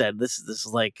like I said, this is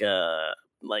like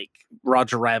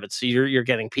Roger Rabbit. So you're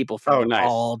getting people from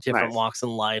all different walks in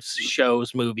life,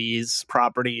 shows, movies,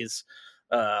 properties.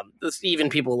 Even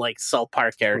people like South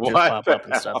Park characters pop up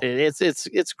and stuff.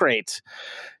 It's great.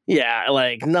 Yeah,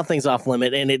 like nothing's off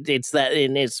limit, and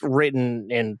it's written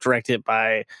and directed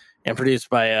by and produced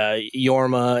by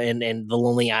Yorma and the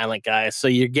Lonely Island guys. So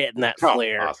you're getting that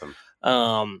flair. Awesome.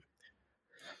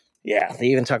 Yeah, they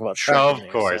even talk about Shrek.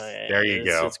 Of course. There you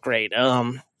go. It's great.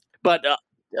 But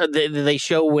they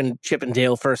show when Chip and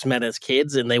Dale first met as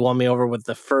kids, and they won me over with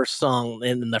the first song.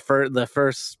 And the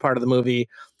first part of the movie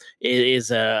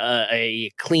is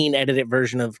a clean edited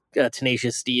version of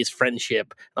Tenacious D's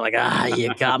Friendship. I'm like,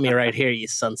 you got me right here, you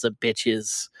sons of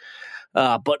bitches.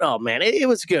 But oh man, it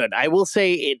was good. I will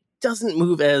say it doesn't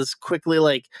move as quickly.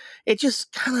 Like it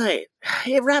just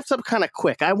it wraps up kind of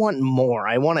quick. I want more.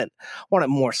 I want it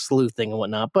more sleuthing and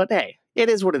whatnot. But hey, it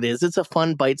is what it is. It's a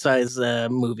fun bite-sized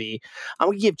movie. I'm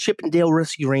gonna give Chip and Dale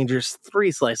Rescue Rangers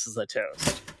 3 slices of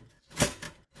toast.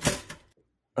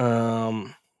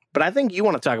 But I think you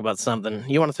want to talk about something.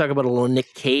 You want to talk about a little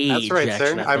Nick Cage. That's right,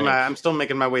 action, sir. I'm still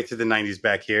making my way through the 90s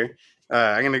back here.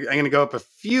 I'm gonna go up a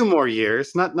few more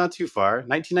years, not too far.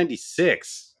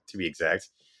 1996 to be exact.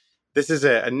 This is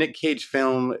a Nick Cage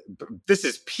film. This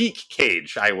is peak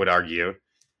Cage, I would argue.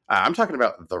 I'm talking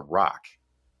about The Rock.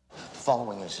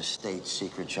 Following is a state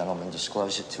secret, gentlemen.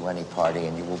 Disclose it to any party,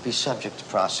 and you will be subject to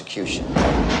prosecution.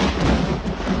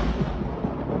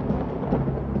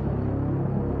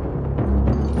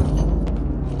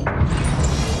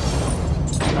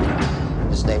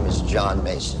 His name is John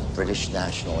Mason, British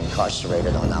national,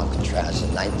 incarcerated on Alcatraz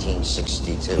in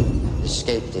 1962.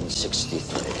 Escaped in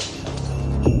 63.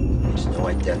 no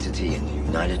identity in the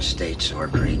United States or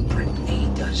Great Britain. He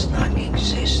does not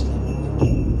exist.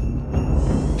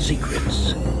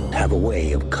 Secrets have a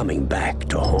way of coming back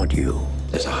to haunt you.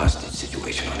 There's a hostage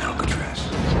situation on Alcatraz.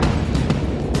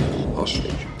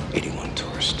 Hostage? 81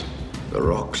 tourists. The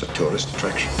Rock's a tourist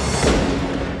attraction.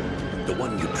 The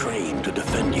one you train to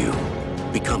defend you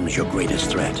becomes your greatest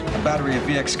threat. A battery of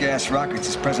VX gas rockets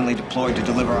is presently deployed to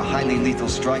deliver a highly lethal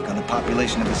strike on the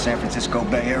population of the San Francisco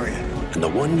Bay Area. And the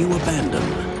one you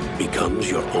abandon becomes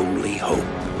your only hope.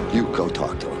 You go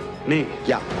talk to him. Me?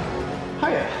 Yeah.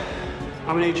 Hiya.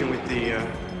 I'm an agent with the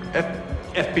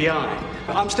FBI.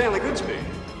 I'm Stanley Goodspeed.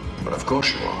 But of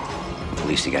course you are. At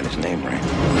least he got his name right.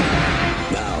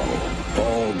 Now,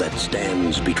 all that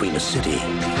stands between a city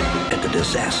and a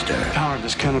disaster. The power of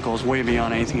this chemical is way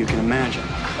beyond anything you can imagine.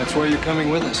 That's why you're coming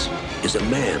with us. Is a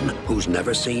man who's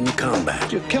never seen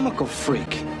combat. You're a chemical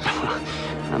freak.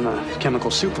 I'm a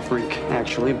chemical super freak,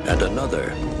 actually. And another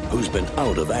who's been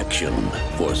out of action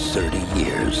for 30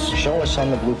 years. Show us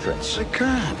on the blueprints. I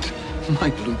can't. My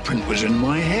blueprint was in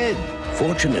my head.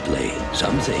 Fortunately,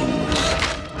 some things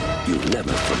you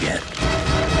never forget.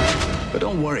 But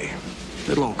don't worry.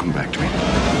 It'll all come back to me.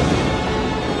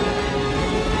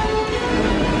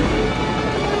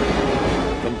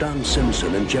 From Don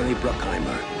Simpson and Jerry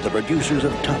Bruckheimer, the producers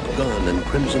of Top Gun and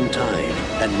Crimson Tide,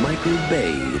 and Michael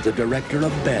Bay, the director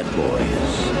of Bad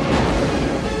Boys.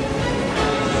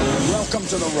 Welcome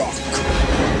to the Rock.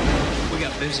 We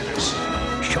got visitors.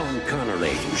 Sean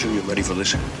Connery. You sure you're ready for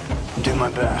this? I'll do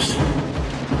my best.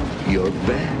 Your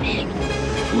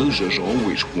best? Losers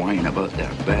always whine about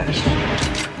their best.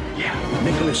 Yeah.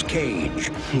 Nicolas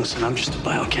Cage. Listen, I'm just a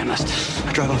biochemist.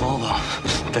 I drive a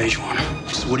Volvo, beige one.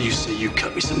 So what do you say you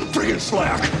cut me some friggin'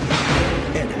 slack?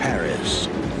 Ed Harris.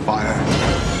 Fire.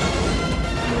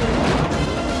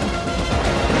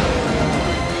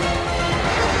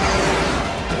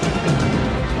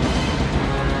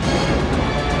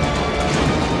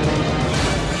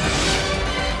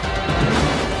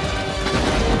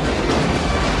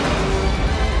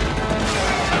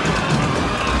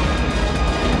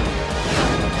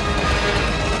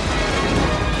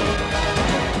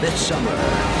 This summer,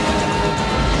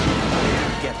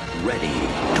 get ready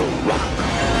to rock.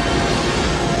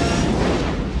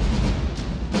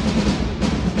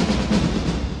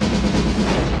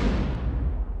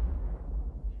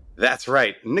 That's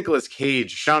right. Nicolas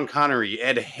Cage, Sean Connery,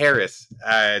 Ed Harris.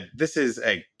 This is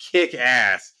a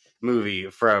kick-ass movie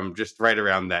from just right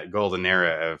around that golden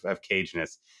era of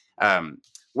Cageness.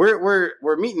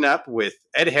 We're meeting up with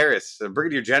Ed Harris, a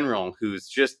brigadier general who's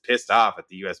just pissed off at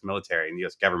the U.S. military and the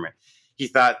U.S. government. He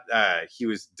thought he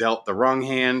was dealt the wrong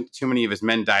hand. Too many of his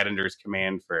men died under his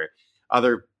command for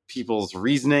other people's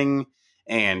reasoning,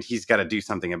 and he's got to do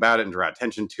something about it and draw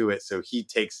attention to it. So he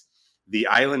takes the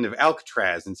island of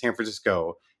Alcatraz in San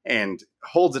Francisco and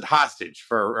holds it hostage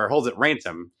or holds it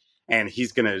ransom, and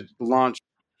he's going to launch,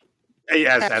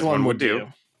 as one would do.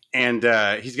 And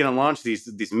he's going to launch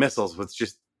these missiles with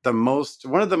just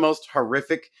one of the most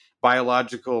horrific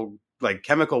biological, like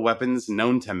chemical weapons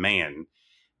known to man.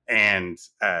 And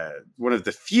one of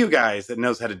the few guys that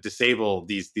knows how to disable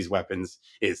these weapons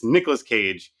is Nicolas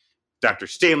Cage, Dr.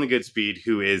 Stanley Goodspeed,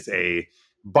 who is a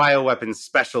bioweapons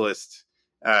specialist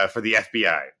for the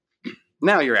FBI.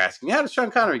 Now you're asking, how does Sean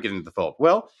Connery get into the fold?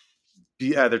 Well,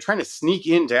 they're trying to sneak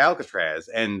into Alcatraz,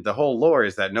 and the whole lore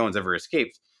is that no one's ever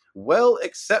escaped. Well,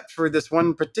 except for this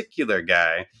one particular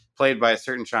guy, played by a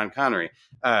certain Sean Connery.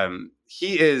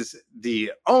 He is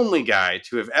the only guy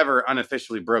to have ever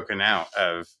unofficially broken out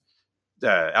of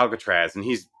Alcatraz, and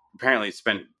he's apparently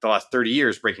spent the last 30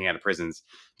 years breaking out of prisons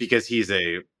because he's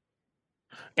And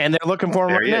they're looking for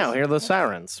him right now. Hear the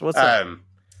sirens. What's up?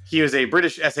 He was a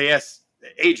British SAS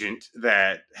agent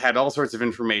that had all sorts of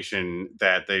information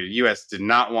that the U.S. did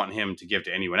not want him to give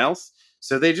to anyone else.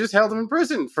 So they just held him in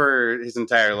prison for his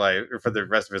entire life, or for the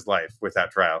rest of his life, without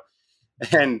trial.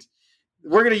 And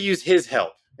we're going to use his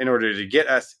help in order to get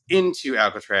us into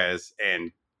Alcatraz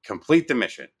and complete the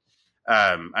mission.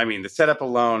 I mean, the setup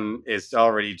alone is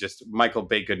already just Michael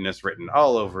Bay goodness written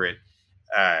all over it.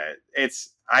 I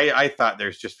thought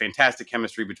there's just fantastic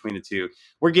chemistry between the two.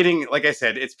 We're getting, like I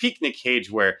said, it's peak Nick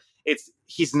Cage, where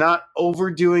he's not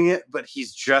overdoing it, but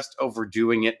he's just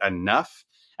overdoing it enough.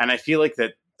 And I feel like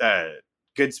that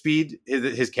Goodspeed,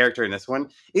 his character in this one,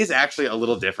 is actually a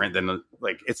little different than,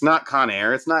 like, it's not Con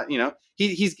Air. It's not,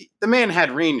 he's the man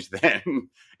had range then.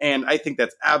 And I think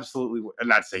that's absolutely,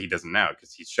 not to say he doesn't now,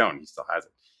 because he's shown he still has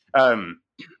it.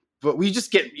 But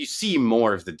you see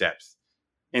more of the depth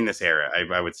in this era,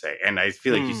 I would say, and I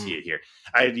feel like you see it here.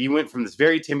 You went from this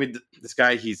very timid, this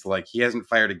guy, he's like, he hasn't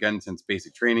fired a gun since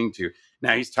basic training, to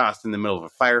now he's tossed in the middle of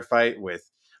a firefight with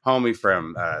homie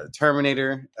from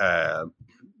Terminator.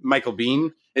 Michael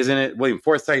Biehn is in it. William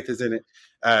Forsythe is in it.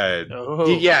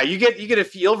 Yeah, you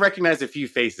get you'll recognize a few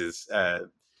faces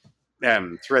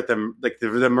throughout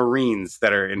the Marines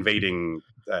that are invading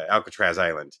Alcatraz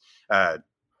Island.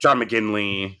 John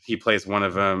McGinley, he plays one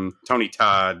of them. Tony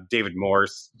Todd, David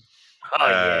Morse. Oh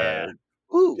yeah.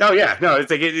 Oh yeah. No,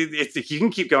 it's like it's you can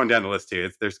keep going down the list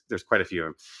too. There's quite a few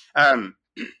of them.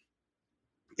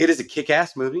 It is a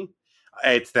kick-ass movie.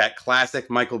 It's that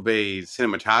classic Michael Bay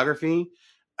cinematography.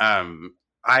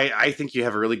 I think you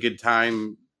have a really good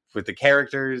time with the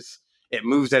characters. It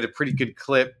moves at a pretty good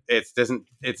clip. It's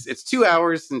 2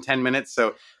 hours and 10 minutes,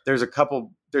 so there's a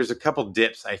couple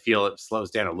dips. I feel it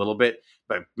slows down a little bit,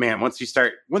 but man, once you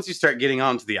start getting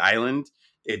onto the island,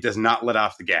 it does not let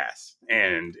off the gas,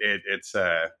 and it's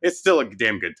still a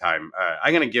damn good time.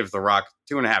 I'm gonna give The Rock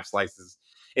 2.5 slices.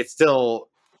 It's still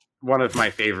one of my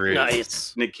favorite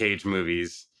Nick Cage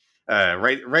movies.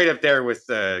 Right up there with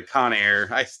Con Air.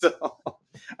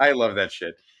 I love that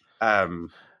shit.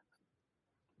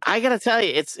 I gotta tell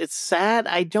you, it's sad.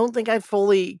 I don't think I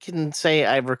fully can say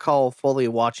I recall fully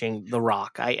watching The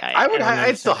Rock.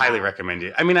 I'd still highly recommend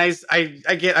it. I mean, I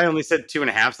only said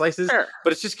 2.5 slices, sure,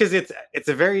 but it's just because it's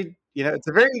a very, it's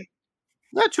a very.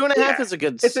 No, 2.5 is a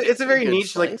good. It's a very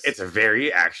niche, slice. like it's a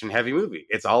very action heavy movie.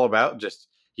 It's all about just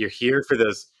you're here for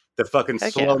the fucking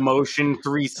slow motion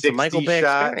 360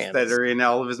 shots that are in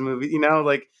all of his movies.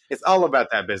 Like it's all about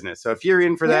that business. So if you're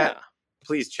in for that,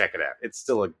 please check it out. It's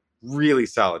still a really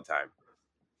solid time.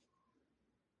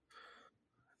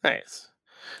 Nice.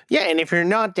 Yeah, and if you're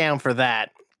not down for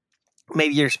that,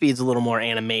 maybe your speed's a little more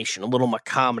animation, a little more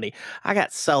comedy. I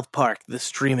got South Park: The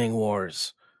Streaming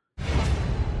Wars.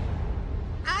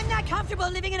 I'm not comfortable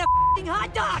living in a f***ing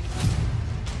hot dog.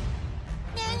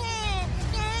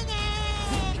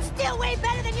 It's still way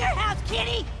better than your house,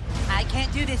 kitty. I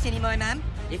can't do this anymore, Mom.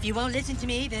 If you won't listen to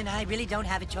me, then I really don't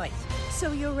have a choice.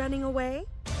 So you're running away?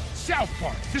 South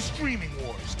Park: The Streaming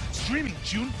Wars, streaming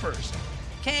June 1st.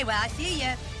 Okay, well, I see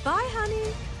ya. Bye,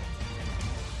 honey.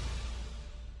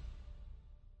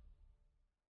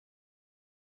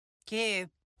 Cute.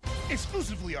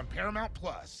 Exclusively on Paramount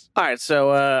Plus. All right,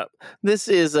 so this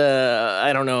is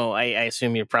I don't know. I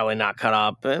assume you're probably not caught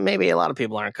up. Maybe a lot of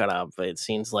people aren't caught up. It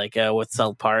seems like with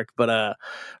South Park, but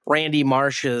Randy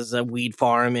Marsh is a weed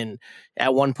farm, and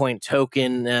at one point,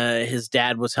 Token, his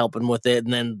dad was helping with it,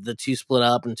 and then the two split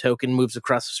up, and Token moves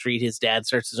across the street. His dad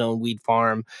starts his own weed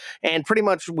farm, and pretty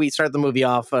much we start the movie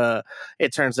off.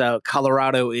 It turns out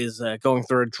Colorado is going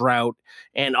through a drought,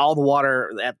 and all the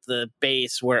water at the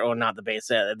base, not the base,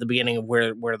 at the beginning of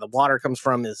where the water comes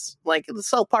from is like the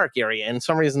South Park area, and for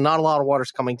some reason not a lot of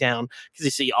water's coming down because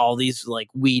you see all these like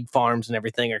weed farms and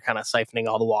everything are kind of siphoning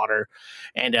all the water,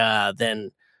 and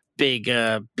then big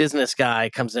business guy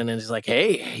comes in and is like,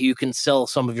 hey, you can sell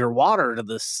some of your water to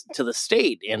the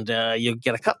state and you'll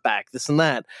get a cutback, this and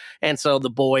that. And so the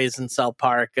boys in South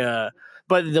Park,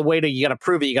 but the way you got to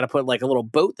prove it, you got to put like a little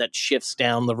boat that shifts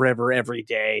down the river every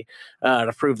day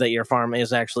to prove that your farm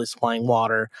is actually supplying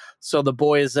water. So the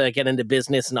boys get into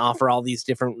business and offer all these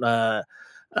different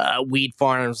weed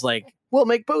farms, like, we'll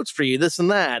make boats for you, this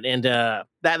and that. And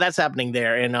that's happening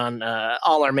there. And on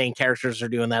all our main characters are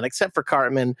doing that, except for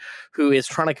Cartman, who is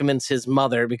trying to convince his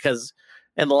mother, because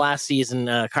in the last season,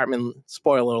 Cartman,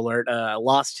 spoiler alert,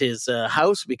 lost his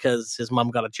house because his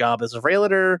mom got a job as a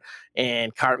realtor,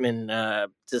 and Cartman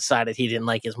decided he didn't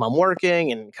like his mom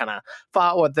working and kind of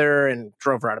fought with her and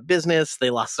drove her out of business.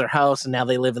 They lost their house, and now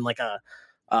they live in like a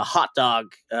hot dog,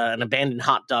 an abandoned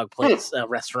hot dog place, a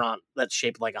restaurant that's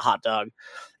shaped like a hot dog.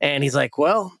 And he's like,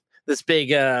 well, this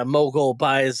big mogul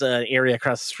buys an area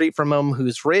across the street from him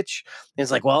who's rich. And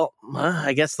he's like, well,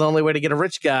 I guess the only way to get a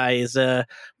rich guy is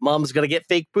mom's going to get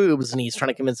fake boobs. And he's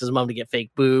trying to convince his mom to get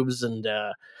fake boobs. And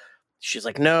she's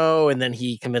like, no. And then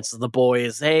he convinces the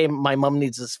boys, hey, my mom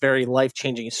needs this very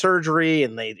life-changing surgery.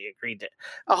 And they agreed to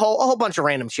a whole bunch of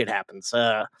random shit happens.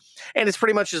 And it's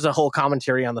pretty much just a whole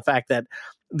commentary on the fact that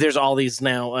there's all these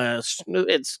now,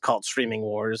 it's called Streaming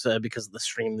Wars because of the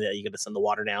stream that you got to send the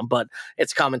water down, but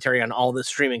it's commentary on all the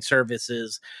streaming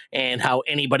services and how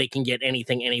anybody can get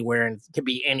anything anywhere, and it could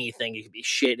be anything. It could be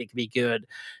shit, it could be good.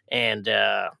 And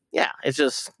it's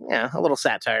just, a little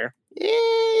satire.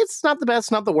 It's not the best,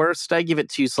 not the worst. I give it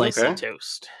 2 slices of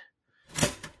toast.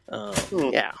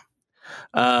 Yeah.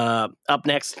 Up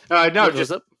next. No,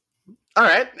 just up. All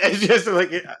right. It's just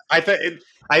like I thought.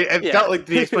 I felt like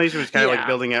the explanation was kind of like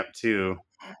building up to.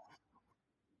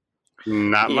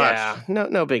 Not Yeah, much.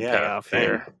 no big payoff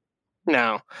here.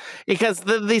 No, because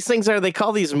these things they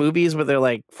call these movies, but they're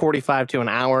like 45 to an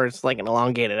hour. It's like an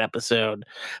elongated episode,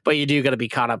 but you do got to be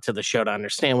caught up to the show to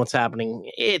understand what's happening.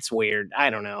 It's weird.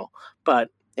 I don't know, but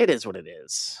it is what it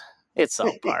is. It's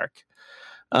South Park.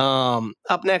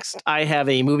 Up next, I have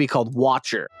a movie called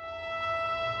Watcher.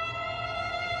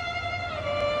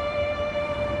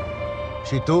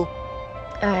 She too?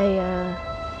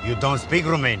 You don't speak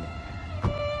Romanian.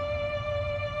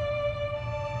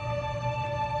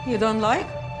 You don't like?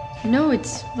 No,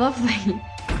 it's lovely.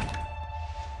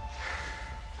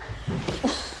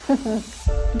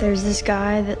 There's this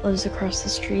guy that lives across the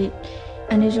street,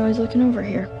 and he's always looking over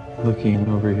here. Looking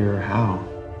over here, how?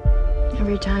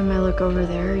 Every time I look over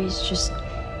there, he's just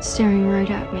staring right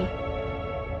at me.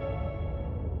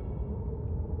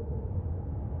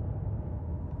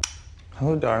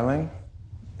 Hello, darling.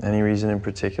 Any reason in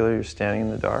particular you're standing in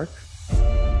the dark?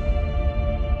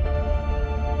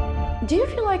 Do you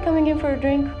feel like coming in for a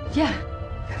drink? Yeah.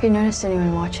 Have you noticed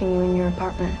anyone watching you in your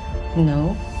apartment?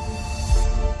 No.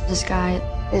 This guy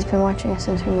has been watching us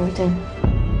since we moved in.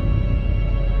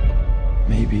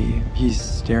 Maybe he's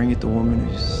staring at the woman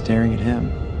who's staring at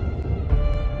him.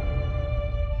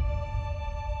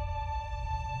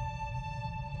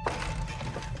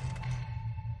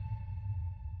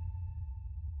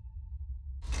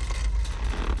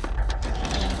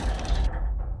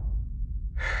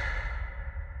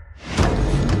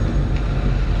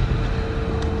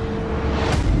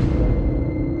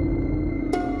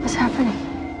 What's happening?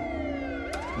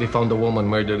 They found the woman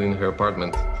murdered in her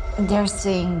apartment. They're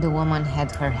saying the woman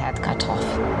had her head cut off.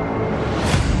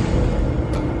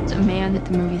 A man at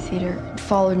the movie theater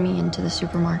followed me into the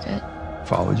supermarket.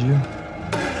 Followed you?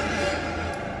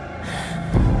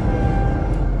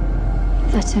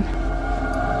 That's him.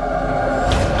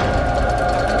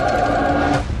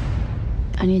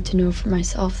 I need to know for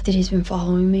myself that he's been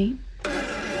following me.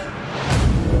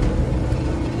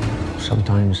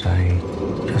 Sometimes I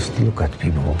just look at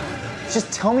people.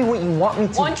 Just tell me what you want me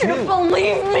to do. I want you to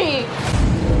believe me!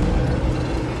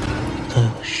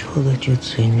 I was sure that you'd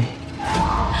see me.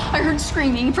 I heard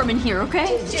screaming from in here,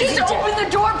 okay? Just open the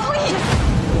door, please!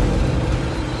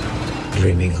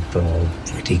 Dreaming up an old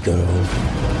pretty girl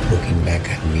looking back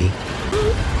at me.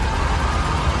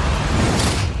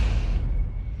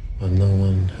 But no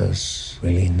one has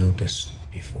really noticed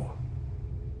before.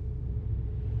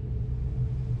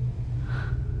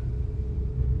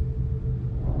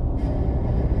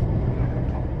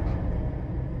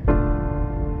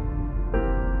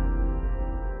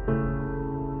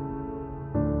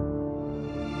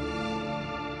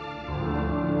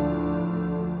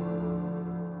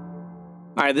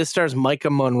 All right, this stars Micah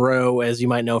Monroe, as you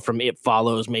might know from It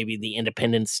Follows, maybe the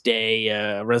Independence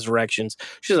Day, Resurrections.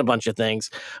 She's a bunch of things.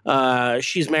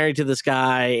 She's married to this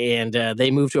guy, and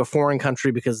they moved to a foreign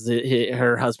country because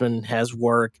her husband has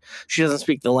work. She doesn't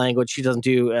speak the language. She doesn't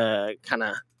do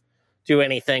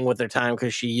anything with her time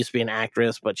because she used to be an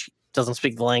actress, but she doesn't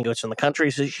speak the language in the country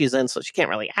she's in, so she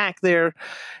can't really act there.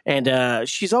 And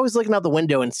she's always looking out the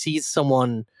window and sees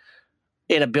someone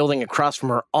in a building across from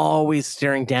her, always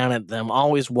staring down at them,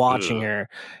 always watching her.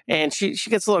 And she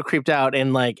gets a little creeped out.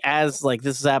 And as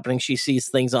this is happening, she sees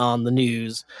things on the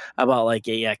news about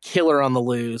a killer on the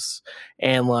loose.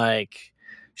 And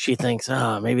she thinks,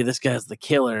 oh, maybe this guy's the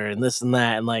killer and this and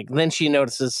that. And then she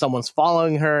notices someone's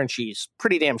following her and she's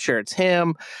pretty damn sure it's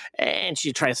him. And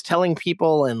she tries telling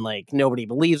people and nobody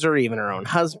believes her, even her own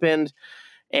husband.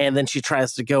 And then she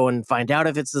tries to go and find out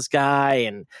if it's this guy.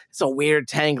 And it's a weird,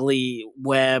 tangly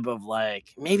web of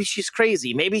maybe she's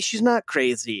crazy. Maybe she's not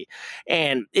crazy.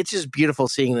 And it's just beautiful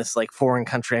seeing this foreign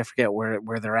country. I forget where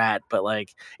they're at, but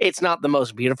it's not the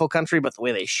most beautiful country, but the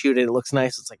way they shoot it, it looks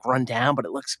nice. It's run down, but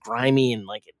it looks grimy and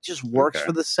it just works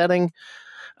for the setting.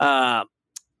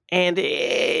 And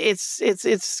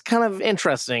it's kind of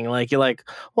interesting. You're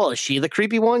well, is she the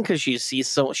creepy one? Because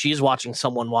she's watching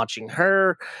someone watching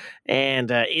her. And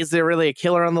is there really a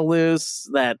killer on the loose?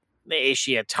 Is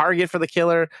she a target for the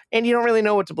killer? And you don't really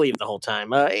know what to believe the whole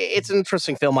time. It's an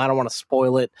interesting film. I don't want to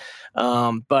spoil it.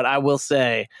 But I will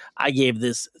say I gave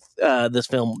this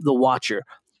film, The Watcher,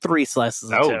 3 slices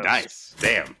of toast. Oh, nice.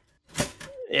 Damn.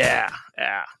 Yeah.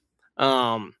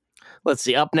 Let's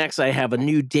see. Up next, I have a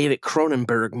new David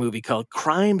Cronenberg movie called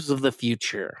Crimes of the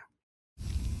Future.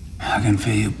 I can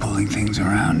feel you pulling things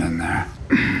around in there.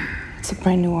 It's a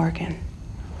brand new organ.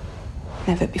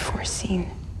 Never before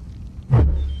seen.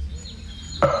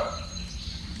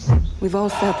 We've all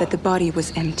felt that the body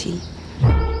was empty.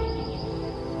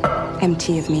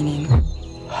 Empty of meaning.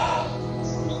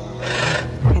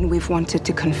 And we've wanted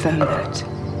to confirm that.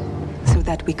 So so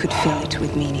that we could fill it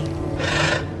with meaning.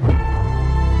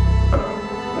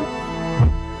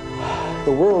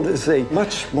 The world is a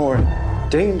much more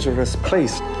dangerous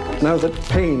place now that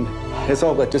pain has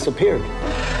all but disappeared.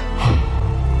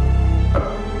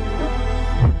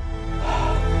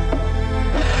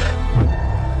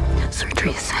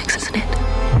 Surgery is sex, isn't it?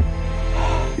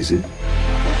 Is it?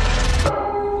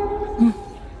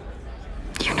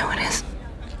 You know it is.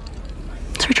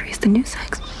 Surgery is the new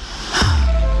sex.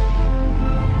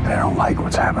 I don't like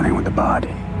what's happening with the body.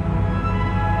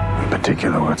 In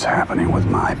particular, what's happening with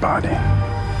my body.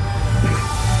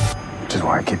 Which is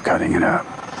why I keep cutting it up.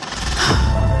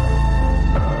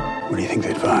 What do you think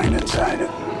they'd find inside it?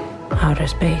 Outer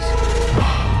space.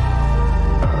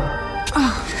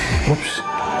 Whoops.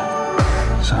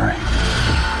 Sorry.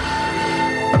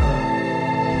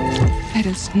 Let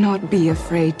us not be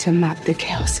afraid to map the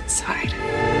chaos inside.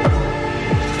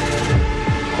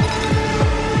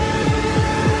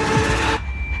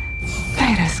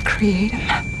 Let us create a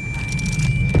map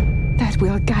that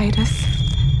will guide us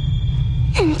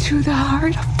into the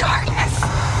heart of darkness.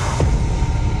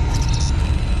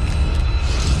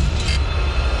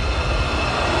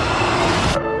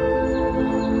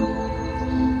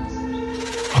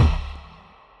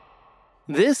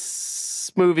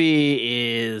 This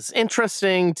movie is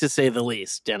interesting to say the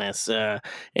least, Dennis.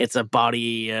 It's a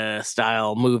body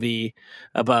style movie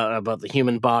about the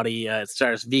human body. It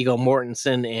stars Viggo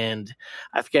Mortensen and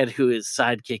I forget who his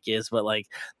sidekick is, but like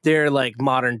they're like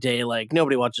modern day, like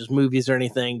nobody watches movies or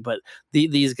anything, but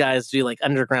these guys do like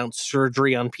underground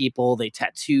surgery on people. They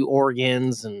tattoo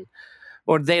organs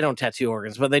or they don't tattoo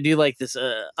organs, but they do like this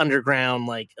underground,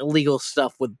 like illegal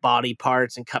stuff with body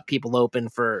parts and cut people open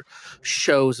for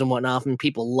shows and whatnot. And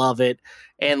people love it.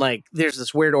 And like, there's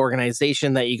this weird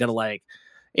organization that you gotta like,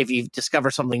 if you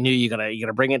discover something new, you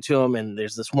gotta bring it to them. And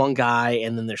there's this one guy,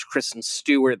 and then there's Kristen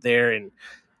Stewart there, and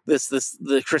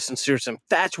the Kristen Stewart's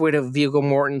infatuated with Viggo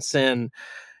Mortensen,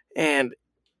 and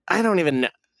I don't even know.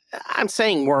 I'm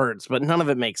saying words, but none of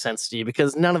it makes sense to you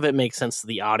because none of it makes sense to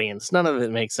the audience. None of it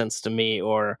makes sense to me,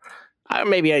 or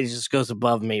maybe it just goes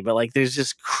above me. But like, there's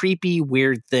just creepy,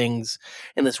 weird things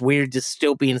in this weird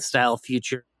dystopian style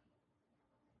future,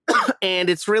 and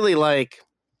it's really like,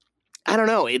 I don't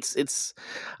know.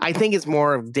 I think it's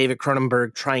more of David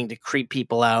Cronenberg trying to creep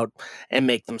people out and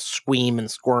make them scream and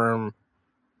squirm.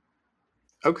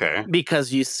 Okay,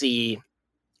 because you see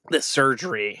the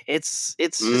surgery. It's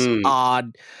just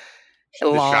odd, the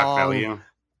long, shock value,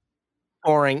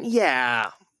 boring.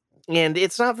 Yeah, and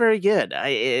it's not very good.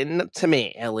 To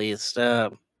me, at least.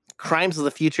 Crimes of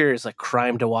the Future is a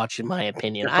crime to watch, in my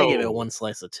opinion. I give it one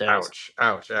slice of toast.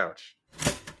 Ouch!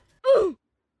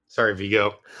 Sorry,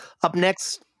 Viggo. Up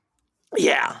next,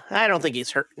 yeah, I don't think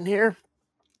he's hurting here.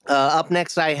 Up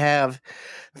next, I have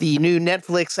the new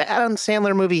Netflix Adam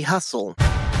Sandler movie, Hustle.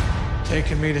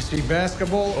 Taking me to see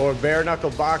basketball or bare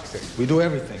knuckle boxing? We do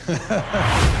everything.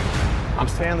 I'm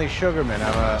Stanley Sugarman.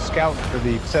 I'm a scout for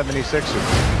the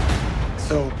 76ers.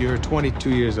 So you're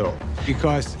 22 years old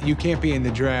because you can't be in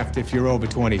the draft if you're over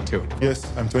 22. Yes,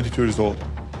 I'm 22 years old.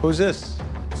 Who's this?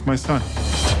 It's my son.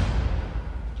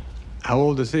 How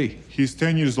old is he? He's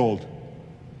 10 years old.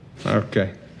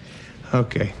 Okay.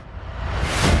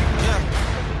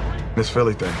 This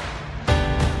Philly thing.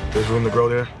 There's room to grow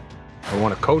there. I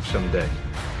want to coach someday.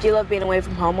 Do you love being away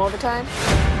from home all the time?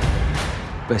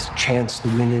 Best chance to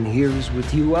win in here is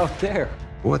with you out there.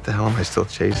 What the hell am I still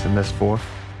chasing this for?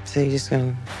 So you're just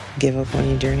gonna give up on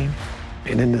your journey?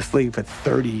 Been in this league for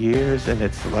 30 years, and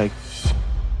it's like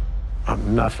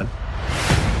I'm nothing.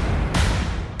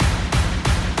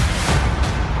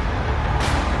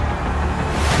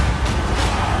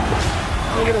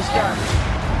 Look at this guy.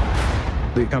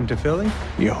 You come to Philly,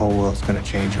 your whole world's gonna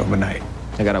change overnight.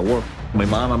 I gotta work. My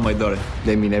mom and my daughter,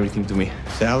 they mean everything to me.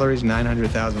 Salary's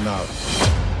 $900,000.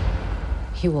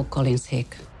 He will call in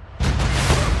sick.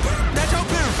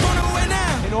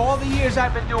 In all the years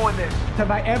I've been doing this,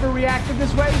 have I ever reacted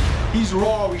this way? He's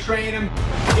raw. We train him,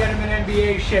 get him in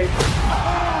NBA shape.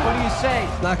 What do you say?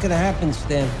 It's not gonna happen,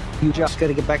 Stan. You just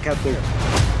gotta get back out there.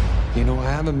 You know,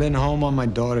 I haven't been home on my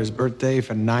daughter's birthday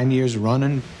for 9 years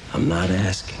running. I'm not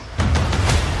asking.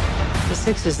 The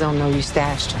Sixers don't know you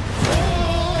stashed him.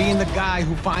 Being the guy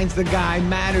who finds the guy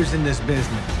matters in this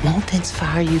business. Won't Vince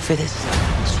fire you for this?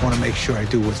 I just want to make sure I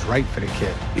do what's right for the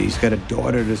kid. He's got a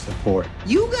daughter to support.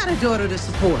 You got a daughter to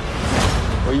support.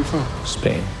 Where you from?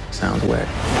 Spain. Sounds wet.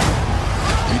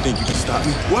 You think you can stop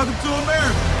me? Welcome to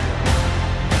America.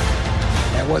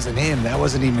 That wasn't him. That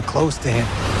wasn't even close to him.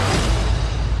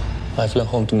 I fly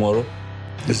home tomorrow.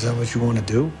 Is that what you want to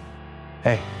do?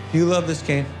 Hey, you love this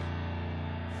game.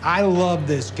 I love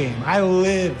this game. I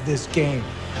live this game.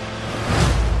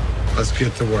 Let's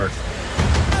get to work.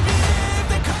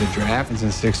 The draft is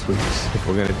in 6 weeks. If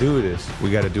we're gonna do this,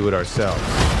 we gotta do it ourselves.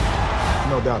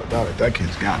 No doubt about it, that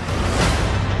kid's got it.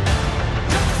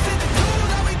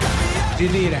 Do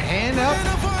you need a hand up?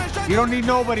 You don't need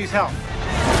nobody's help.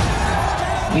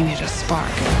 We need a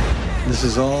spark. This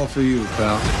is all for you,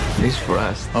 pal. It's for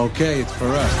us. Okay, it's for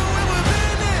us.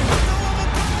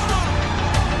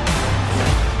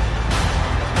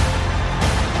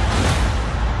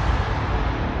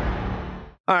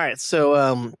 All right,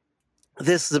 so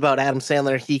this is about Adam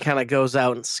Sandler. He kind of goes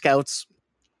out and scouts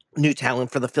new talent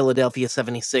for the Philadelphia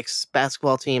 76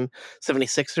 basketball team.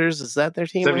 76ers, is that their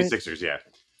team? 76ers, right? Yeah.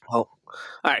 Oh, all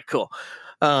right, cool.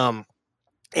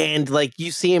 And like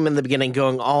you see him in the beginning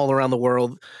going all around the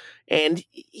world, and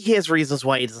he has reasons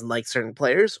why he doesn't like certain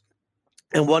players.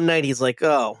 And one night he's like,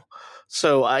 oh,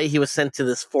 so he was sent to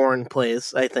this foreign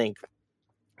place, I think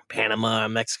Panama,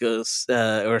 Mexico,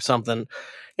 or something.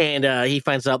 And he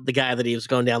finds out the guy that he was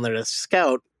going down there to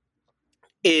scout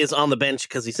is on the bench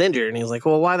because he's injured. And he's like,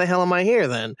 well, why the hell am I here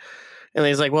then? And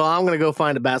he's like, well, I'm going to go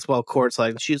find a basketball court so I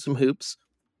can shoot some hoops.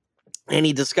 And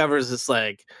he discovers this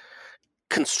like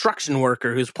construction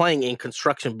worker who's playing in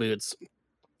construction boots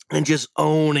and just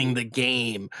owning the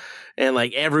game. And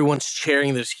like everyone's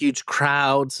cheering. There's huge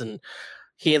crowds. And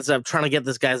he ends up trying to get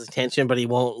this guy's attention, but he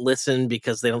won't listen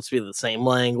because they don't speak the same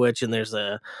language. And there's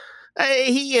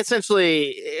he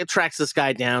essentially tracks this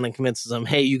guy down and convinces him,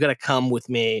 hey, you got to come with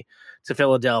me to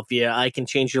Philadelphia. I can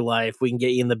change your life. We can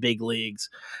get you in the big leagues.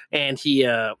 And he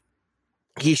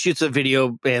shoots a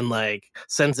video and like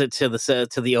sends it to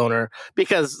the owner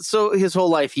because so his whole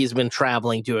life he's been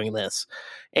traveling doing this.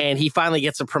 And he finally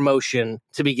gets a promotion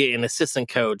to be an assistant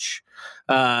coach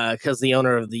because the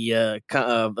owner of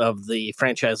the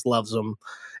franchise loves him.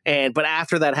 But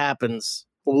after that happens,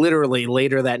 literally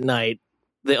later that night,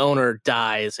 the owner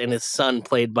dies, and his son,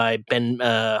 played by Ben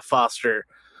Foster,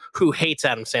 who hates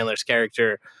Adam Sandler's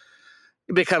character,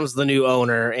 becomes the new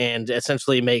owner and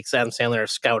essentially makes Adam Sandler a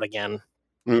scout again.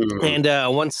 Mm-hmm.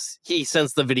 And once he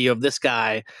sends the video of this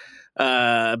guy,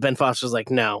 Ben Foster's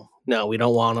like, no, we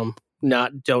don't want him.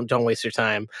 Don't waste your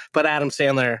time. But Adam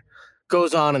Sandler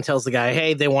goes on and tells the guy,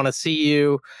 hey, they want to see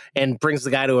you, and brings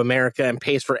the guy to America and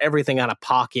pays for everything out of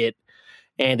pocket.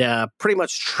 And pretty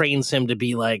much trains him to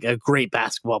be like a great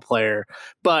basketball player,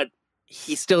 but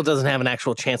he still doesn't have an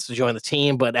actual chance to join the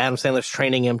team. But Adam Sandler's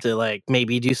training him to like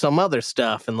maybe do some other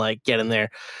stuff and like get in there.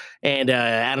 And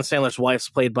Adam Sandler's wife's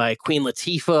played by Queen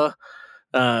Latifah,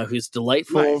 who's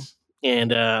delightful. Nice.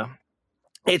 And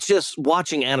it's just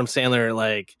watching Adam Sandler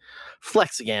like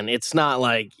flex again. It's not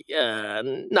like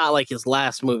his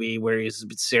last movie where he's a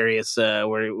bit serious,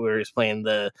 where he's playing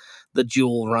the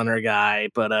jewel runner guy,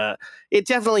 but it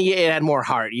had more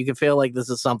heart. You could feel like this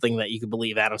is something that you could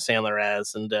believe Adam Sandler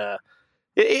as, and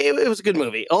it was a good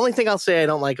movie. Only thing I'll say I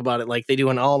don't like about it, like they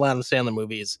do in all Adam Sandler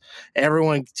movies,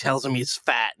 everyone tells him he's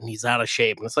fat and he's out of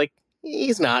shape, and it's like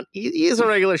he's not. He is a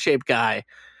regular shaped guy.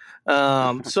 So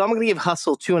I'm going to give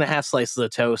Hustle 2.5 slices of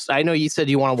toast. I know you said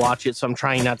you want to watch it, so I'm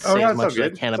trying not to say as much as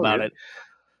I can about it,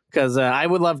 because I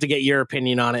would love to get your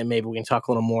opinion on it, and maybe we can talk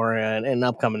a little more in an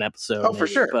upcoming episode. Oh, for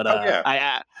sure. But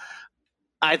I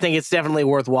think it's definitely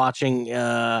worth watching.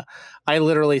 I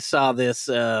literally saw this.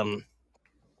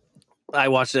 I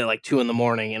watched it at like 2 a.m,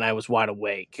 and I was wide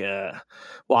awake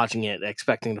watching it,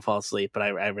 expecting to fall asleep, but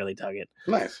I really dug it.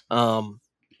 Nice.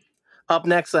 Up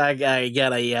next, I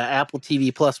got a Apple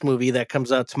TV Plus movie that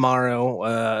comes out tomorrow,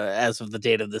 as of the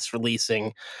date of this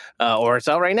releasing, or it's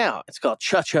out right now. It's called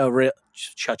Cha-Cha.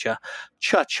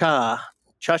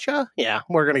 Yeah,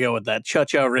 we're gonna go with that.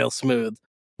 Cha-Cha Real Smooth.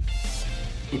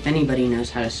 If anybody knows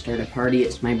how to start a party,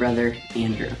 it's my brother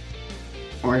Andrew,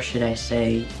 or should I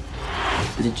say,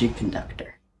 the jig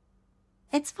conductor.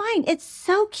 It's fine. It's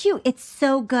so cute. It's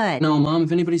so good. No, Mom.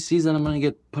 If anybody sees that, I'm gonna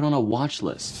get put on a watch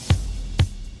list.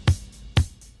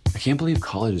 I can't believe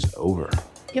college is over.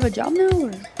 You have a job now,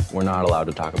 or? We're not allowed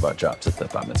to talk about jobs at the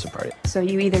bat mitzvah party. So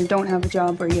you either don't have a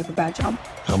job or you have a bad job.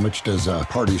 How much does a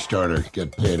party starter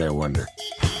get paid, I wonder?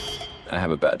 I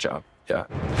have a bad job, yeah.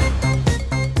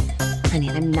 Honey,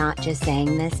 I'm not just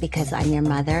saying this because I'm your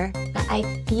mother, but I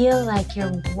feel like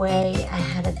you're way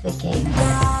ahead of the game.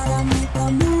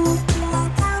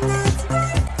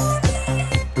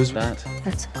 Who's that?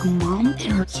 That's a mom and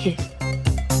her kid.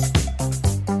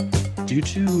 Do you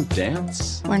two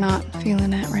dance? We're not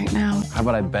feeling it right now. How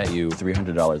about I bet you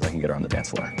 $300 I can get her on the dance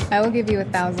floor? I will give you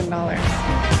 $1,000.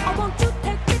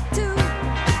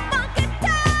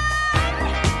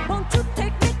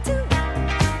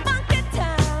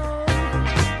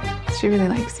 She really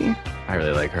likes you. I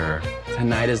really like her.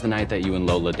 Tonight is the night that you and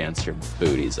Lola dance your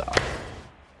booties off.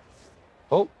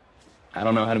 Oh, I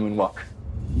don't know how to moonwalk.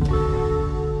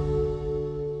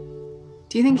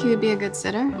 Do you think he would be a good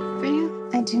sitter for you?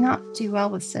 I do not do well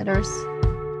with sitters.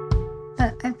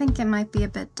 But I think it might be a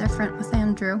bit different with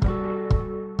Andrew.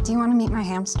 Do you want to meet my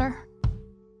hamster?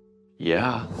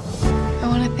 Yeah. I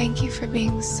want to thank you for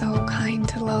being so kind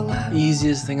to Lola.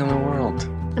 Easiest thing in the world.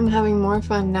 I'm having more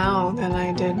fun now than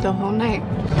I did the whole night.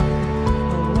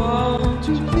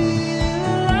 Do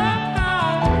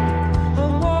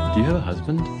you have a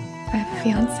husband? I have a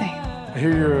fiance. I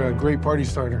hear you're a great party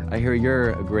starter. I hear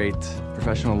you're a great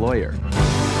professional lawyer.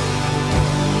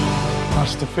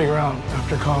 Lots to figure out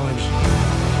after college.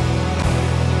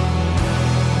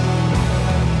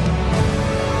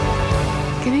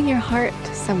 Giving your heart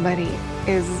to somebody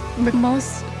is the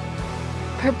most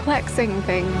perplexing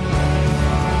thing.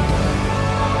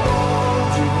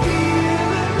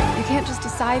 You can't just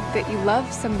decide that you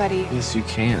love somebody. Yes, you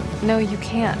can. No, you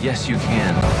can't. Yes, you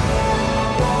can.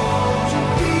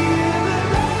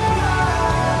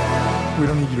 We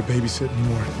don't need you to babysit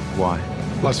anymore. Why?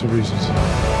 Lots of reasons.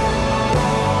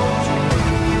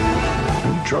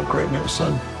 Are you drunk right now,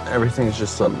 son? Everything's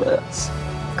just so this.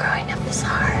 Growing up is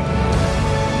hard.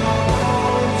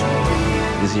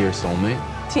 Is he your soulmate?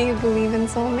 Do you believe in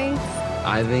soulmates?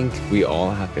 I think we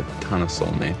all have a ton of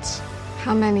soulmates.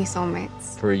 How many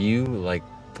soulmates? For you, like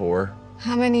 4.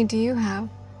 How many do you have?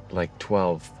 Like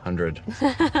 1,200.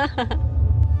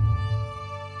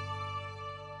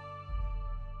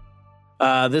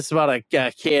 This is about a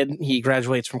kid. He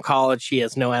graduates from college. He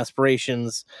has no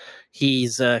aspirations.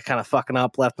 He's kind of fucking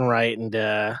up left and right,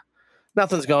 and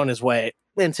nothing's going his way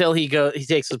until he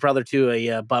takes his brother to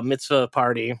a bat mitzvah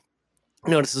party.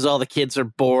 Notices all the kids are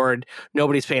bored,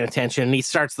 nobody's paying attention, and he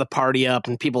starts the party up,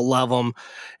 and people love him,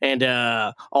 and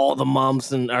all the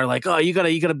moms are like, "Oh, you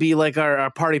gotta be like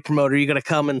our party promoter. You gotta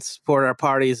come and support our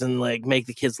parties and like make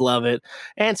the kids love it."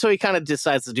 And so he kind of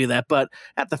decides to do that. But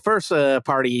at the first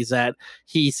party he's at,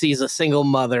 he sees a single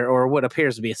mother, or what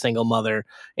appears to be a single mother,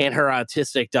 and her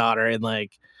autistic daughter, and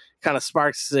like kind of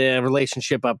sparks a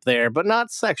relationship up there, but not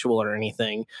sexual or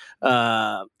anything.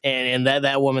 And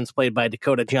that woman's played by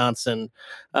Dakota Johnson.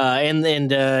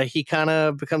 And he kind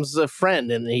of becomes a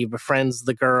friend, and he befriends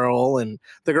the girl, and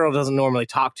the girl doesn't normally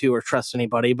talk to or trust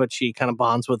anybody, but she kind of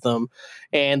bonds with them.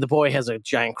 And the boy has a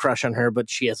giant crush on her, but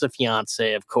she has a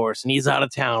fiance, of course, and he's out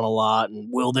of town a lot, and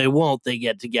won't they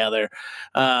get together?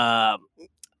 And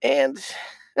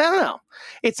I don't know.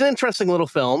 It's an interesting little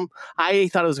film. I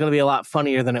thought it was going to be a lot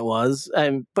funnier than it was,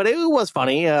 but it was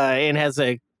funny. It has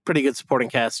a pretty good supporting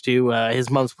cast too. His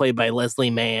mom's played by Leslie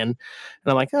Mann, and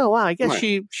I'm like, oh wow, I guess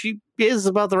she is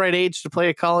about the right age to play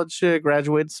a college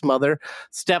graduate's mother.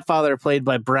 Stepfather played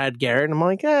by Brad Garrett, and I'm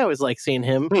like, I always like seeing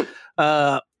him.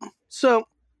 So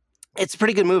it's a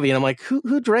pretty good movie, and I'm like,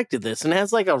 who directed this? And it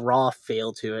has like a raw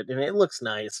feel to it, and it looks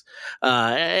nice.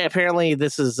 Apparently,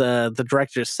 this is the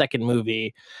director's second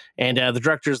movie, and the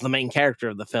director is the main character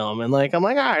of the film. And like, I'm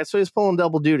like, all right, so he's pulling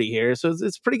double duty here. So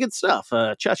it's pretty good stuff.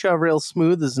 Cha-Cha Real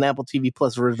Smooth is an Apple TV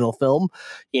Plus original film.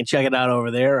 You can check it out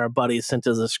over there. Our buddy sent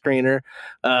us a screener.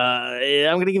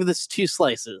 I'm going to give this 2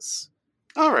 slices.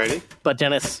 Alrighty. But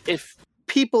Dennis, if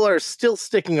people are still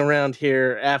sticking around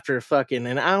here after fucking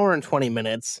an hour and 20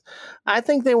 minutes, I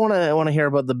think they want to hear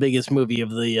about the biggest movie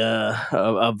of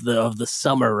the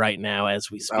summer right now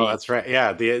as we speak. Oh, that's right.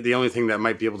 Yeah, the only thing that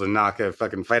might be able to knock a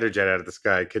fucking fighter jet out of the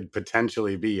sky could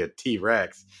potentially be a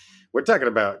T-Rex. We're talking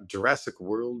about Jurassic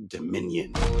World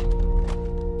Dominion.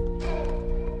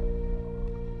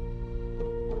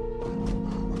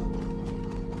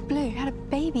 Blue had a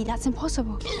baby. That's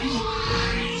impossible.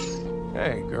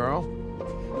 Hey, girl.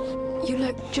 You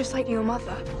look just like your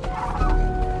mother.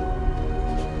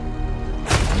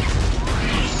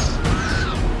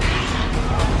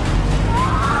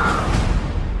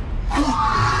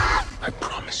 I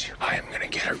promise you, I am gonna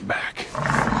get her back.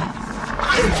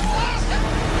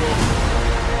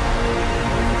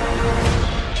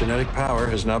 Genetic power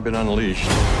has now been unleashed.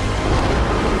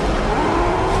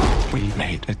 We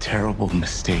made a terrible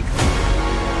mistake.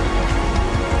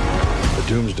 The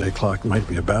doomsday clock might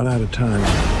be about out of time.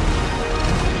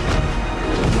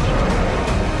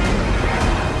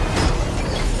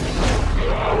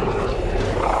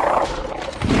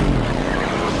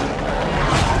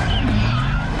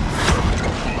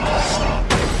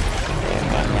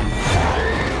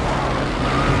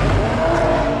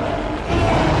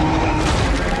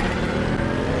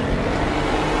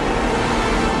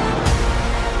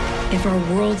 If our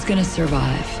world's gonna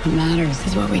survive, what matters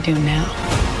is what we do now.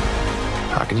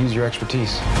 I could use your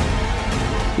expertise.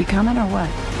 You coming or what?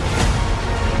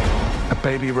 A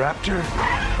baby raptor?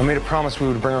 I made a promise we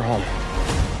would bring her home.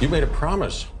 You made a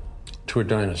promise to a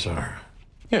dinosaur.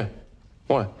 Yeah.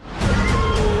 What?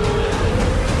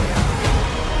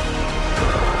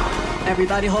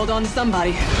 Everybody hold on to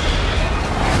somebody.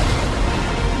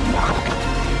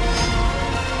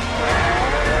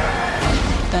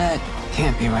 That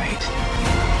can't be right.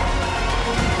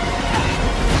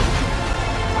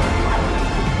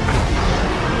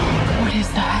 What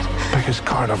is that? Biggest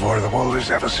carnivore the world has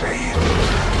ever seen.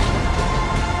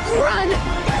 Run!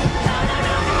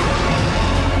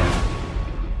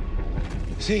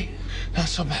 See? Not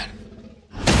so bad.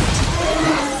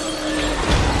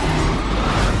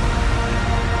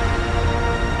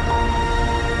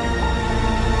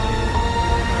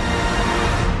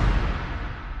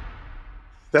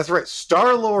 That's right.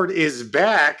 Star-Lord is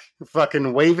back,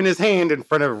 fucking waving his hand in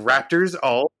front of raptors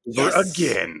all over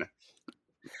again.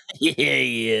 Yeah,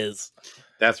 he is.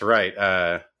 That's right.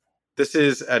 This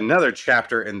is another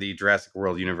chapter in the Jurassic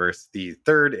World universe. The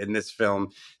third in this film,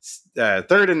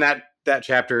 third in that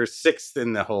chapter, sixth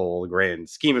in the whole grand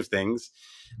scheme of things.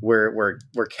 We're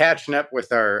catching up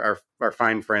with our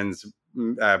fine friends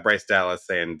Bryce Dallas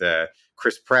and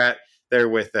Chris Pratt. They're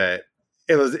with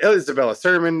Isabella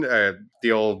Sermon,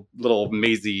 the old little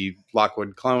Maisie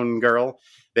Lockwood clone girl.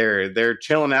 They're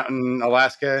chilling out in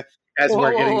Alaska as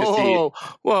we're getting to see.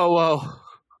 Whoa.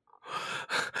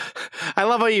 I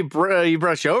love how you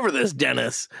brush over this,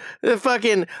 Dennis.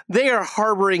 They are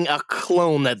harboring a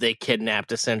clone that they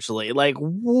kidnapped, essentially. Like,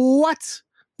 what?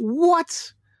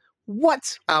 That's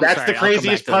the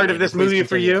craziest part of this movie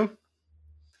for you?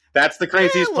 That's the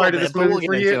craziest part of this movie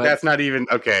for you? That's not even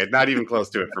close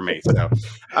to it for me.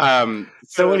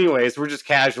 So anyways, we're just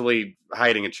casually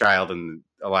hiding a child in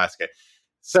Alaska.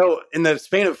 So in the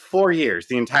span of 4 years,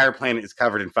 the entire planet is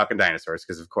covered in fucking dinosaurs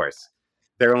because, of course,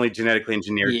 they're only genetically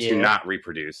engineered to not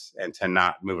reproduce and to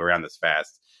not move around this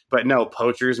fast. But no,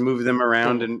 poachers move them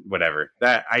around and whatever.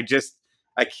 That I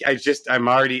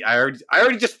already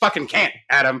just fucking can't,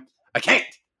 Adam. I can't.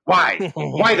 Why?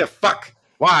 Why the fuck?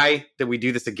 Why did we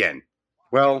do this again?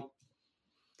 Well,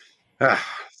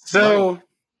 so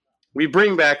we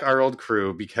bring back our old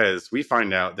crew because we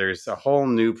find out there's a whole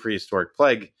new prehistoric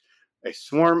plague. A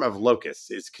swarm of locusts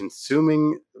is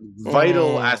consuming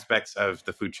vital aspects of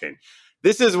the food chain.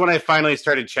 This is when I finally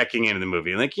started checking into the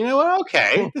movie. Like, you know what?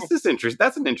 Okay, this is interesting.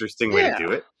 That's an interesting way to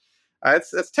do it.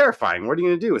 That's terrifying. What are you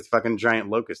going to do with fucking giant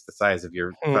locusts the size of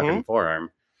your fucking forearm?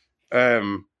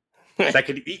 That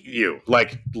could eat you,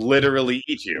 like literally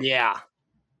eat you. Yeah.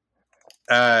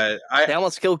 They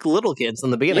almost killed little kids in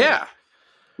the beginning. Yeah.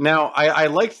 Now I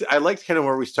liked kind of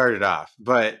where we started off,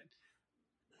 but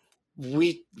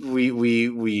we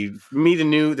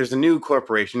meet there's a new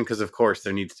corporation because of course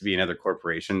there needs to be another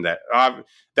corporation that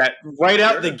right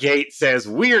out the gate says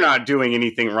we're not doing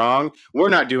anything wrong. We're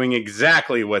not doing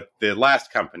exactly what the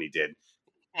last company did.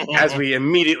 As we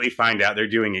immediately find out they're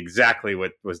doing exactly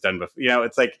what was done before. You know,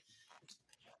 it's like,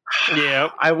 yeah,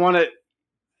 I want to,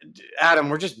 Adam,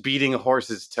 we're just beating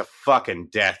horses to fucking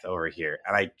death over here.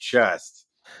 And I just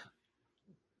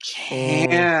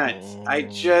can't.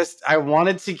 I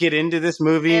wanted to get into this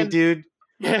movie, dude.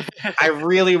 I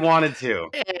really wanted to.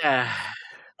 Yeah.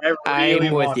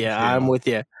 I'm with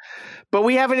you. But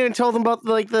we haven't even told them about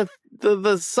the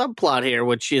subplot here,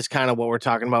 which is kind of what we're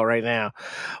talking about right now.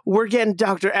 We're getting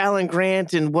Dr. Alan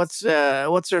Grant and what's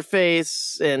her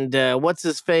face and what's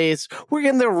his face. We're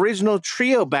getting the original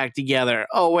trio back together.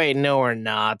 Oh wait, no, we're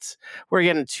not. We're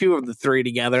getting two of the three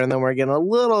together, and then we're getting a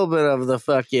little bit of the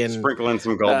fucking sprinkling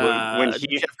some Goldblum when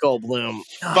he Jeff Goldblum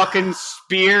fucking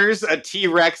spears a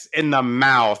T-Rex in the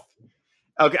mouth.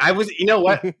 Okay, you know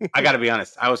what? I got to be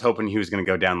honest. I was hoping he was going to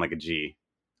go down like a G.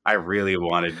 I really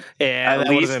wanted at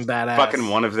least been badass. Fucking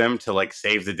one of them to like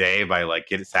save the day by like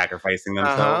sacrificing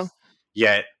themselves.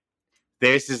 Yet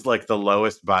this is like the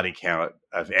lowest body count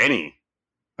of any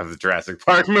of the Jurassic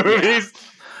Park movies.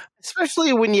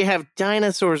 Especially when you have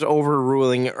dinosaurs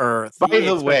overruling Earth. By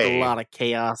the way, a lot of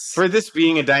chaos. For this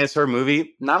being a dinosaur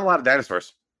movie, not a lot of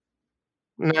dinosaurs.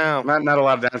 No. Not a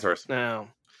lot of dinosaurs. No.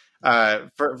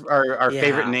 For our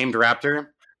favorite named raptor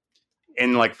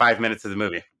in like 5 minutes of the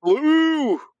movie.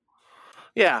 Blue.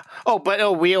 Yeah.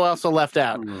 We also left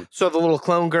out. So the little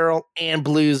clone girl and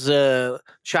Blue's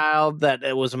child that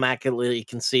was immaculately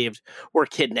conceived were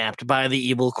kidnapped by the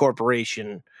evil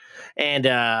corporation. And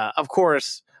of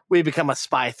course, we become a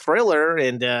spy thriller,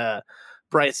 and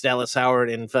Bryce Dallas Howard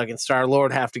and fucking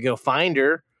Star-Lord have to go find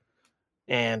her.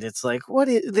 And it's like,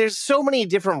 there's so many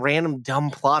different random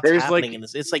dumb plots happening in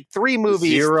this. It's like 3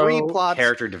 movies, 3 plots.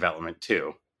 Character development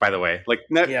too, by the way. Like,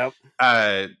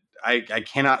 I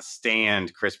cannot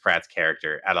stand Chris Pratt's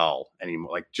character at all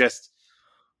anymore. Like just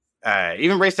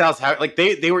even Bryce Dallas Howard, like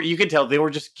they were, you could tell they were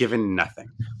just given nothing.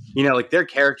 You know, like their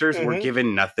characters were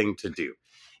given nothing to do.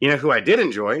 You know who I did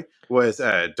enjoy was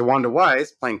DeWanda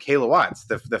Wise playing Kayla Watts,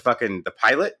 the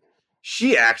pilot.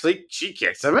 She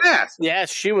kicked some ass. Yeah,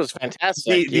 she was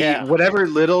fantastic. Whatever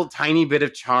little tiny bit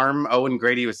of charm Owen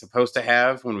Grady was supposed to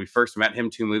have when we first met him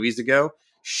 2 movies ago,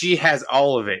 she has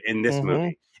all of it in this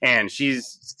movie, and she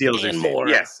steals her more.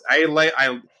 Yes,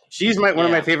 she's one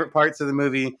of my favorite parts of the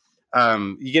movie.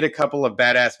 You get a couple of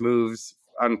badass moves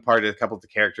on part of a couple of the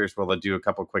characters where they'll do a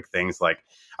couple quick things. Like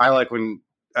I like when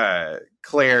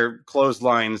Claire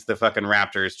clotheslines the fucking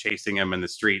raptors chasing him in the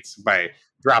streets by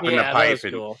dropping the pipe.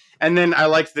 And then I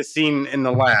liked the scene in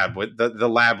the lab with the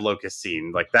lab locust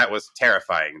scene. Like that was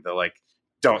terrifying. The like,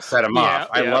 don't set him off.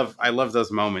 I love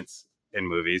those moments in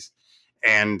movies.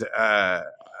 And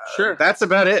that's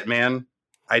about it, man.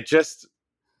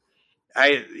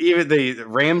 Even the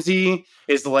Ramsey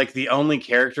is like the only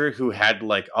character who had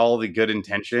like all the good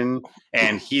intention,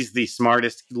 and he's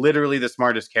literally the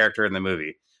smartest character in the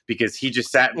movie because he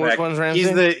just sat back. Which one's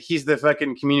Ramsey? He's the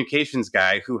fucking communications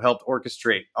guy who helped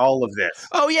orchestrate all of this.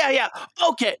 Oh yeah.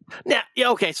 Okay.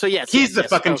 Okay. So yes, he's the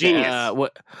fucking genius.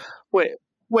 Wait.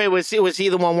 Was he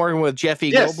the one working with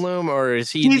Jeffy Goldblum, or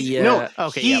is he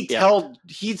Okay. He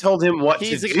told him what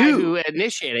he's to the do. guy who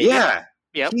initiated. Yeah.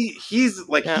 Yep. He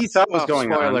thought what was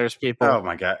going on. Spoilers, people. Oh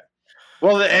my god.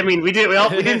 Well, I mean, we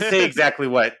didn't say exactly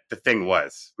what the thing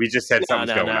was. We just said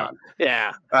something's going on.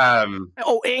 Yeah.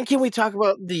 And can we talk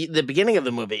about the beginning of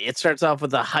the movie? It starts off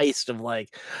with a heist of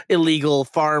like illegal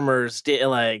farmers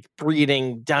like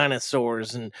breeding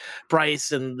dinosaurs, and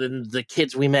Bryce and the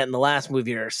kids we met in the last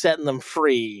movie are setting them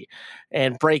free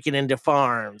and breaking into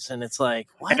farms, and it's like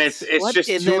what? And it's just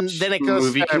and too much then it goes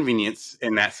movie convenience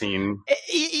in that scene.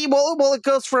 Well, it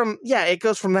goes from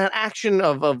that action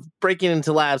of breaking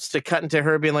into labs to cutting to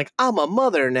her being like, I'm a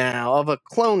mother now of a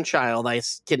clone child I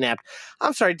kidnapped.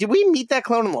 I'm sorry, did we meet that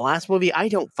clone in the last movie? I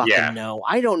don't fucking know.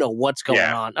 I don't know what's going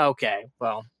on. Okay,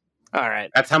 well, all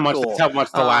right. That's how much. Cool. That's how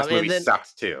much the last movie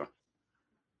sucks too.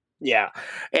 Yeah,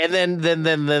 and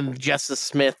then Justice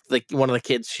Smith, one of the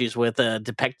kids she's with,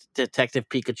 Detective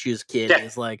Pikachu's kid,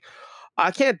 is like,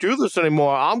 I can't do this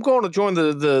anymore. I'm going to join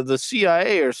the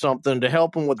CIA or something to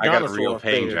help him with dinosaur. I got a real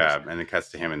paying job, and it cuts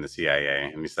to him in the CIA,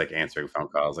 and he's like answering phone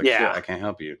calls. Like, shit, I can't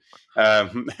help you.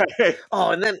 And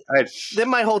then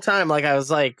my whole time, like, I was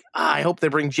like, I hope they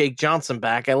bring Jake Johnson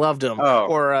back. I loved him.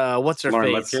 Or what's her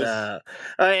Lauren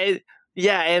face?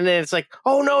 Yeah, and then it's like,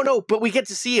 oh no, but we get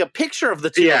to see a picture of the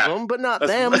two of them, but not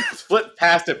them. Let's flip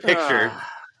past a picture.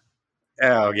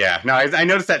 Oh yeah, no, I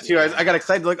noticed that too. I got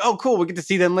excited, like, oh cool, we get to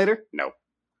see them later. No.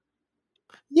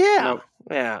 Yeah,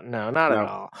 not at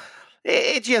all.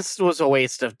 It just was a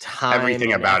waste of time.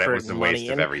 Everything about it was a waste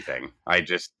of everything.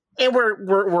 And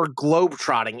we're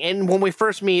globetrotting. And when we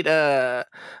first meet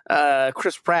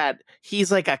Chris Pratt,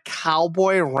 he's like a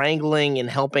cowboy wrangling and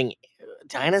helping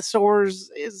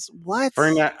dinosaurs. Is what?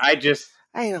 I don't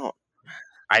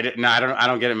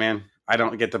get it, man. I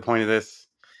don't get the point of this.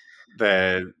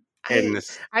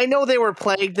 I know they were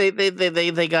plagued.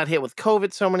 They got hit with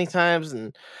COVID so many times,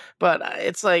 but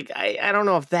it's like I don't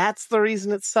know if that's the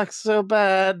reason it sucks so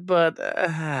bad. But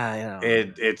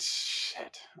it's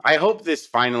shit. I hope this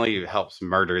finally helps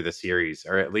murder the series,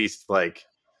 or at least like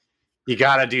you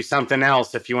got to do something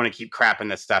else if you want to keep crapping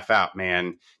this stuff out,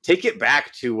 man. Take it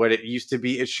back to what it used to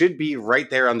be. It should be right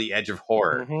there on the edge of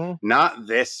horror, not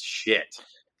this shit.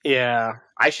 Yeah.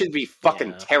 I should be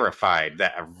fucking terrified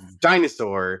that a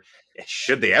dinosaur,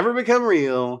 should they ever become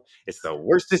real, it's the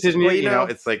worst decision. You know,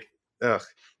 it's like, ugh.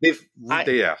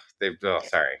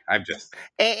 Sorry. I'm just.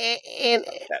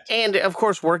 And of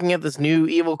course, working at this new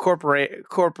evil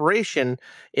corporation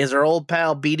is our old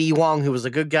pal BD Wong, who was a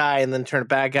good guy and then turned a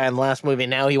bad guy in the last movie.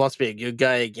 Now he wants to be a good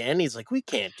guy again. He's like, we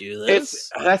can't do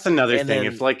this. That's another thing.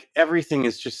 If like everything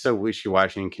is just so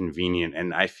wishy-washy and convenient,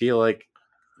 and I feel like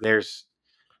there's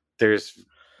the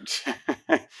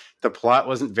plot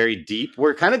wasn't very deep.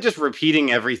 We're kind of just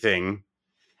repeating everything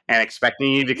and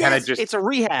expecting you to kind of just it's a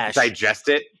rehash, digest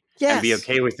it and be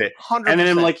okay with it. 100%. And then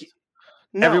I'm like,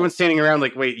 everyone's standing around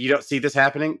like, wait, you don't see this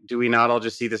happening? Do we not all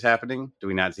just see this happening? Do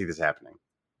we not see this happening?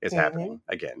 It's happening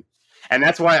again. And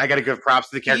that's why I got to give props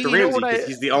to the character Ramsey, because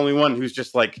he's the only one who's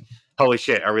just like, holy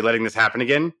shit, are we letting this happen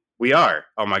again? We are.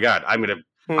 Oh my God. I'm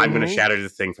going to shatter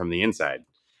this thing from the inside.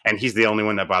 And he's the only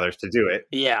one that bothers to do it.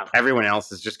 Yeah. Everyone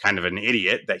else is just kind of an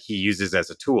idiot that he uses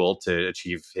as a tool to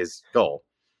achieve his goal.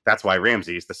 That's why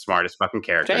Ramsey is the smartest fucking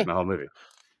character in the whole movie.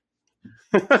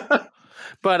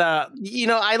 But,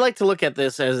 I like to look at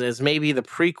this as maybe the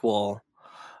prequel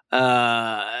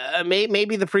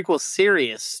maybe the prequel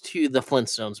serious to the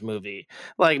Flintstones movie.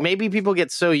 Like maybe people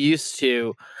get so used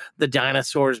to the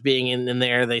dinosaurs being in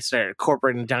there, they start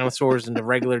incorporating dinosaurs into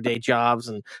regular day jobs,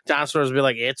 and dinosaurs will be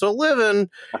like, it's a living.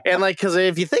 And like, because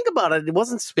if you think about it,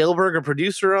 wasn't Spielberg a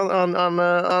producer on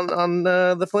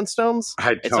the Flintstones?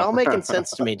 It's all making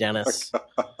sense to me, Dennis.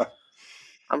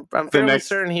 I'm fairly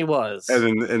certain he was.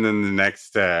 And then the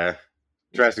next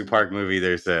Jurassic Park movie,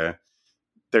 there's a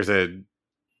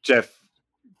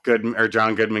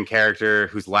John Goodman character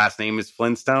whose last name is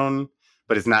Flintstone,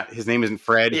 but his name isn't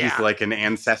Fred. Yeah. He's like an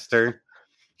ancestor.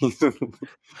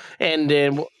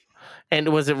 and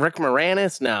was it Rick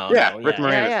Moranis? No. Yeah, Rick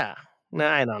Moranis. Yeah. No,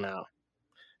 I don't know.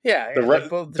 Yeah,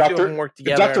 both the two of them work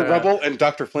together. Dr. Rubble and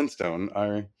Dr. Flintstone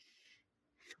are.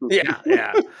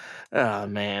 Yeah. Oh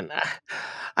man,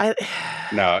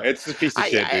 no, it's a piece of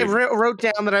shit. I wrote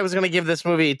down that I was going to give this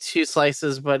movie 2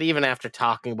 slices, but even after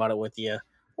talking about it with you,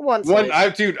 one slice.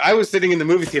 I was sitting in the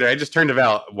movie theater. I just turned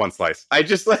about 1 slice.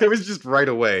 It was just right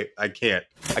away. I can't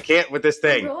with this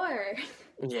thing. Roar.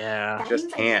 Yeah, just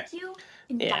can't.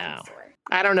 Yeah,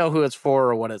 I don't know who it's for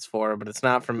or what it's for, but it's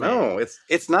not for me. No,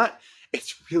 it's not.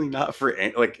 It's really not for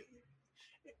like.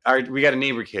 We got a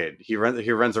neighbor kid. He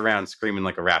runs around screaming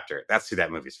like a raptor. That's who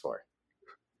that movie's for.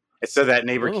 It's so that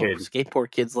neighbor kid,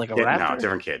 skateboard kid's like a raptor. No,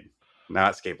 different kid,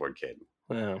 not skateboard kid.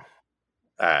 Wow.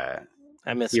 I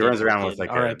miss. He runs around with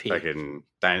like a fucking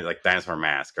dinosaur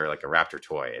mask or like a raptor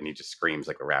toy, and he just screams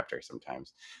like a raptor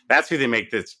sometimes. That's who they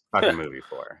make this fucking movie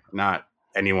for, not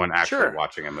anyone actually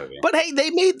watching a movie. But hey, they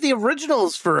made the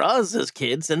originals for us as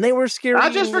kids, and they were scary.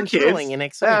 Not just for kids. And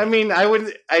exciting. I mean,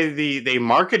 they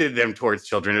marketed them towards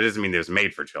children. It doesn't mean it was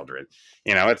made for children.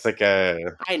 You know, it's like a.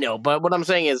 I know, but what I'm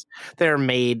saying is they're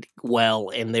made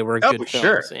well, and they were good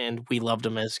films, and we loved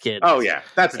them as kids. Oh yeah,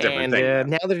 that's a different thing.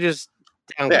 Now they're just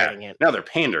downgrading it. Now they're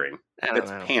pandering.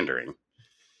 It's pandering.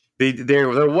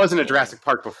 There wasn't a Jurassic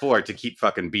Park before to keep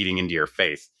fucking beating into your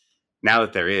face. Now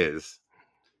that there is.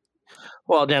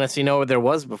 Well, Dennis, you know what there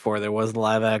was before? There was the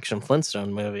live-action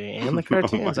Flintstone movie and the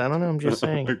cartoons. I don't know. I'm just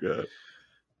saying. Oh my God.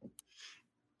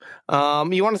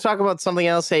 You want to talk about something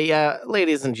else? Hey,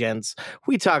 ladies and gents,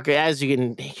 we talk, as you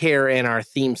can hear in our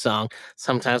theme song,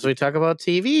 sometimes we talk about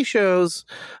TV shows.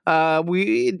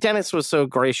 Dennis was so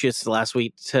gracious last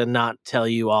week to not tell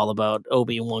you all about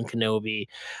Obi-Wan Kenobi.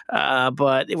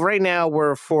 But right now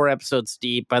we're 4 episodes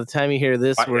deep. By the time you hear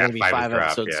this, we're going to be 5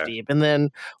 episodes deep. And then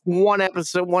one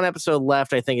episode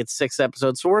left. I think it's 6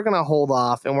 episodes. So we're going to hold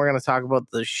off and we're going to talk about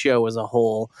the show as a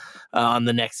whole on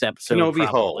the next episode. Kenobi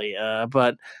probably.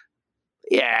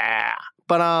 Yeah,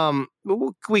 but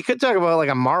we could talk about like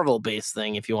a Marvel-based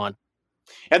thing if you want.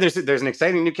 Yeah, there's an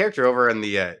exciting new character over in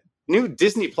the new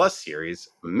Disney Plus series,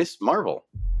 Miss Marvel.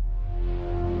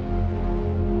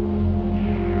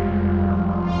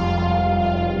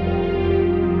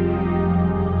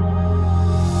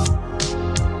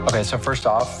 Okay, so first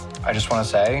off, I just want to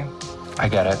say, I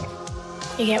get it.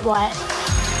 You get what?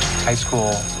 High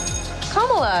school.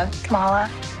 Kamala.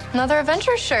 Another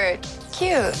adventure shirt.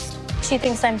 Cute. She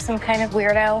thinks I'm some kind of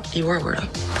weirdo. You were a weirdo.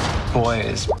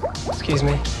 Boys. Excuse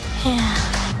me?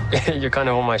 Yeah. You're kind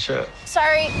of on my shirt.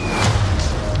 Sorry.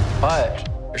 But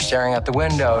you're staring out the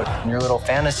window in your little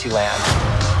fantasy land.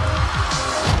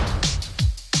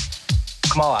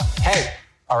 Kamala, hey.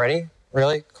 Already?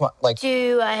 Really? Come on, like...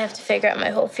 Do I have to figure out my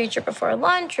whole future before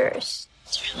lunch, or is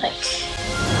there like...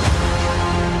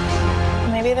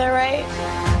 Maybe they're right.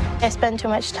 I spend too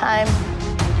much time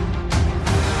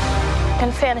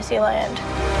in Fantasyland.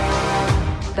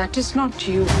 That is not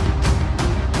you.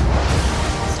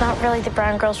 It's not really the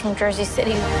brown girls from Jersey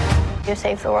City who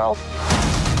save the world.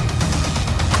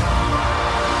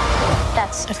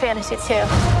 That's a fantasy too.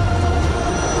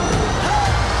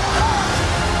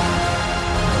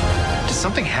 Did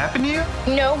something happen to you?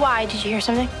 No, why? Did you hear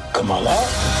something? Kamala?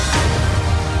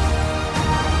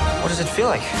 What does it feel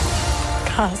like?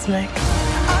 Cosmic.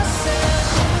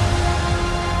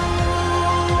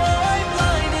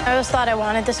 I always thought I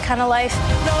wanted this kind of life,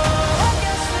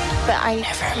 but I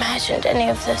never imagined any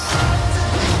of this.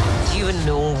 Do you even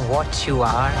know what you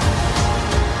are?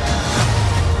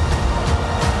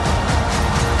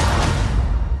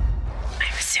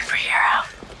 I'm a superhero.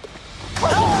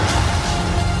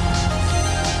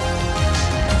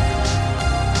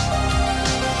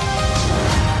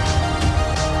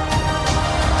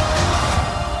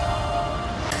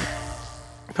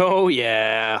 Oh,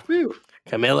 yeah. Whew.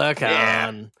 Camilla Khan.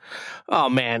 Yeah. Oh,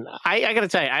 man. I got to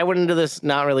tell you, I went into this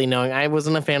not really knowing. I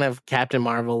wasn't a fan of Captain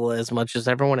Marvel as much as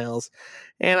everyone else.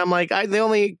 And I'm like, the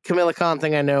only Camilla Khan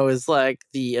thing I know is like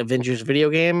the Avengers video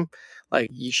game.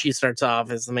 like she starts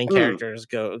off as the main characters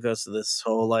goes to this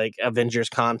whole like Avengers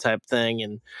Con type thing,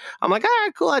 and I'm like, all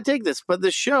right, cool, I take this. But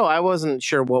this show, I wasn't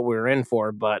sure what we were in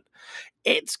for, but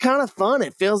it's kind of fun.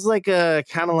 It feels like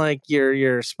kind of like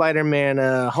your Spider-Man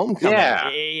Homecoming. Yeah.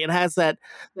 It has that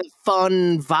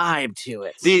fun vibe to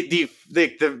it.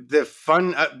 The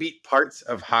fun upbeat parts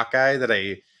of Hawkeye that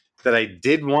I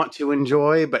did want to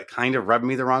enjoy, but kind of rubbed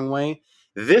me the wrong way.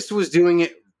 This was doing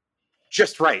it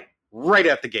just right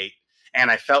out the gate, and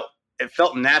it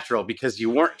felt natural because you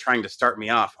weren't trying to start me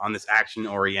off on this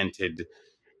action-oriented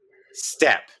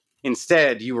step.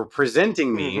 Instead, you were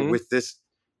presenting me with this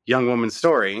young woman's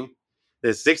story,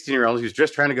 this 16-year-old who's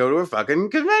just trying to go to a fucking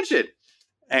convention,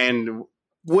 and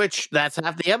which that's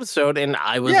half the episode, and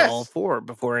I was all for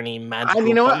before any magic. And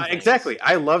you know what? Exactly.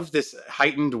 I love this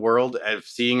heightened world of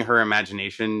seeing her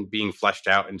imagination being fleshed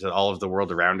out into all of the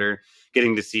world around her,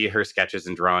 getting to see her sketches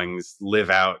and drawings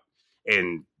live out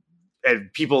in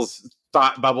people's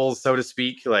thought bubbles, so to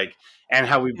speak, like, and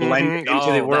how we blend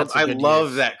into the world. I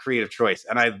love that creative choice,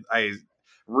 and I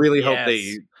really hope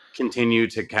they continue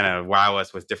to kind of wow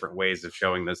us with different ways of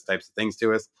showing those types of things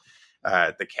to us.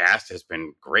 The cast has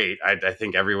been great. I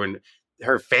think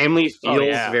her family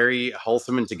feels very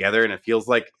wholesome and together, and it feels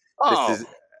like this is.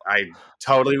 I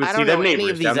totally would see them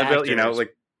neighbors down the bill, you know,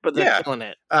 like, but they're killing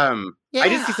it. I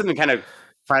did see something kind of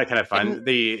fun.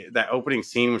 That opening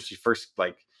scene when she first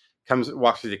like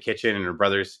walks through the kitchen and her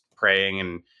brother's praying,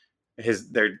 and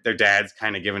their dad's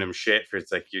kind of giving him shit for,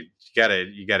 it's like, you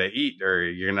gotta eat or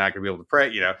you're not gonna be able to pray.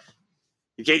 You know,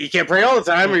 you can't pray all the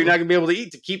time or you're not gonna be able to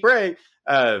eat to keep praying.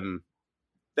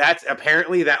 That's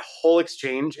apparently that whole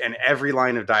exchange and every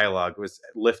line of dialogue was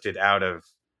lifted out of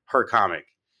her comic.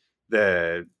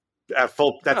 That's a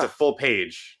full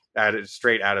page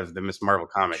straight out of the Miss Marvel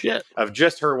comic of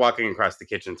just her walking across the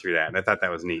kitchen through that. And I thought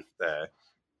that was neat,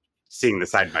 seeing the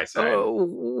side by side.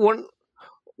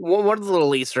 One of the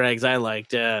little Easter eggs I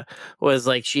liked was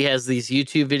like she has these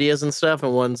YouTube videos and stuff,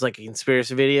 and one's like a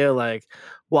conspiracy video, like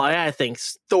why I think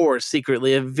Thor's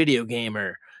secretly a video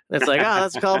gamer. And it's like,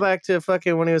 that's a callback to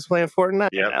fucking when he was playing Fortnite.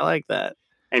 I like that.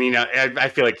 And you know, I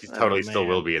feel like he totally still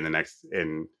will be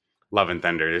in Love and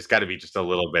Thunder. There's got to be just a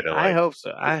little bit of. I hope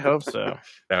so.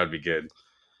 That would be good.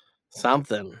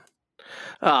 Something.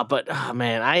 But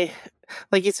man,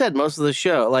 like you said, most of the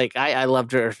show, like I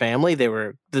loved her family. They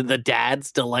were the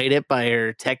dad's delighted by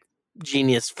her tech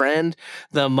genius friend.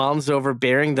 The mom's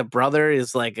overbearing. The brother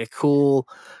is like a cool,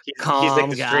 calm he's like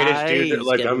the guy. Straightest dude that,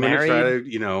 like, I'm married. gonna try to,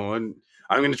 you know, and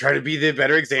I'm gonna try to be the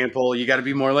better example. You got to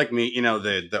be more like me. You know,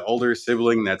 the older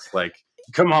sibling that's like,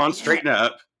 come on, straighten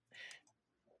up.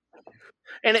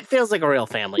 And it feels like a real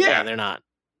family. Yeah, they're not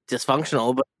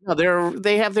dysfunctional, but no,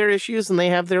 they have their issues and they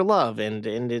have their love, and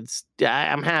it's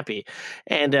I'm happy.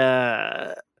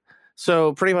 And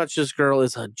so pretty much this girl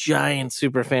is a giant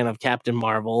super fan of Captain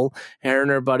Marvel. Her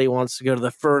and her buddy wants to go to the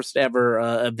first ever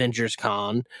Avengers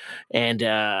Con, and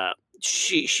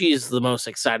she's the most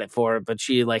excited for it, but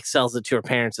she like sells it to her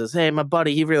parents, says, hey, my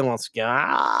buddy, he really wants to go.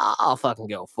 I'll fucking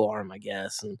go for him, I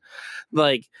guess. And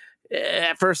like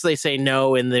at first they say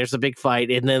no, and there's a big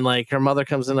fight, and then like her mother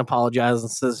comes in, apologizes,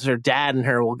 and says her dad and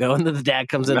her will go, and then the dad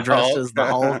comes in dressed as the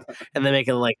Hulk, and they make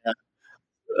it like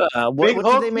what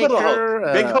Hulk, did they make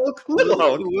her? Big Hulk, little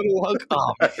Hulk, little Hulk.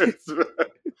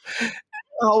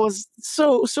 Oh, it was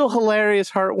so hilarious,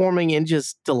 heartwarming, and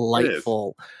just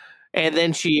delightful. And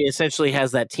then she essentially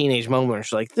has that teenage moment where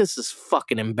she's like, "This is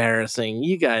fucking embarrassing.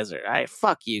 You guys are,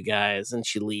 fuck you guys," and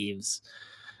she leaves.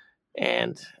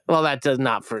 And well, that does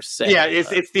not for say. Yeah, it's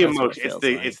the emotion.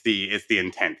 It's the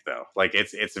intent though. Like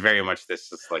it's very much this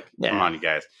just like, come on, you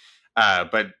guys.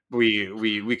 But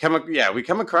we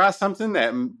come across something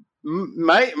that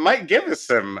might give us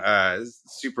some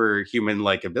superhuman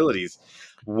like abilities.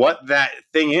 What that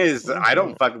thing is,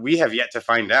 we have yet to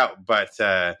find out. But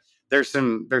there's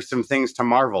some things to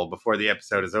marvel before the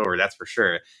episode is over. That's for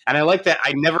sure. And I like that.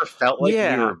 I never felt like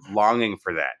we were longing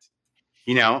for that.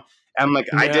 You know. I'm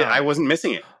like, I wasn't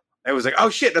missing it. I was like, oh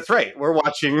shit, that's right. We're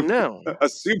watching a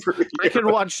super. I could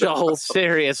watch the whole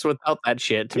series without that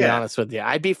shit, to be honest with you.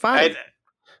 I'd be fine.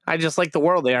 I just like the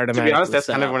world they are to be honest, that's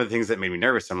kind of one of the things that made me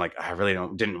nervous. I'm like, I really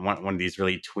didn't want one of these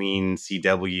really tween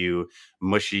CW,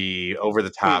 mushy, over the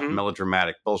top,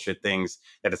 melodramatic bullshit things.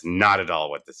 That is not at all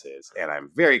what this is. And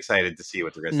I'm very excited to see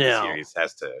what the rest of the series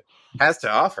has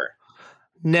to offer.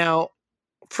 Now,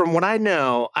 from what I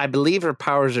know, I believe her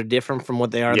powers are different from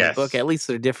what they are in the book. At least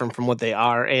they're different from what they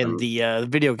are in the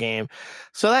video game.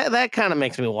 So that kind of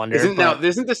makes me wonder. Isn't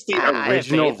this the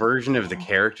original version of the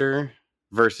character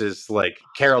versus like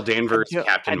Carol Danvers,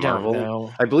 Captain Marvel?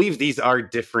 Know. I believe these are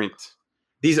different.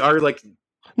 These are like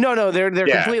No, they're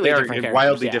completely they're different characters.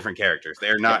 wildly yeah. different characters.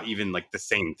 They're not even like the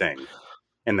same thing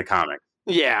in the comic.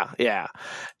 Yeah.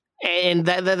 And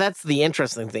that's the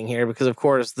interesting thing here, because of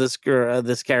course this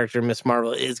character Miss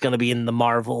Marvel is going to be in the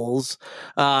Marvels,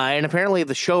 and apparently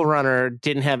the showrunner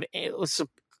didn't have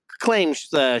claims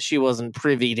she wasn't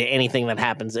privy to anything that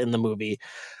happens in the movie,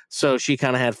 so she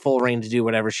kind of had full reign to do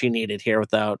whatever she needed here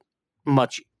without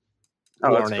much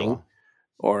warning. Cool.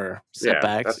 Or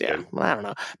setbacks. Yeah, well, I don't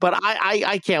know, but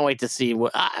I can't wait to see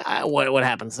what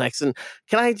happens next. And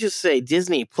can I just say,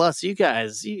 Disney Plus, you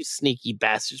guys, you sneaky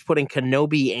bastards, putting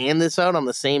Kenobi and this out on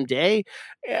the same day.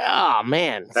 Oh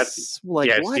man, that's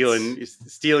like what?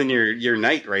 stealing your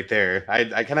night right there.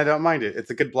 I kind of don't mind it.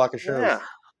 It's a good block of shows. Yeah.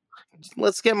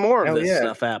 Let's get more of this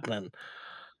stuff happening.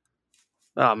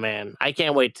 Oh man, I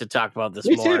can't wait to talk about this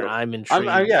more. Too. I'm intrigued.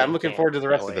 I'm looking forward to the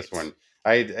rest of this one.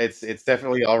 It's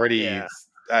definitely already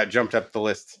jumped up the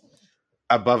list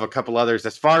above a couple others.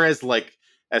 As far as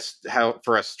how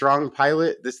for a strong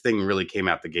pilot, this thing really came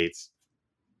out the gates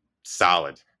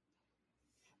solid.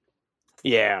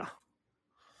 Yeah.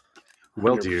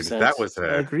 Well, dude, that was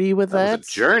I agree with that. Was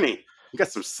a journey. You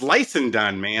got some slicing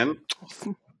done, man.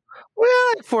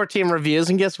 Well, 14 reviews,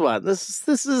 and guess what? This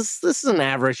is an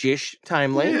average-ish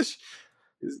time length.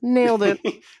 Nailed it.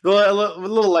 a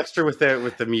little extra with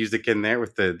the music in there,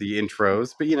 with the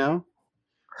intros, but you know.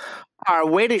 All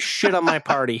right, way to shit on my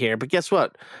party here, but guess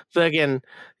what? Fucking,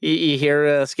 you hear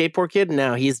Skateboard Kid?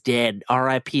 No, he's dead.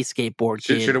 R.I.P. Skateboard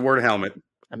Kid. Should have worn a helmet.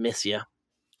 I miss you.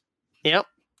 Yep.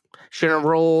 Shouldn't have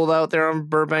rolled out there on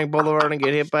Burbank Boulevard and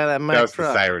get hit by that Mack That was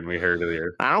truck. the siren we heard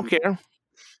earlier. I don't care.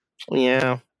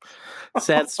 Yeah.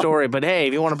 Sad story, but hey,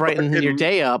 if you want to brighten your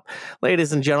day up,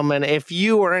 ladies and gentlemen, if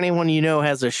you or anyone you know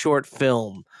has a short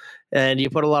film and you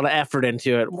put a lot of effort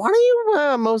into it, why don't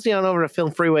you mosey on over to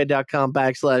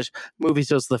filmfreeway.com/movies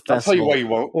the festival? I'll tell you why you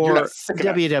won't. Or You're not sick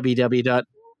enough. www.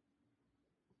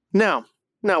 No,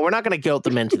 we're not going to guilt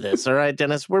them into this. All right,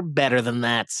 Dennis, we're better than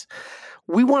that.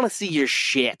 We want to see your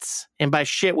shits. And by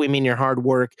shit, we mean your hard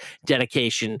work,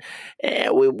 dedication.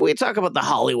 We talk about the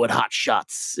Hollywood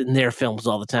hotshots in their films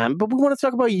all the time, but we want to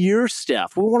talk about your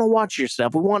stuff. We want to watch your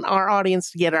stuff. We want our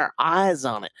audience to get our eyes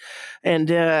on it. And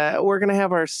we're going to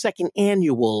have our second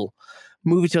annual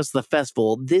Movie Toast the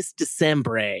Festival this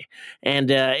December.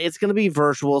 And it's going to be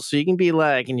virtual, so you can be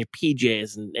like in your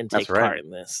PJs and take part in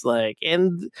this.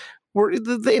 And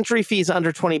the entry fee is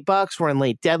under $20. We're in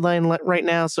late deadline right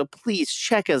now, so please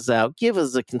check us out. Give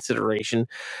us a consideration.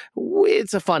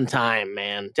 It's a fun time,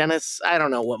 man. Dennis, I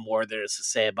don't know what more there is to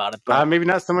say about it, but maybe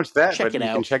not so much that. Check but it you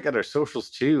out. can check out our socials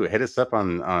too. Hit us up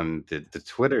on the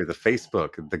Twitter, the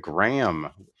Facebook, the Gram.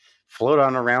 Float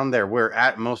on around there. We're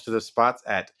at most of the spots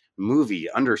at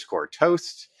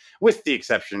movie_toast, with the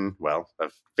exception, of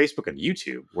Facebook and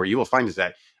YouTube, where you will find us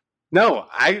at. No,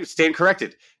 I stand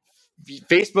corrected.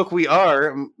 Facebook, we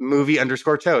are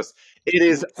movie_toast. It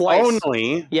is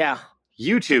only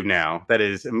YouTube now that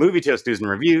is Movie Toast News and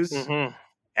Reviews,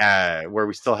 where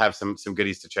we still have some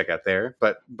goodies to check out there.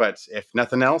 But if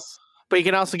nothing else, but you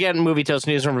can also get Movie Toast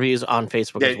News and Reviews on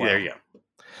Facebook as well. There you go.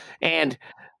 And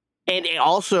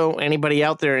also, anybody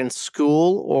out there in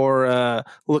school or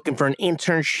looking for an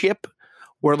internship,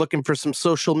 we're looking for some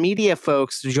social media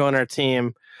folks to join our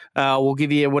team. We'll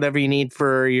give you whatever you need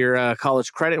for your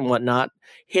college credit and whatnot.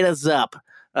 Hit us up.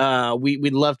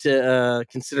 We'd love to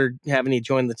consider having you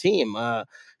join the team.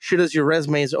 Shoot us your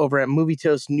resumes over at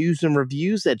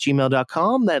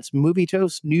movietoastnewsandreviews@gmail.com. That's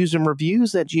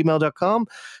movietoastnewsandreviews@gmail.com.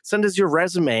 Send us your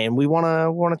resume, and we want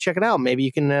to check it out. Maybe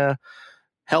you can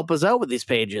help us out with these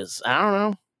pages. I don't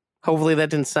know. Hopefully that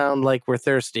didn't sound like we're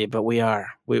thirsty, but we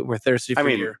are. We're thirsty for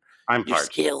your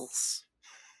skills.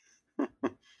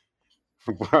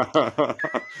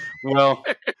 Well,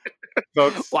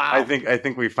 folks, wow. I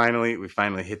think we finally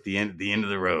hit the end of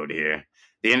the road here.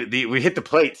 We hit the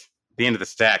plate, the end of the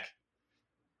stack.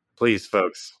 Please,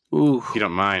 folks, if you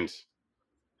don't mind,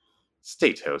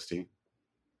 stay toasty.